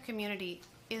healthcare community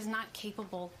is not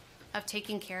capable of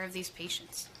taking care of these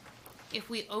patients. If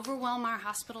we overwhelm our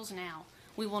hospitals now,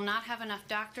 we will not have enough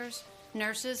doctors,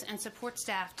 nurses, and support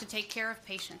staff to take care of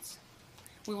patients.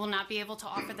 We will not be able to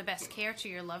offer the best care to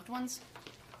your loved ones.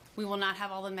 We will not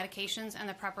have all the medications and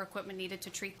the proper equipment needed to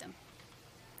treat them.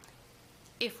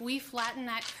 If we flatten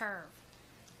that curve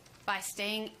by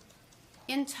staying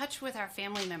in touch with our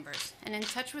family members and in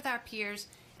touch with our peers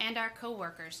and our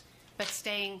coworkers, but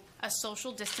staying a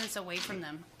social distance away from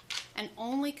them and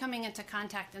only coming into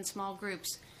contact in small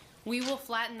groups, we will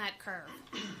flatten that curve.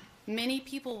 Many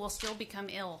people will still become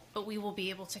ill, but we will be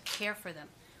able to care for them.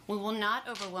 We will not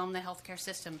overwhelm the healthcare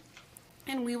system,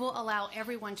 and we will allow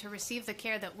everyone to receive the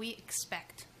care that we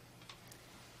expect.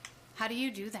 How do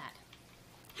you do that?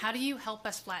 How do you help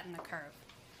us flatten the curve?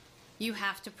 You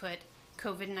have to put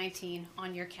COVID-19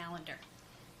 on your calendar.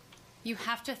 You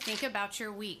have to think about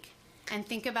your week and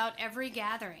think about every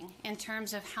gathering in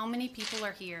terms of how many people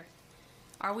are here.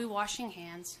 Are we washing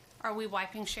hands? Are we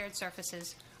wiping shared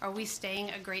surfaces? Are we staying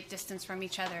a great distance from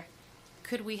each other?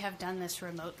 Could we have done this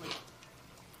remotely?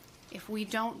 If we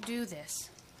don't do this,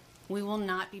 we will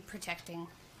not be protecting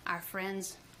our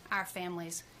friends, our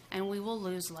families, and we will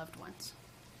lose loved ones.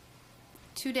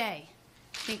 Today,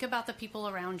 think about the people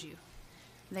around you.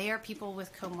 They are people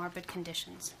with comorbid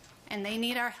conditions, and they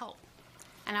need our help.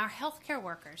 And our healthcare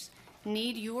workers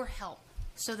need your help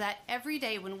so that every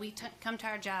day when we come to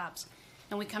our jobs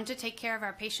and we come to take care of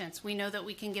our patients, we know that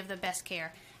we can give the best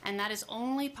care. And that is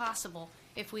only possible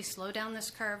if we slow down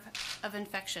this curve of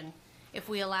infection, if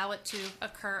we allow it to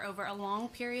occur over a long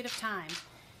period of time,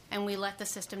 and we let the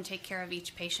system take care of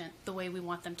each patient the way we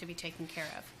want them to be taken care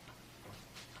of.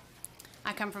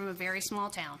 I come from a very small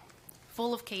town,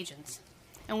 full of Cajuns,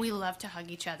 and we love to hug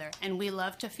each other, and we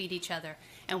love to feed each other,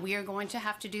 and we are going to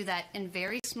have to do that in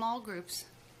very small groups,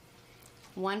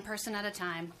 one person at a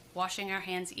time, washing our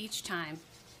hands each time.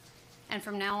 And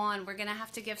from now on, we're going to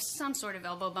have to give some sort of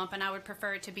elbow bump, and I would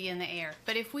prefer it to be in the air.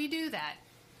 But if we do that,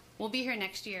 we'll be here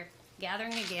next year,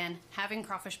 gathering again, having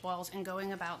crawfish boils, and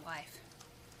going about life.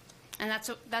 And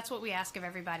that's what we ask of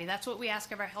everybody. That's what we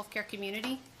ask of our healthcare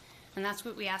community, and that's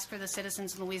what we ask for the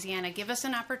citizens in Louisiana. Give us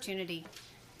an opportunity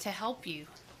to help you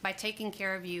by taking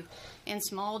care of you in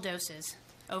small doses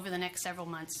over the next several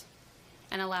months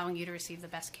and allowing you to receive the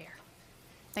best care.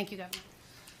 Thank you, Governor.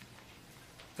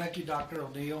 Thank you, Dr.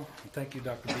 O'Neill. Thank you,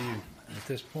 Dr. Bu. At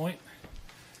this point,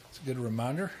 it's a good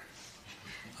reminder,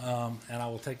 and I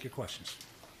will take your questions.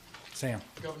 Sam.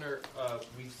 Governor,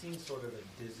 we've seen sort of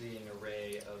a dizzying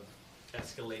array of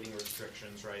escalating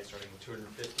restrictions, right? Starting with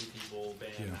 250 people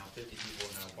banned, now 50 people,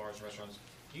 now bars and restaurants.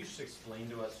 Can you just explain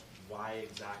to us why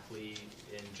exactly,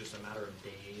 in just a matter of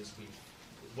days,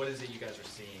 what is it you guys are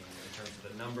seeing in terms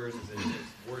of the numbers? Is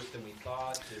it worse than we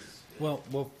thought?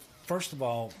 Well, first of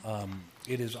all,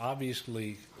 it is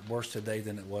obviously worse today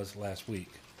than it was last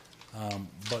week.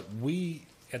 But we,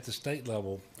 at the state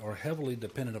level, are heavily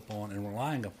dependent upon and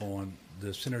relying upon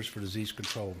the Centers for Disease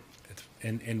Control.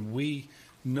 And we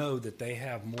know that they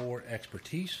have more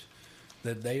expertise,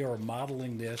 that they are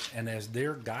modeling this, and as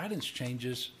their guidance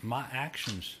changes, my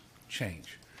actions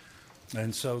change.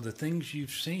 And so the things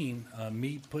you've seen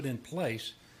me put in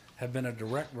place have been a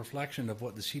direct reflection of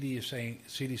what the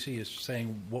CDC is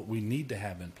saying what we need to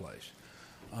have in place.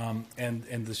 And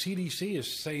the CDC is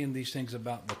saying these things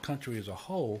about the country as a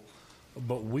whole,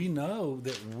 but we know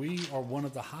that we are one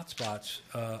of the hot spots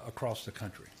across the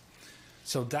country.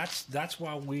 So that's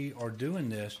why we are doing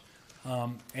this.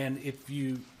 And if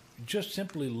you just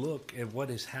simply look at what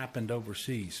has happened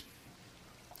overseas,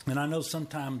 and I know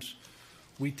sometimes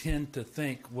we tend to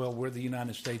think, well, we're the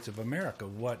United States of America.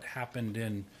 What happened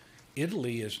in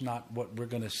Italy is not what we're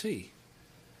going to see.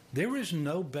 There is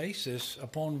no basis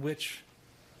upon which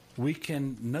we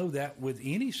can know that with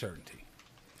any certainty.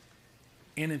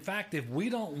 And in fact, if we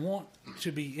don't want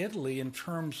to be Italy in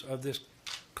terms of this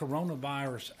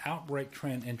coronavirus outbreak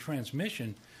trend and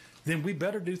transmission, then we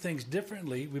better do things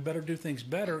differently, we better do things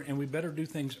better, and we better do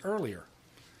things earlier.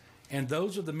 And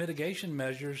those are the mitigation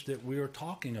measures that we are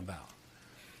talking about.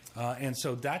 And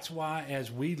so that's why,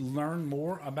 as we learn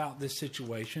more about this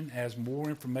situation, as more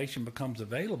information becomes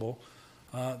available,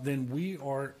 then we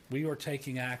are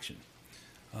taking action.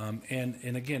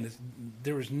 And again,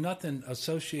 there is nothing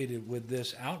associated with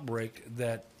this outbreak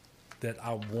that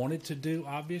I wanted to do,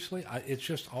 obviously. It's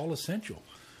just all essential.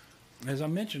 As I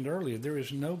mentioned earlier, there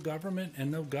is no government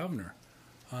and no governor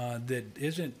that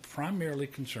isn't primarily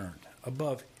concerned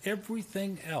above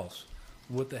everything else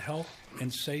with the health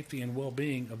and safety and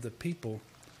well-being of the people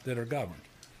that are governed.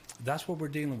 That's what we're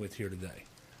dealing with here today.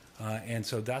 And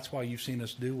so that's why you've seen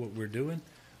us do what we're doing.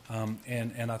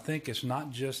 And I think it's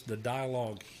not just the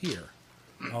dialogue here,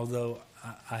 although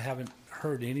I haven't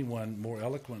heard anyone more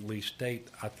eloquently state,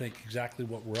 I think, exactly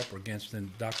what we're up against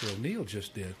than Dr. O'Neill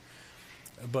just did.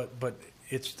 But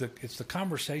it's the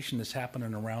conversation that's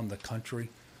happening around the country.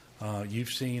 You've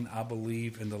seen, I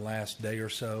believe, in the last day or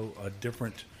so, a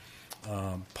different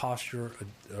posture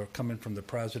coming from the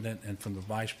president and from the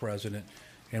vice president,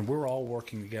 and we're all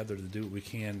working together to do what we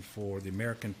can for the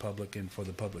American public and for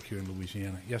the public here in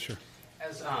Louisiana. Yes, sir.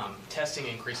 As testing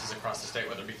increases across the state,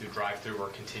 whether it be through drive-thru or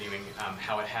continuing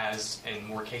how it has, and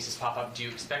more cases pop up, do you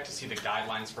expect to see the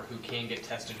guidelines for who can get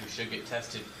tested, who should get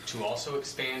tested, to also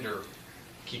expand, or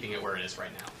keeping it where it is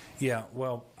right now? Yeah,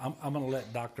 well, I'm going to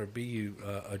let Dr. Bu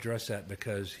address that,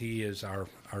 because he is our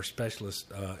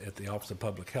specialist at the Office of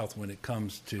Public Health when it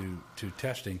comes to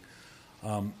testing.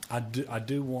 I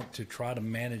do want to try to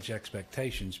manage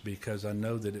expectations, because I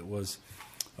know that it was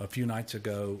a few nights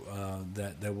ago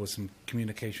that there was some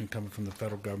communication coming from the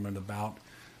federal government about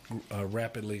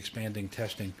rapidly expanding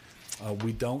testing.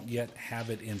 We don't yet have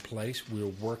it in place. We're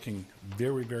working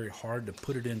very, very hard to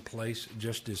put it in place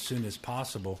just as soon as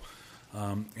possible.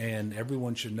 And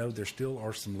everyone should know there still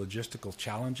are some logistical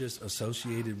challenges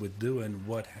associated with doing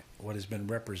what has been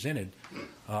represented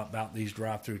about these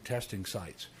drive-through testing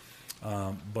sites.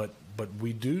 But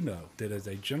we do know that as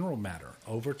a general matter,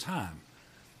 over time,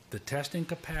 the testing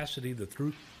capacity, the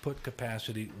throughput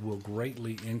capacity will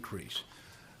greatly increase.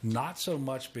 Not so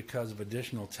much because of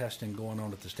additional testing going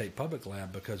on at the state public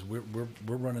lab, because we're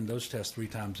running those tests 3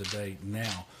 times a day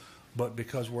now, but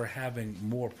because we're having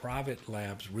more private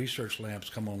labs, research labs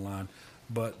come online,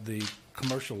 but the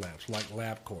commercial labs like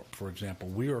LabCorp, for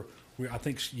example, I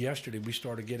think yesterday we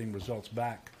started getting results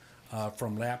back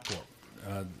from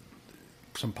LabCorp,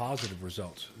 some positive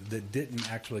results that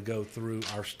didn't actually go through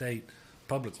our state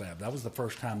public lab. That was the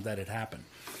first time that had happened.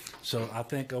 So I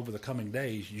think over the coming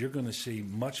days, you're going to see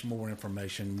much more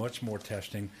information, much more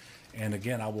testing. And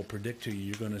again, I will predict to you,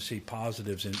 you're going to see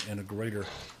positives in a greater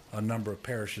number of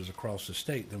parishes across the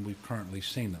state than we've currently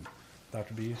seen them.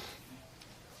 Dr. B?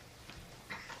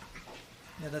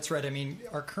 Yeah, that's right. I mean,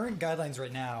 our current guidelines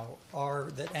right now are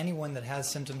that anyone that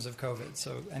has symptoms of COVID,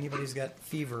 so anybody who's got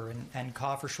fever and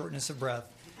cough or shortness of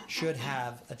breath, should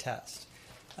have a test.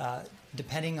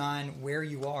 Depending on where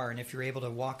you are and if you're able to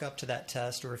walk up to that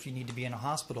test or if you need to be in a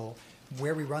hospital,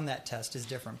 where we run that test is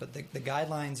different. But the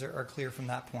guidelines are clear from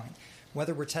that point.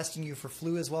 Whether we're testing you for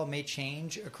flu as well may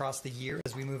change across the year.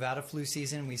 As we move out of flu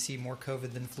season, we see more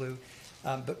COVID than flu.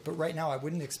 But right now, I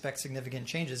wouldn't expect significant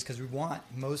changes because we want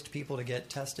most people to get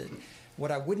tested.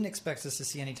 What I wouldn't expect us to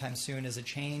see anytime soon is a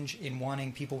change in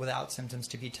wanting people without symptoms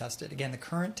to be tested. Again, the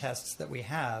current tests that we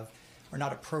have are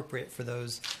not appropriate for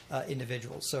those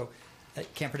individuals. So I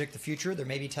can't predict the future. There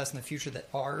may be tests in the future that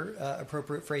are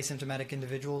appropriate for asymptomatic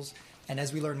individuals. And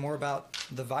as we learn more about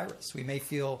the virus, we may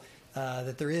feel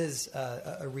that there is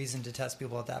a reason to test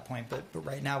people at that point. But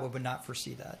right now, we would not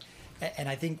foresee that. And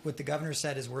I think what the governor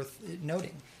said is worth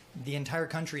noting. The entire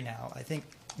country now, I think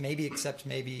maybe except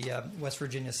maybe West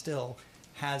Virginia still,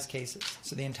 has cases.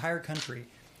 So the entire country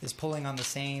is pulling on the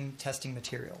same testing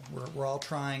material. We're all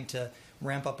trying to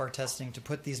ramp up our testing to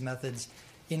put these methods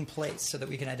in place so that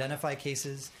we can identify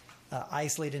cases,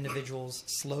 isolate individuals,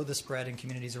 slow the spread in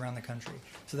communities around the country.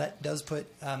 So that does put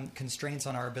constraints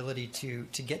on our ability to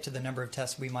get to the number of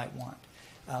tests we might want.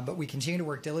 But we continue to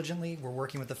work diligently. We're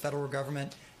working with the federal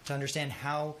government to understand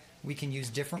how we can use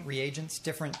different reagents,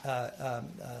 different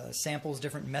samples,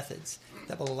 different methods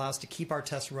that will allow us to keep our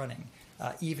tests running,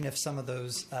 even if some of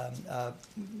those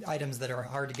items that are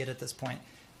hard to get at this point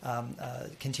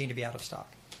continue to be out of stock.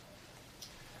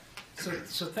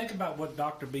 So think about what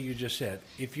Dr. B you just said.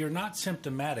 If you're not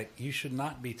symptomatic, you should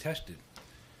not be tested.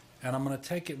 And I'm going to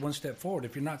take it one step forward.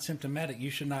 If you're not symptomatic,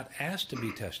 you should not ask to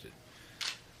be tested,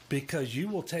 because you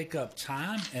will take up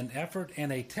time and effort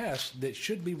and a test that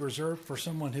should be reserved for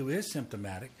someone who is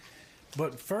symptomatic.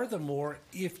 But furthermore,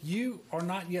 if you are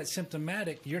not yet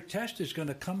symptomatic, your test is going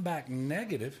to come back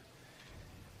negative,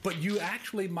 but you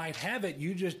actually might have it.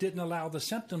 You just didn't allow the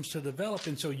symptoms to develop.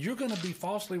 And so you're going to be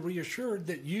falsely reassured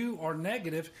that you are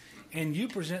negative, and you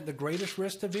present the greatest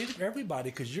risk to everybody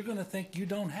because you're going to think you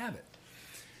don't have it.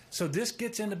 So this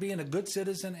gets into being a good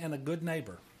citizen and a good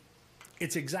neighbor.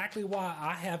 It's exactly why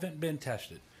I haven't been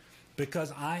tested,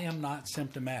 because I am not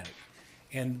symptomatic.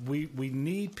 And we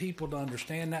need people to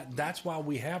understand that. That's why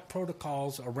we have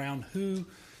protocols around who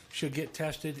should get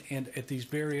tested and at these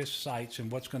various sites and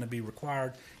what's going to be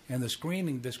required and the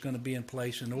screening that's going to be in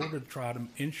place in order to try to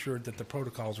ensure that the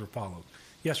protocols are followed.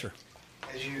 Yes, sir.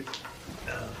 As you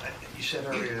said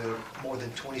earlier, more than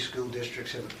 20 school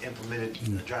districts have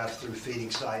implemented drive-through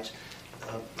feeding sites.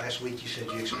 Last week you said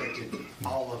you expected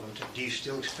all of them to. Do you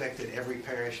still expect that every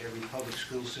parish, every public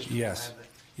school system will have it?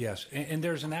 Yes. And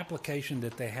there's an application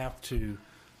that they have to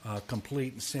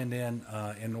complete and send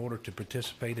in order to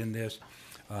participate in this.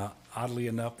 Oddly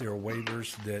enough, there are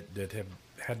waivers that have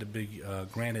had to be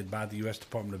granted by the U.S.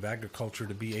 Department of Agriculture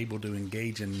to be able to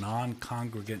engage in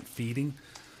non-congregant feeding.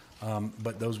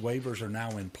 But those waivers are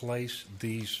now in place.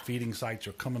 These feeding sites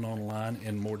are coming online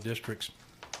in more districts.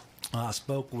 I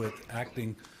spoke with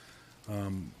acting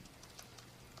the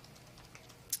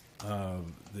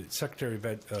Secretary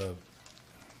of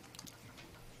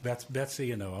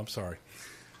Betsy, I'm sorry,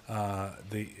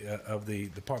 of the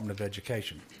Department of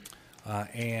Education,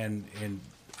 and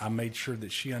I made sure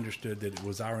that she understood that it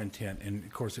was our intent, and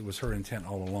of course it was her intent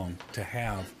all along, to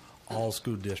have all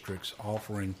school districts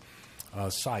offering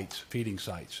feeding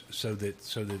sites, so that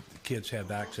kids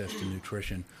have access to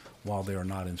nutrition while they are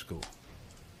not in school.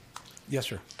 Yes,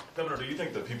 sir. Governor, do you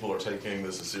think that people are taking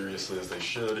this as seriously as they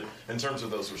should in terms of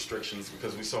those restrictions?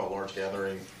 Because we saw a large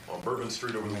gathering on Bourbon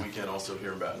Street over the weekend, also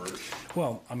here in Baton Rouge.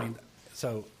 Well, I mean,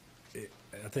 so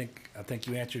I think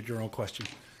you answered your own question.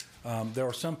 There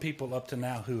are some people up to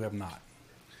now who have not.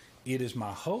 It is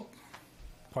my hope,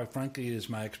 quite frankly, it is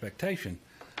my expectation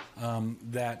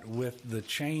that with the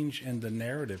change in the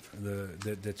narrative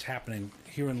that's happening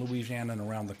here in Louisiana and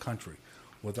around the country,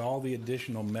 with all the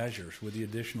additional measures, with the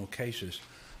additional cases,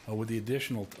 with the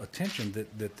additional attention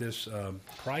that this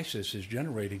crisis is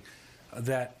generating,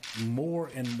 that more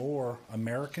and more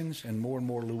Americans and more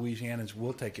Louisianans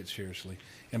will take it seriously.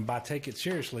 And by take it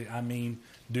seriously, I mean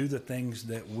do the things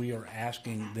that we are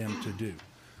asking them to do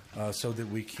so that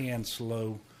we can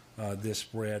slow this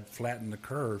spread, flatten the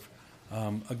curve.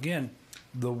 Again,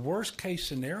 the worst case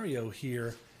scenario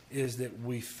here is that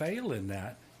we fail in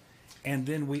that, and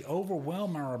then we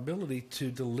overwhelm our ability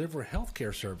to deliver health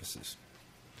care services.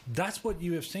 That's what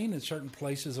you have seen in certain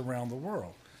places around the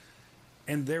world.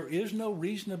 And there is no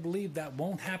reason to believe that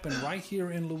won't happen right here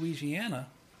in Louisiana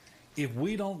if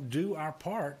we don't do our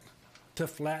part to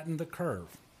flatten the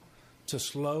curve, to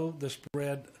slow the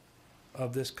spread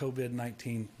of this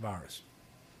COVID-19 virus.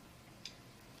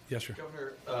 Yes, sir.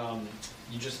 Governor,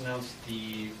 you just announced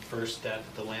the first death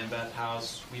at the Lambeth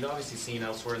House. We've obviously seen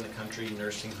elsewhere in the country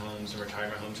nursing homes and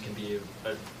retirement homes can be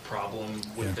a problem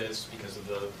with this because of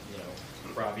the,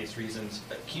 for obvious reasons.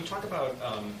 Can you talk about,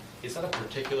 is that a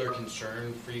particular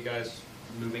concern for you guys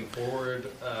moving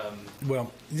forward? Well,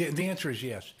 the answer is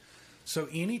yes. So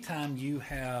anytime you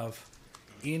have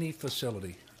any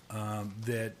facility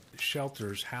that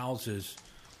shelters, houses,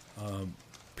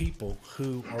 people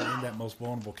who are in that most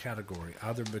vulnerable category,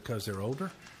 either because they're older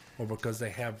or because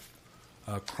they have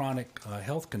chronic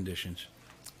health conditions.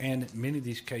 And in many of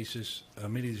these cases,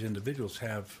 many of these individuals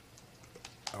have,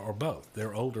 or both,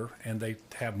 they're older and they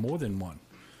have more than one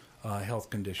health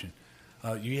condition.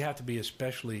 You have to be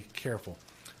especially careful,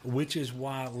 which is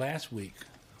why last week,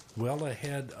 well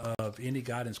ahead of any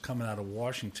guidance coming out of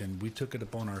Washington, we took it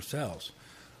upon ourselves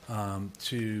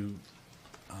to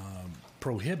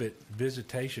prohibit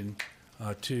visitation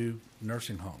to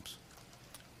nursing homes,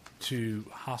 to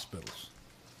hospitals,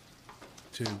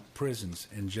 to prisons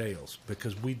and jails,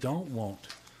 because we don't want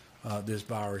this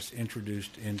virus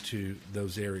introduced into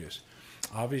those areas.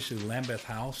 Obviously, Lambeth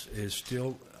House is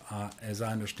still, as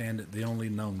I understand it, the only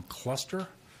known cluster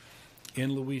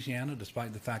in Louisiana,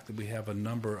 despite the fact that we have a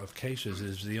number of cases. It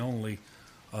is the only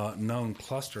known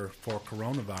cluster for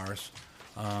coronavirus.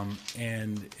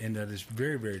 And that is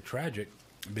very, very tragic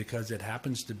because it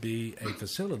happens to be a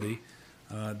facility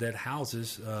that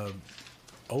houses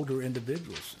older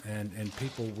individuals and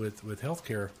people with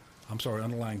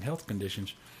underlying health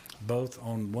conditions, both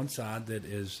on one side that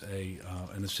is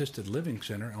an assisted living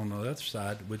center, on the other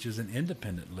side, which is an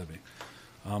independent living.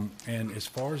 And as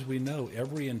far as we know,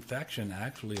 every infection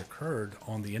actually occurred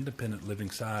on the independent living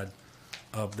side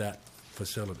of that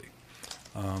facility.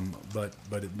 But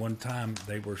at one time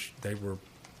they were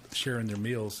sharing their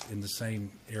meals in the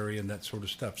same area and that sort of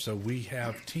stuff. So we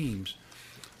have teams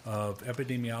of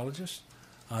epidemiologists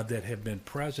that have been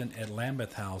present at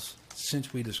Lambeth House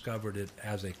since we discovered it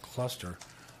as a cluster.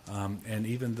 And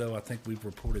even though I think we've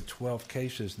reported 12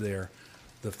 cases there,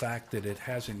 the fact that it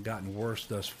hasn't gotten worse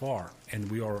thus far, and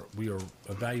we are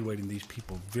evaluating these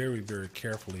people very, very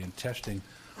carefully and testing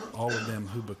all of them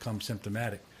who become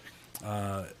symptomatic.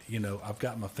 I've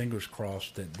got my fingers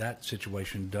crossed that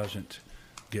situation doesn't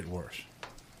get worse.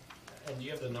 And do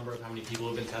you have the number of how many people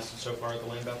have been tested so far at the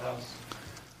Lambeth House?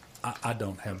 I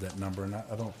don't have that number, and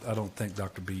I don't think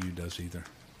Dr. BU does either.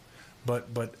 But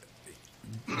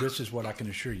this is what I can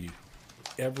assure you: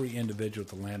 every individual at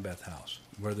the Lambeth House,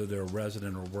 whether they're a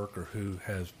resident or worker who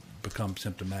has become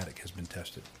symptomatic, has been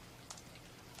tested.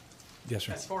 Yes,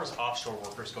 sir. As far as offshore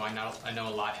workers go, I know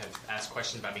a lot have asked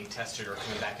questions about being tested or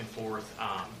coming back and forth.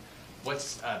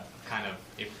 What's kind of,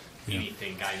 if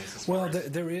anything, guidance as far as...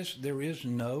 there is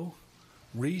no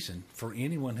reason for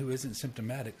anyone who isn't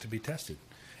symptomatic to be tested.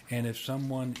 And if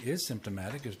someone is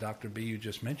symptomatic, as Dr. BU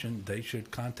just mentioned, they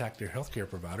should contact their healthcare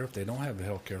provider. If they don't have a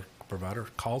healthcare provider,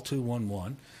 call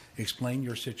 211, explain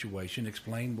your situation,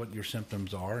 explain what your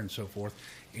symptoms are, and so forth,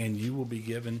 and you will be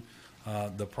given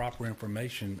the proper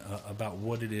information about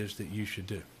what it is that you should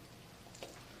do.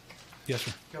 Yes,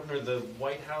 sir. Governor, the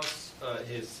White House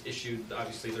has issued,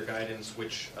 obviously, their guidance,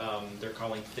 which they're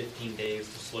calling 15 days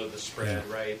to slow the spread,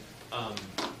 right?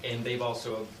 And they've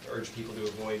also urged people to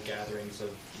avoid gatherings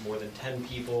of more than 10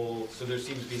 people. So there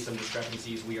seems to be some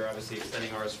discrepancies. We are obviously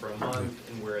extending ours for a month,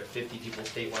 and we're at 50 people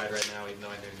statewide right now, even though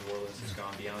I know New Orleans has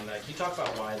gone beyond that. Can you talk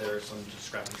about why there are some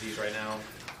discrepancies right now?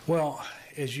 Well,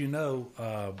 as you know,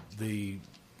 the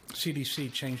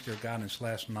CDC changed their guidance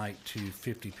last night to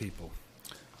 50 people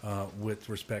with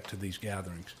respect to these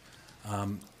gatherings.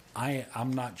 I'm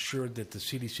not sure that the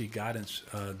CDC guidance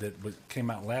that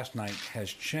came out last night has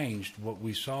changed. What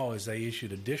we saw is they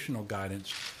issued additional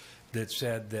guidance that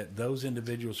said that those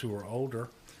individuals who are older,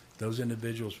 those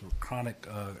individuals with chronic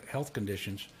health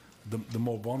conditions, the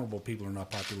more vulnerable people in our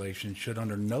population, should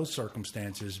under no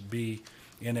circumstances be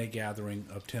in a gathering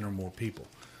of 10 or more people.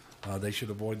 They should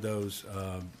avoid those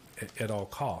at all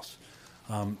costs.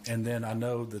 And then I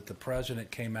know that the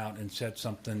president came out and said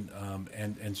something,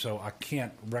 and so I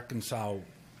can't reconcile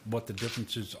what the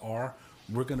differences are.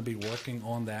 We're going to be working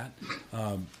on that.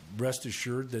 Rest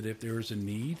assured that if there is a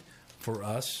need for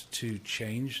us to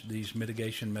change these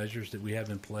mitigation measures that we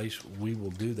have in place, we will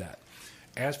do that.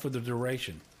 As for the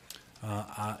duration,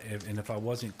 and if I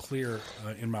wasn't clear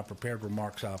in my prepared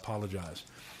remarks, I apologize.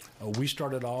 We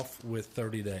started off with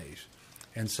 30 days.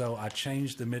 And so I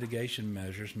changed the mitigation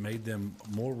measures, made them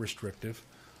more restrictive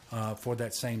for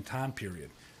that same time period.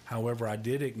 However, I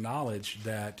did acknowledge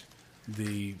that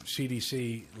the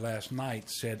CDC last night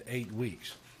said 8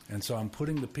 weeks. And so I'm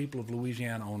putting the people of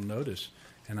Louisiana on notice,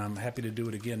 and I'm happy to do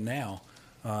it again now,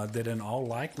 that in all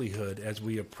likelihood, as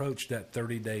we approach that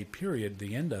 30-day period,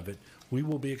 the end of it, we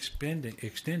will be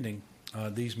extending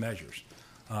these measures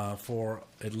for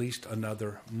at least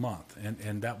another month.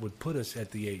 And that would put us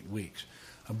at the 8 weeks.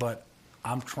 But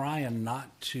I'm trying not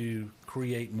to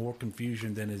create more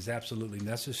confusion than is absolutely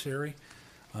necessary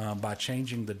by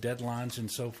changing the deadlines and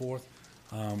so forth.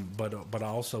 But I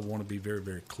also want to be very,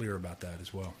 very clear about that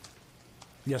as well.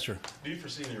 Yes, sir. Do you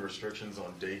foresee any restrictions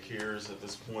on daycares at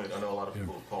this point? I know a lot of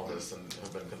people have called this and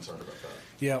have been concerned about that.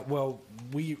 Yeah, well,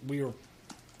 we are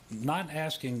not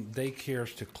asking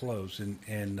daycares to close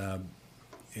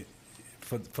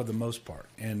for the most part.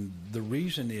 And the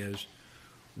reason is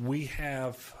we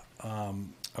have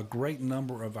a great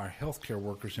number of our healthcare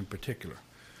workers in particular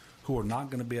who are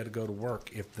not going to be able to go to work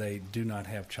if they do not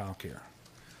have child care.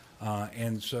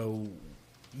 And so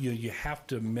you have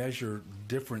to measure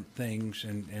different things,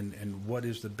 and what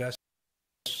is the best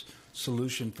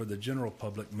solution for the general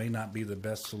public may not be the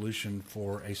best solution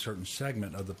for a certain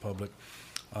segment of the public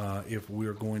if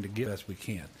we're going to get the best we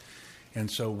can. And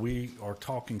so we are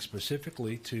talking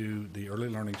specifically to the early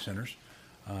learning centers,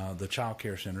 the child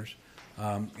care centers,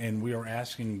 and we are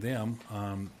asking them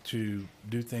to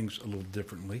do things a little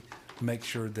differently, make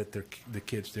sure that the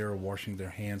kids there are washing their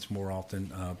hands more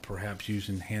often, perhaps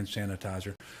using hand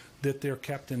sanitizer, that they're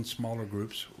kept in smaller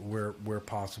groups where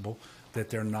possible, that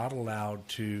they're not allowed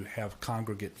to have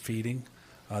congregate feeding.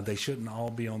 They shouldn't all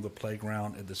be on the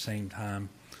playground at the same time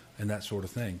and that sort of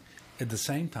thing. At the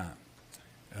same time,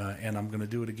 and I'm going to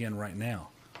do it again right now,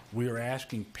 we are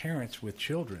asking parents with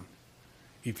children,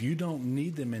 if you don't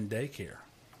need them in daycare,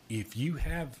 if you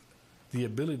have the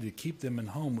ability to keep them at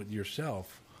home with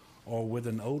yourself or with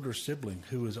an older sibling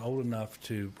who is old enough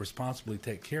to responsibly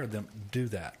take care of them, do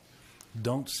that.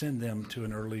 Don't send them to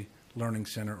an early learning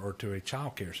center or to a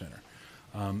child care center.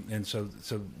 And so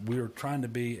we're trying to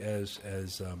be as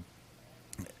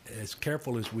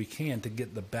careful as we can to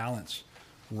get the balance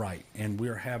right. And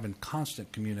we're having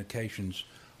constant communications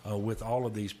with all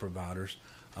of these providers,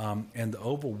 and the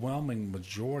overwhelming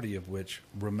majority of which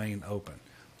remain open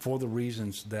for the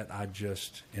reasons that I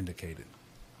just indicated.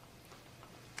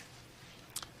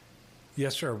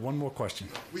 Yes, sir. One more question.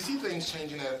 We see things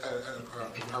changing at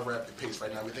a rapid pace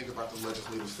right now. We think about the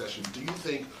legislative session. Do you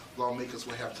think lawmakers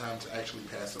will have time to actually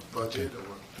pass a budget, or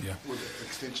will the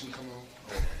extension come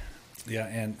on? Yeah,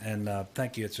 and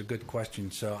thank you. It's a good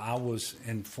question. So I was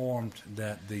informed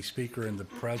that the Speaker and the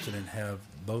President have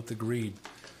both agreed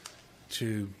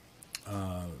to,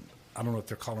 I don't know if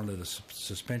they're calling it a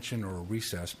suspension or a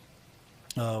recess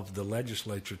of the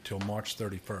legislature till March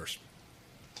 31st.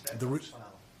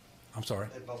 I'm sorry?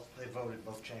 They voted,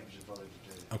 both chambers have voted to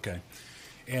do it. Okay.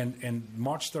 And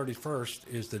March 31st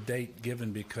is the date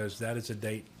given because that is a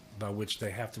date by which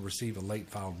they have to receive a late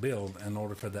filed bill in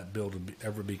order for that bill to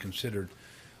ever be considered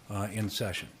in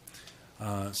session.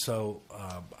 So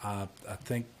I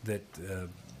think that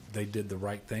they did the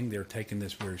right thing. They're taking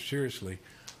this very seriously.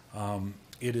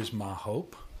 It is my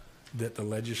hope that the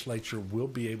legislature will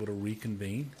be able to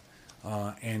reconvene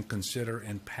and consider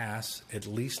and pass at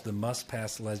least the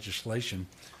must-pass legislation,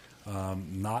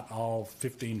 not all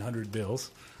 1,500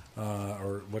 bills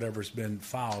or whatever's been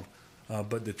filed,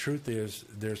 but the truth is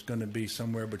there's going to be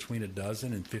somewhere between a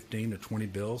dozen and 15 to 20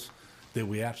 bills that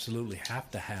we absolutely have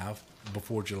to have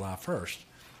before July 1st.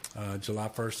 July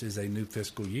 1st is a new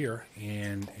fiscal year,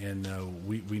 and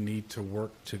we need to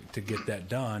work to get that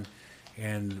done.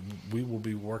 And we will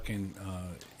be working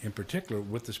in particular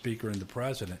with the Speaker and the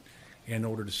President in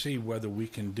order to see whether we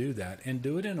can do that and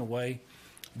do it in a way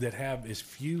that have as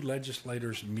few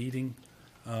legislators meeting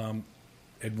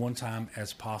at one time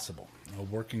as possible,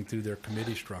 working through their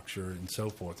committee structure and so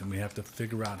forth. And we have to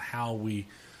figure out how we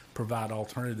provide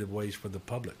alternative ways for the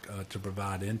public to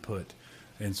provide input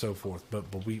and so forth. But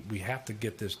we have to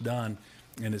get this done,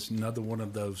 and it's another one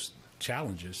of those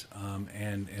challenges.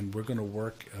 And we're going to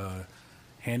work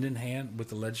hand in hand with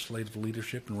the legislative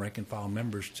leadership and rank and file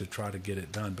members to try to get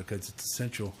it done, because it's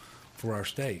essential for our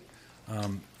state.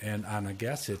 And I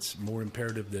guess it's more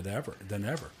imperative than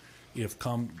ever. If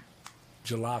come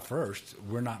July 1st,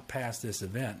 we're not past this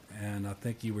event, and I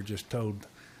think you were just told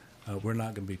we're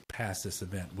not going to be past this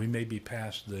event. We may be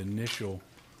past the initial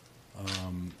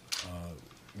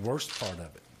worst part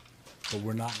of it, but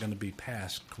we're not going to be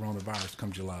past coronavirus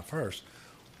come July 1st.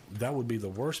 That would be the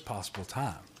worst possible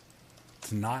time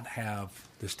to not have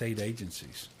the state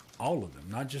agencies, all of them,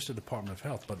 not just the Department of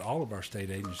Health, but all of our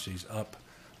state agencies up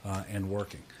and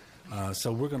working.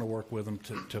 So we're going to work with them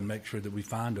to make sure that we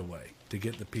find a way to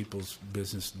get the people's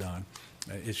business done.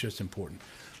 It's just important.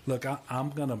 Look, I'm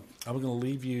going to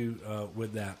leave you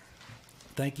with that.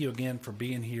 Thank you again for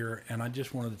being here, and I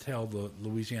just wanted to tell the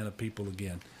Louisiana people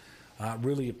again, I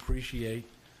really appreciate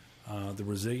the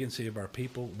resiliency of our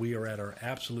people. We are at our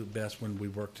absolute best when we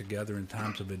work together in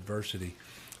times of adversity,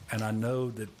 and I know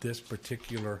that this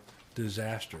particular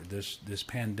disaster, this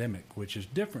pandemic, which is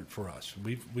different for us,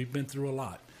 we've been through a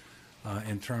lot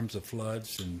in terms of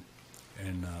floods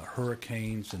and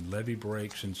hurricanes and levee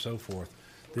breaks and so forth.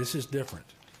 This is different.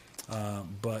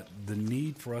 But the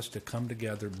need for us to come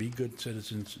together, be good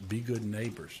citizens, be good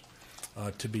neighbors,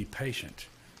 to be patient,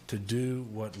 to do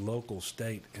what local,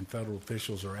 state, and federal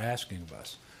officials are asking of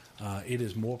us, it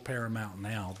is more paramount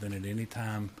now than at any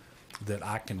time that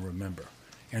I can remember.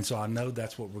 And so I know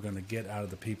that's what we're going to get out of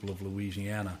the people of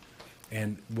Louisiana.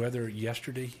 And whether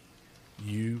yesterday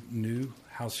you knew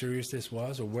how serious this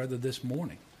was, or whether this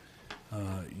morning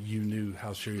you knew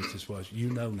how serious this was, you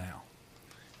know now.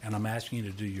 And I'm asking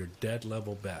you to do your dead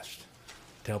level best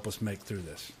to help us make through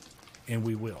this. And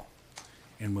we will.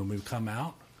 And when we come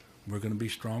out, we're going to be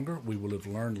stronger. We will have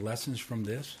learned lessons from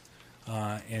this,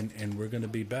 and we're going to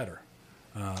be better.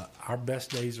 Our best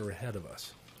days are ahead of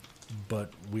us,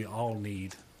 but we all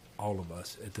need all of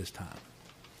us at this time.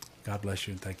 God bless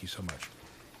you, and thank you so much.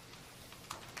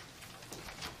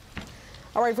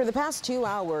 All right, for the past 2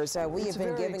 hours, we have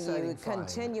been giving you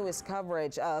continuous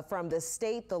coverage from the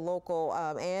state, the local,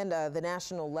 and the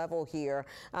national level here.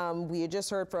 We had just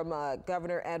heard from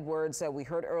Governor Edwards. We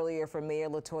heard earlier from Mayor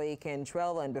LaToya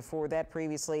Cantrell, and before that,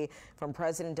 previously from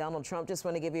President Donald Trump. Just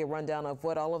want to give you a rundown of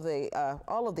what all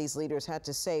of these leaders had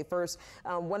to say. First,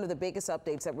 one of the biggest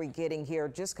updates that we're getting here,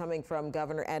 just coming from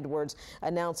Governor Edwards,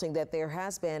 announcing that there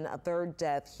has been a third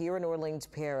death here in Orleans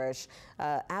Parish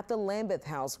at the Lambeth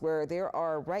House, where there are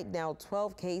right now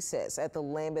 12 cases at the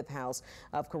Lambeth House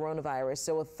of coronavirus.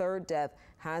 So a third death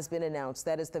has been announced.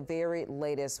 That is the very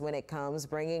latest when it comes,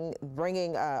 bringing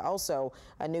also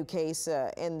a new case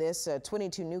in this,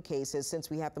 22 new cases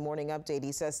since we have the morning update.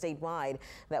 He says statewide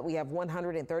that we have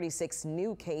 136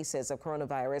 new cases of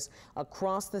coronavirus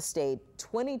across the state,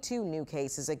 22 new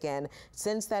cases again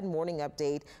since that morning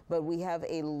update, but we have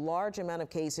a large amount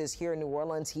of cases here in New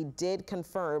Orleans. He did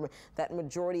confirm that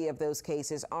majority of those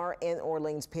cases are in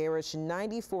Orleans Parish,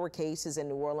 94 cases in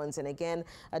New Orleans, and again,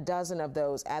 a dozen of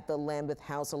those at the Lambeth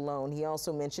House alone. He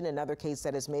also mentioned another case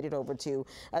that has made it over to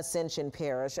Ascension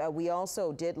Parish. We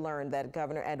also did learn that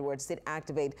Governor Edwards did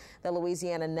activate the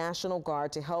Louisiana National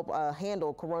Guard to help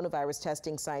handle coronavirus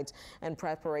testing sites and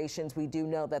preparations. We do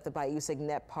know that the Bayou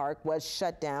Signet Park was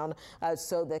shut down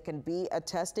so there can be a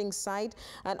testing site,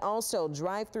 and also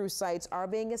drive-through sites are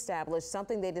being established.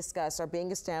 Something they discussed are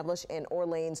being established in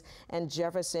Orleans and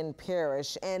Jefferson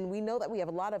Parish. And we know that we have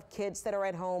a lot of kids that are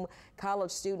at home,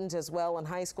 college students as well, and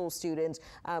high school students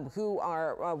who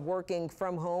are working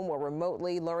from home or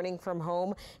remotely learning from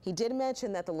home. He did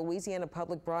mention that the Louisiana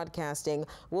Public Broadcasting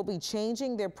will be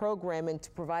changing their programming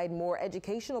to provide more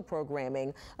educational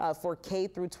programming for K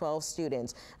through 12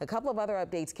 students. A couple of other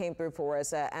updates came through for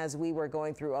us as we were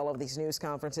going through all of these news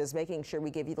conferences, making sure we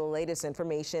give you the latest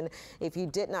information. If you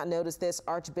did not notice this,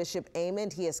 Archbishop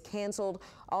Amond, he has canceled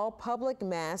all public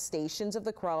mass, Stations of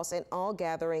the Cross, and all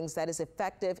gatherings that is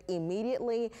effective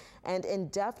immediately and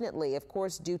indefinitely. Of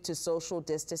course, due to social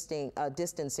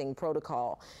distancing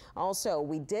protocol. Also,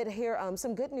 we did hear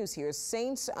some good news here.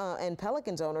 Saints and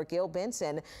Pelicans owner Gil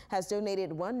Benson has donated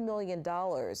 $1 million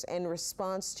in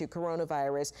response to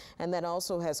coronavirus, and that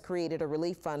also has created a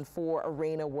relief fund for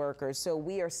arena workers. So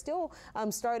we are still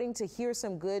starting to hear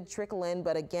some good trickle in,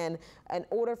 but again, in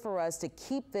order for us to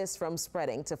keep this from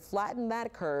spreading, to flatten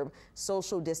that curve,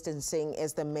 social distancing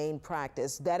is the main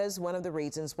practice. That is one of the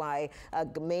reasons why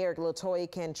Mayor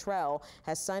LaToya Cantrell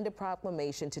has signed a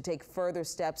proclamation to take further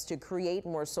steps to create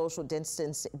more social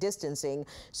distancing.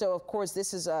 So, of course,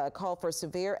 this is a call for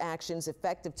severe actions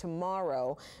effective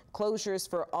tomorrow. Closures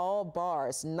for all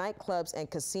bars, nightclubs, and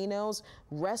casinos.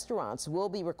 Restaurants will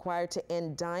be required to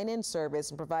end dine-in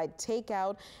service and provide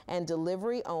takeout and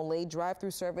delivery only.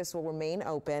 Drive-thru service will remain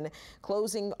open.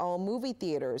 Closing all movie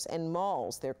theaters and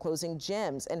malls. They're closing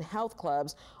gyms and health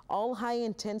clubs. All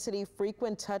high-intensity,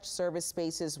 frequent touch service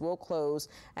spaces will close.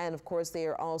 And, of course, they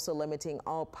are also limiting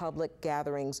all public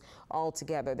gatherings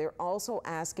altogether. They're also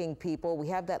asking people, we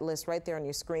have that list right there on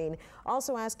your screen,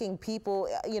 also asking people,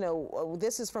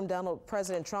 this is from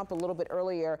President Trump a little bit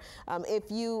earlier, if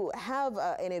you have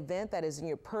an event that is in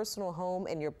your personal home,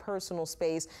 in your personal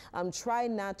space, try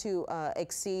not to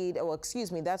exceed,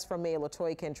 that's from Mayor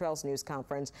LaToya Cantrell's news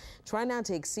conference, try not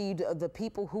to exceed the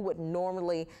people who would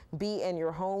normally be in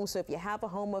your home. So if you have a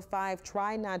home of 5,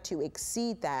 try not to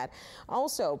exceed that.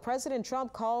 Also, President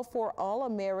Trump called for all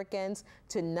Americans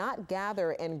to not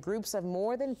gather in groups of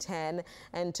more than 10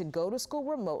 and to go to school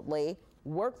remotely.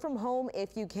 Work from home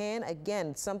if you can.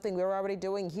 Again, something we're already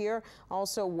doing here.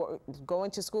 Also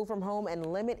going to school from home, and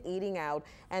limit eating out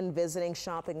and visiting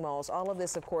shopping malls. All of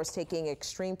this, of course, taking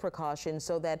extreme precautions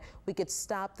so that we could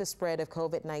stop the spread of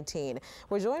COVID-19.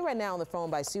 We're joined right now on the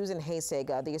phone by Susan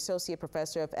Hasig, the Associate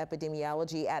Professor of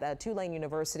Epidemiology at Tulane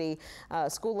University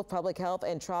School of Public Health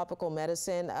and Tropical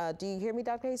Medicine. Do you hear me,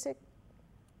 Dr. Hasig?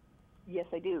 Yes,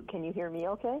 I do. Can you hear me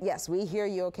okay? Yes, we hear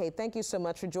you okay. Thank you so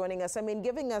much for joining us. I mean,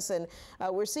 giving us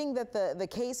we're seeing that the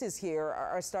cases here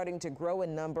are starting to grow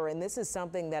in number, and this is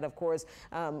something that, of course,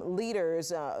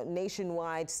 leaders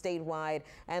nationwide, statewide,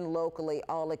 and locally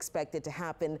all expected to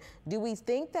happen. Do we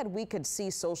think that we could see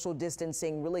social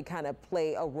distancing really kind of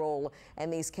play a role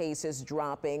in these cases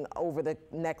dropping over the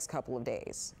next couple of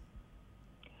days?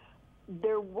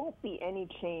 There won't be any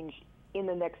change in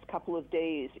the next couple of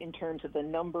days in terms of the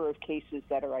number of cases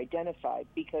that are identified,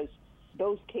 because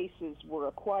those cases were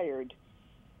acquired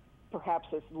perhaps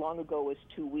as long ago as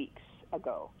 2 weeks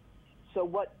ago. So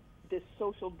what this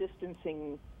social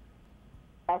distancing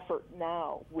effort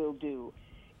now will do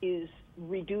is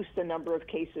reduce the number of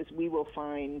cases we will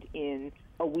find in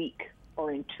a week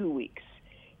or in 2 weeks.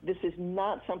 This is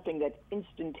not something that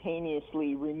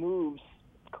instantaneously removes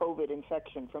COVID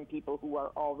infection from people who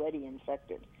are already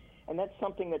infected. And that's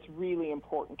something that's really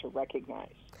important to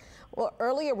recognize. Well,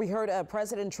 earlier we heard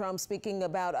President Trump speaking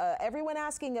about everyone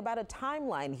asking about a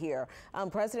timeline here.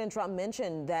 President Trump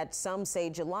mentioned that some say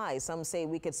July, some say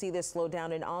we could see this slow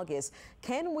down in August.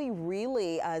 Can we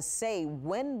really say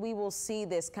when we will see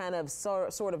this kind of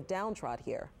sort of downtrot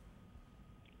here?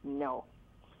 No.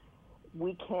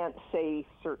 We can't say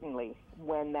certainly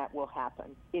when that will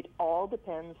happen. It all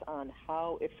depends on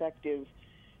how effective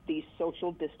these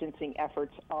social distancing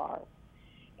efforts are.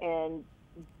 And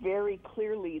very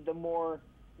clearly, the more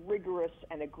rigorous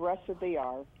and aggressive they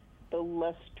are, the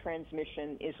less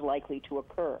transmission is likely to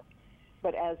occur.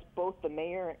 But as both the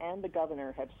mayor and the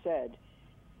governor have said,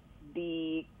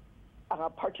 the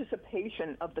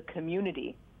participation of the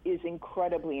community is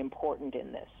incredibly important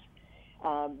in this.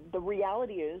 The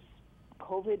reality is,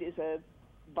 COVID is a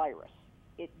virus.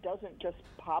 It doesn't just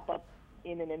pop up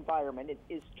in an environment. It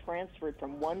is transferred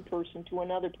from one person to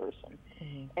another person.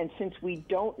 Mm-hmm. And since we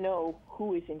don't know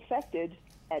who is infected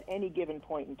at any given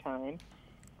point in time,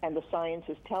 and the science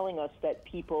is telling us that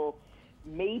people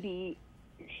may be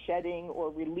shedding or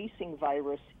releasing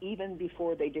virus even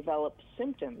before they develop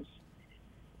symptoms,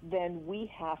 then we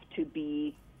have to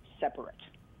be separate.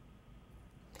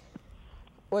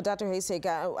 Well, Dr. Hasig,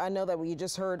 I know that we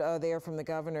just heard there from the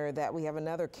governor that we have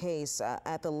another case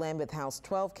at the Lambeth House,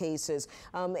 12 cases.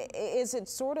 Is it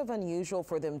sort of unusual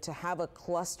for them to have a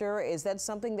cluster? Is that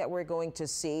something that we're going to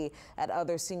see at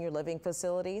other senior living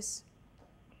facilities?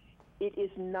 It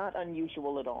is not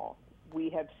unusual at all. We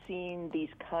have seen these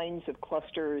kinds of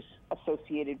clusters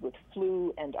associated with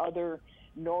flu and other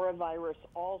norovirus,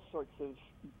 all sorts of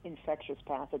infectious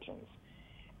pathogens.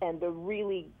 And the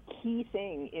really key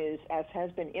thing is, as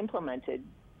has been implemented,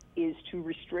 is to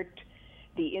restrict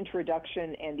the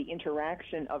introduction and the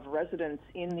interaction of residents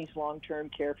in these long-term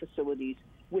care facilities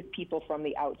with people from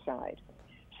the outside.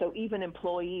 So even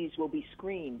employees will be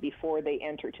screened before they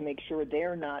enter to make sure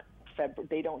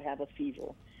they don't have a fever.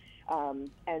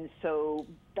 And so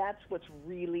that's what's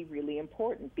really, really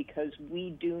important, because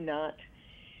we do not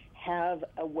have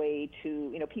a way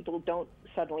to, people don't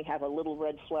suddenly have a little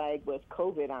red flag with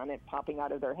COVID on it popping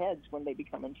out of their heads when they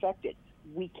become infected.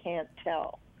 We can't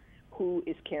tell who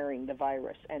is carrying the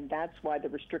virus, and that's why the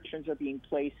restrictions are being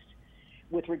placed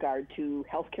with regard to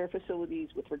healthcare facilities,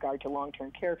 with regard to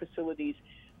long-term care facilities,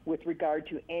 with regard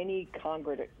to any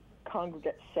congregate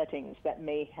settings that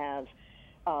may have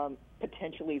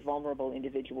potentially vulnerable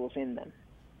individuals in them.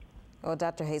 Well,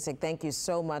 Dr. Hasek, thank you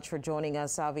so much for joining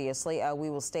us. Obviously, we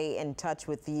will stay in touch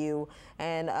with you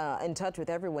and in touch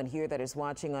with everyone here that is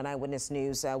watching on Eyewitness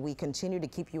News. We continue to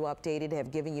keep you updated,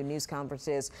 have given you news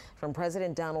conferences from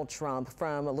President Donald Trump,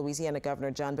 from Louisiana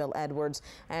Governor John Bel Edwards,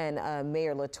 and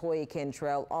Mayor LaToya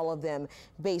Cantrell, all of them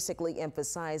basically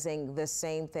emphasizing the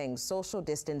same thing: social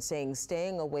distancing,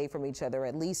 staying away from each other.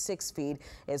 At least 6 feet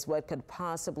is what could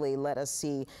possibly let us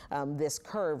see this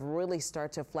curve really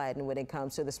start to flatten when it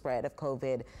comes to the spread of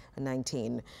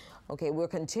COVID-19. Okay, we'll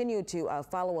continue to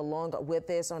follow along with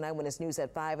this on Eyewitness News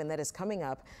at 5, and that is coming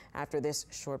up after this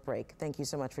short break. Thank you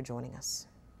so much for joining us.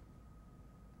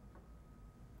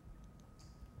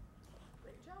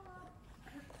 Great job.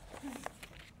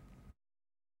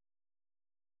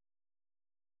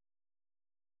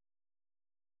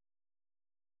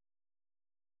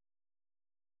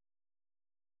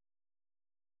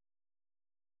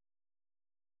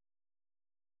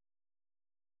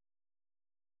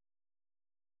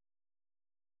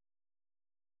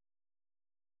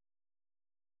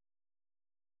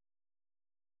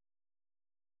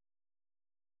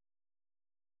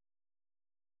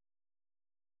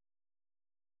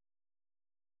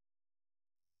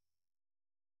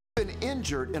 Been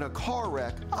injured in a car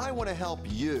wreck, I want to help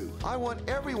you. I want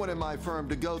everyone in my firm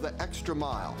to go the extra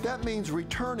mile. That means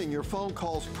returning your phone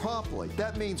calls promptly.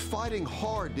 That means fighting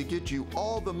hard to get you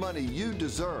all the money you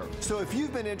deserve. So if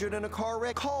you've been injured in a car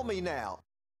wreck, call me now.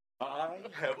 I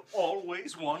have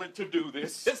always wanted to do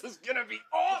this. This is gonna be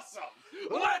awesome.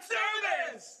 Let's do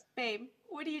this! Babe,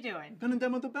 what are you doing? Gonna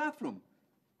demo the bathroom.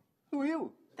 Who are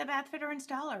you? The bath fitter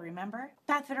installer, remember?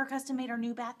 Bath fitter custom made our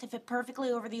new bath to fit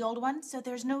perfectly over the old one, so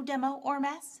there's no demo or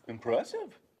mess.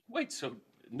 Impressive. Wait, so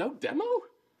no demo?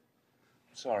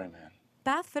 Sorry, man.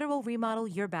 Bath Fitter will remodel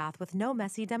your bath with no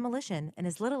messy demolition in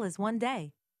as little as 1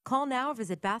 day. Call now or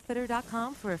visit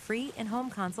bathfitter.com for a free in-home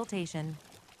consultation.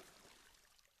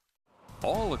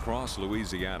 All across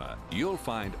Louisiana, you'll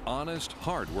find honest,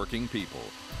 hard-working people.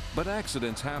 But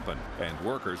accidents happen, and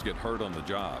workers get hurt on the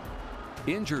job.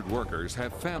 Injured workers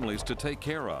have families to take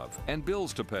care of and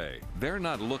bills to pay. They're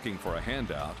not looking for a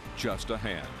handout, just a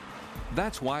hand.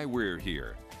 That's why we're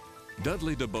here.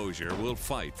 Dudley DeBosier will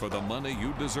fight for the money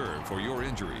you deserve for your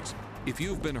injuries. If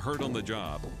you've been hurt on the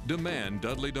job, demand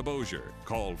Dudley DeBosier.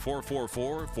 Call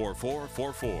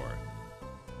 444-4444.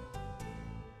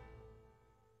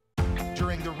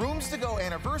 During the Rooms to Go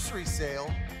anniversary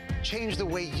sale, change the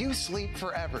way you sleep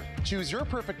forever. Choose your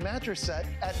perfect mattress set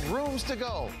at Rooms to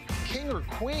Go, king or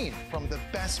queen from the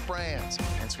best brands,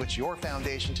 and switch your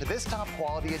foundation to this top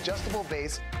quality adjustable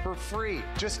base for free.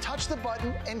 Just touch the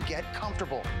button and get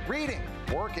comfortable. Reading,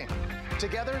 working,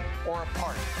 together or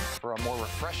apart for a more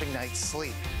refreshing night's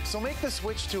sleep. So make the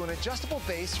switch to an adjustable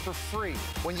base for free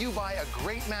when you buy a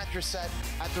great mattress set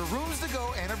at the Rooms to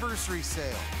Go anniversary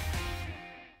sale.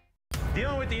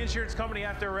 Dealing with the insurance company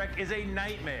after a wreck is a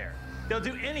nightmare. They'll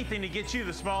do anything to get you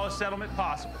the smallest settlement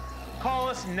possible. Call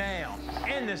us now.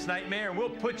 End this nightmare and we'll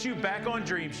put you back on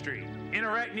Dream Street. In a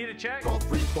wreck, need a check? Call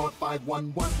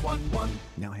 345-1111.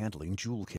 Now handling Jewel Care.